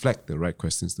to reflect the right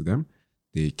questions to them,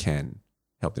 they can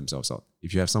help themselves out.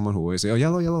 If you have someone who always say, oh,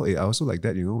 yellow, I also like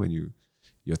that, when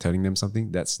you're telling them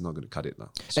something, that's not going to cut it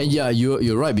now. So, and yeah,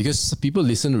 you're right, because people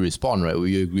listen to respond, right?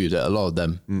 We agree with that, a lot of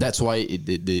them. That's why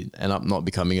they end up not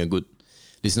becoming a good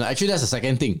listener. Actually, that's the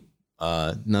second thing.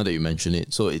 Now that you mention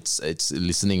it, so it's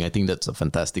listening. I think that's a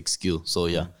fantastic skill. So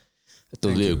yeah, I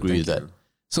totally agree with that.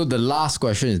 So the last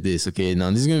question is this. Okay, now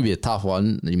this is going to be a tough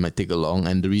one. You might take a long,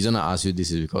 and the reason I ask you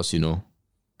this is because I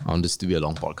want this to be a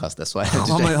long podcast. That's why.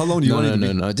 How long do you want it to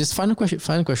be? No. Just final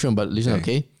question. But listen,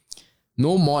 okay.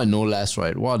 No more and no less,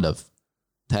 right? What are the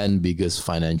 10 biggest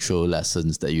financial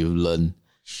lessons that you've learned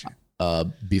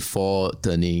before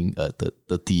turning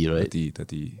 30, right?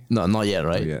 30. No, not yet,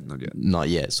 right? Not yet. Not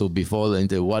yet. So before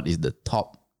what is the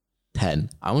top 10?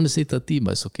 I want to say 30,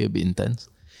 but it's okay, a bit intense.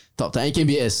 Top 10. It can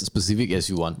be as specific as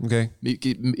you want. Okay.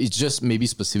 It's just maybe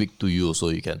specific to you, so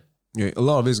you can. Yeah, a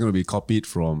lot of it is going to be copied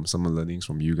from some learnings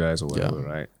from you guys or whatever,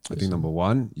 right? I think number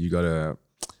one, you gotta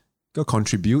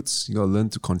contribute. You gotta learn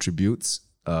to contribute,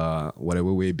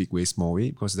 whatever way, big way, small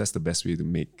way, because that's the best way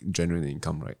to generate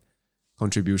income, right?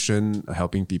 Contribution,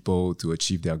 helping people to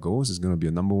achieve their goals is going to be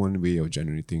a number one way of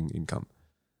generating income.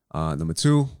 Number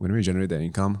two, whenever you generate that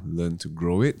income, learn to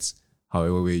grow it,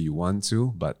 however way you want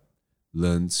to, but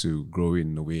learn to grow it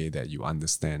in a way that you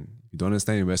understand. If you don't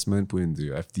understand investment, put it into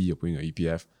your FD or put in your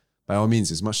EPF. By all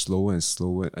means, it's much slower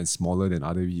and smaller than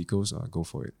other vehicles. Go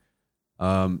for it.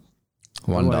 One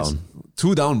down.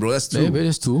 Two down, bro. That's two. Maybe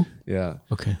that's two. Yeah.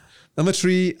 Okay. Number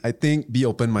three, I think be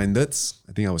open-minded.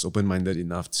 I think I was open-minded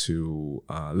enough to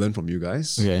learn from you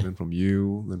guys. Okay. Learn from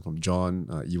you, learn from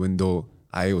John. Even though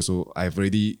I've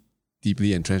already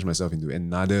deeply entrenched myself into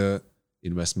another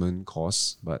investment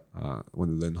course, but I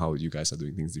want to learn how you guys are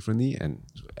doing things differently, and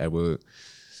ever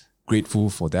grateful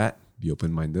for that. Be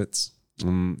open-minded.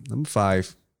 Number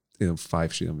five, I'm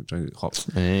trying to hop.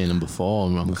 Hey, number four,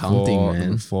 I'm counting, man.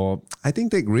 Number four, I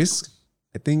think take risk.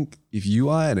 I think if you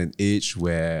are at an age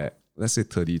where, let's say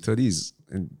 30 is,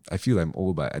 and I feel I'm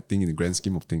old, but I think in the grand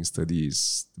scheme of things, 30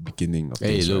 is the beginning of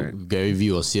things. Hey, look, right? Gary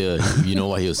Vee was here. You know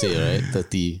what he'll say, right?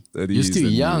 30. 30 You're is still the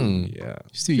young. new- yeah. You're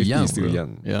still 50 young. is still bro.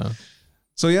 young. Yeah.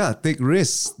 So yeah, take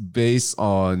risks based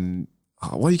on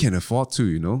what you can afford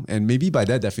to, and maybe by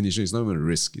that definition, it's not even a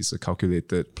risk. It's a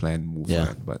calculated plan move. Yeah.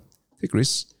 Right? But take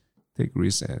risks,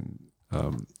 and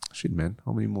shit, man,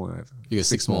 how many more? I have? You got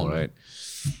six more, right?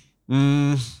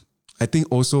 I think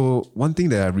also one thing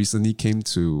that I recently came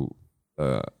to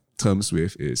terms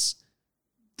with is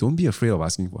don't be afraid of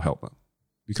asking for help.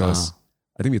 Because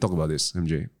I think we talked about this,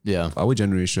 MJ. Yeah. Our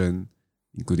generation,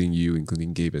 including you,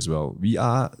 including Gabe as well, we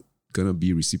are going to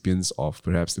be recipients of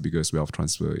perhaps the biggest wealth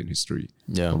transfer in history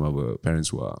from our parents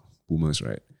who are boomers,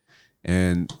 right?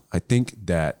 And I think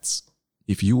that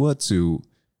if you were to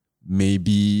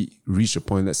maybe reach a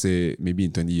point, let's say maybe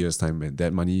in 20 years' time, when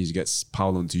that money gets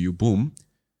piled onto you, boom,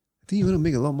 I think you're going to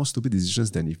make a lot more stupid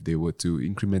decisions than if they were to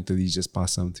incrementally just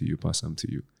pass some to you.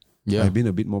 Yeah. I've been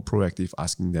a bit more proactive,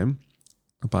 asking them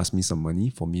to pass me some money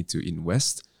for me to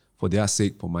invest for their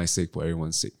sake, for my sake, for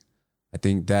everyone's sake. I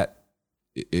think that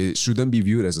it shouldn't be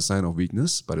viewed as a sign of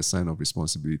weakness, but a sign of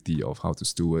responsibility of how to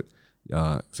steward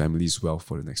family's wealth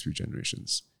for the next few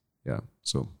generations. Yeah.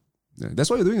 So that's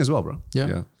what you're doing as well, bro.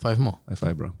 Yeah. Five more. High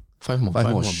five, bro. Five more, bro.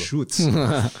 bro. Shoot.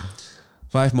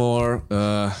 Five more.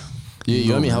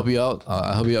 You want me to help you out?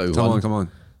 I'll help you out with one. Come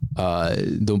on.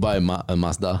 Don't buy a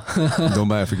Mazda. Don't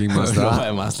buy a freaking Mazda. Don't buy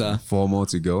a Mazda. 4 more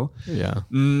to go. Yeah.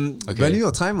 Value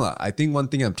of time. I think one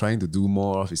thing I'm trying to do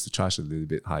more of is to charge a little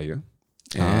bit higher.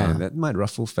 And that might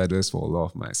ruffle feathers for a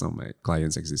lot of some of my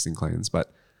clients, existing clients.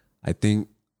 But I think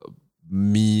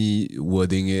me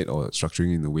wording it or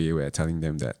structuring it in a way where telling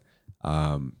them that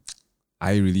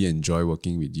I really enjoy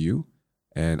working with you,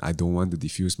 and I don't want to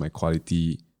diffuse my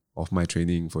quality of my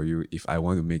training for you if I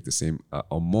want to make the same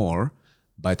or more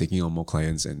by taking on more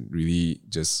clients and really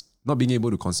just not being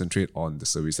able to concentrate on the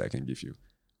service that I can give you.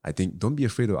 I think don't be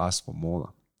afraid to ask for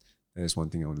more. That is one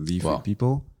thing I want to leave with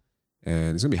people.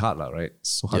 And it's going to be hard, right? It's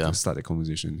so hard to start a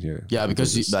conversation here. Yeah,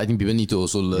 because I think people need to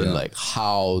also learn like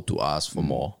how to ask for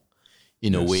more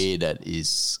in a way that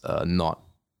is not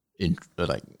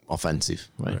like offensive,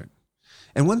 right?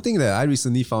 And one thing that I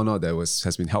recently found out that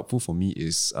has been helpful for me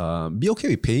is be okay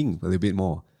with paying a little bit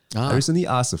more. I recently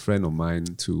asked a friend of mine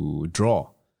to draw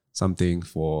something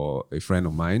for a friend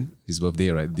of mine, his birthday,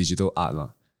 right? Digital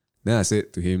art. Then I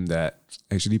said to him that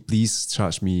actually please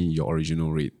charge me your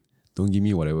original rate. Don't give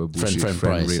me whatever bullshit friend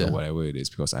price, rate or whatever it is,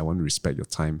 because I want to respect your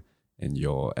time and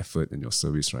your effort and your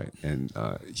service, right? And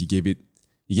he gave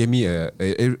me a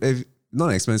not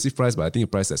an expensive price, but I think a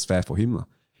price that's fair for him.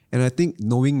 And I think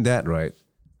knowing that, right,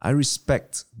 I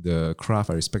respect the craft,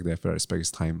 I respect the effort, I respect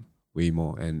his time way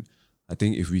more. And I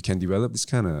think if we can develop this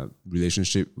kind of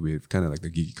relationship with kind of like the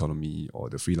gig economy or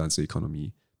the freelancer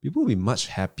economy, people will be much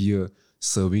happier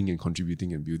serving and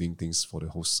contributing and building things for the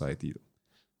whole society.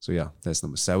 So yeah, that's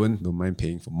number 7. Don't mind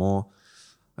paying for more.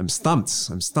 I'm stumped.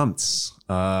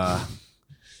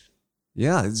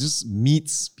 Yeah, it just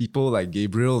meets people like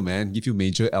Gabriel, man. Give you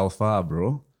major alpha,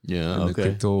 bro. Yeah, in the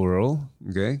crypto world.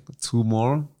 Okay, two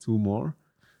more.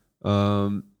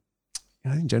 I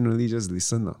think generally just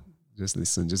listen. Just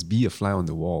listen. Just be a fly on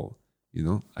the wall. You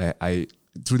know, I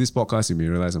through this podcast, you may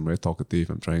realize I'm very talkative.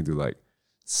 I'm trying to like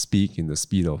speak in the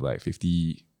speed of like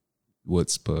 50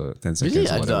 words per 10 seconds. Really,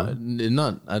 or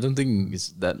whatever. I don't think it's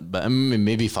that. But I mean,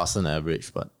 maybe faster than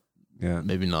average, but Yeah,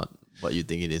 maybe not what you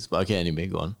think it is. But okay, anyway,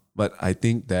 go on. but I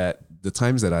think that the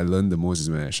times that I learn the most is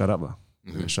when I shut up.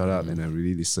 When I shut up and I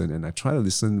really listen, and I try to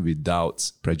listen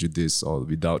without prejudice or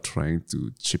without trying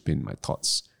to chip in my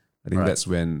thoughts. I think that's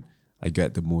when I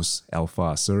get the most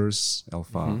alpha, sirs.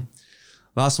 Alpha.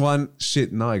 Last one,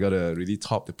 shit, now I gotta really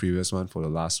top the previous one for the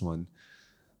last one.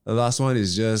 The last one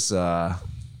is just stack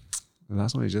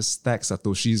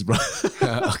Satoshis, bro.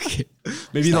 Okay.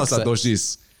 Maybe not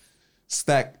Satoshis.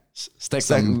 Stack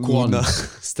some Kuna.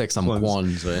 quants. Stack some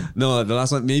quants, right? No, the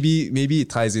last one, maybe it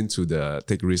ties into the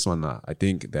take risk one. I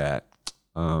think that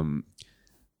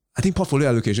I think portfolio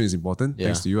allocation is important. Yeah.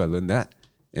 Thanks to you, I learned that.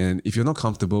 And if you're not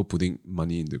comfortable putting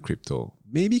money into crypto,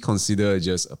 maybe consider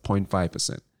just a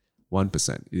 0.5%,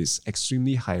 1%. It is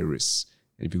extremely high risk.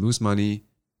 And if you lose money,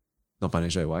 not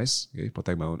financial advice, okay,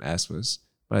 protect my own ass first.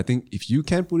 But I think if you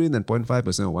can put in at 0.5%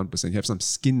 or 1%, you have some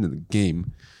skin in the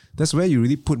game, that's where you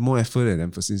really put more effort and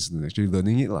emphasis in actually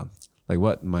learning it. Like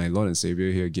what my Lord and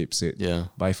Savior here, Gabe, said. Yeah.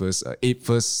 Buy first, ape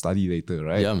first, study later,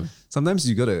 right? Yeah. Sometimes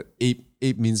you gotta ape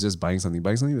means just buying something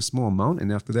with a small amount,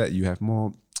 and after that you have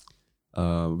more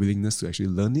willingness to actually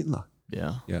learn it.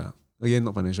 Yeah. Yeah. Again,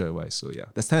 not financial advice. So yeah,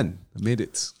 that's 10. I made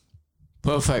it.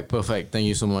 Perfect. Thank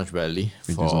you so much, Bradley,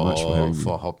 Thank you so much for having me.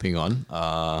 for hopping on.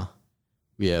 I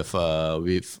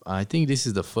think this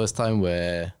is the first time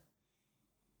where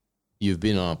you've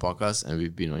been on a podcast and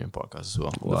we've been on your podcast as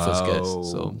well. Wow. The first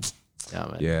guest. So yeah,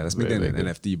 man. Yeah, let's make that Very an good.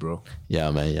 NFT, bro. Yeah,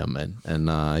 man. And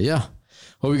yeah.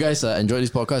 Hope you guys enjoy this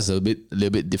podcast. A little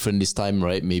bit different this time,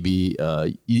 right? Maybe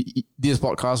this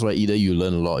podcast, right? Either you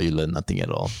learn a lot or you learn nothing at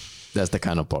all. That's the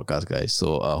kind of podcast, guys.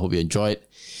 So hope you enjoyed.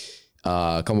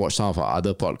 Come watch some of our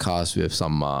other podcasts. We have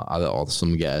some other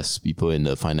awesome guests, people in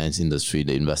the finance industry,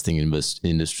 the investing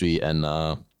industry, and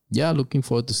yeah, looking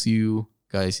forward to see you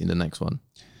guys in the next one.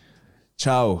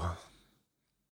 Ciao.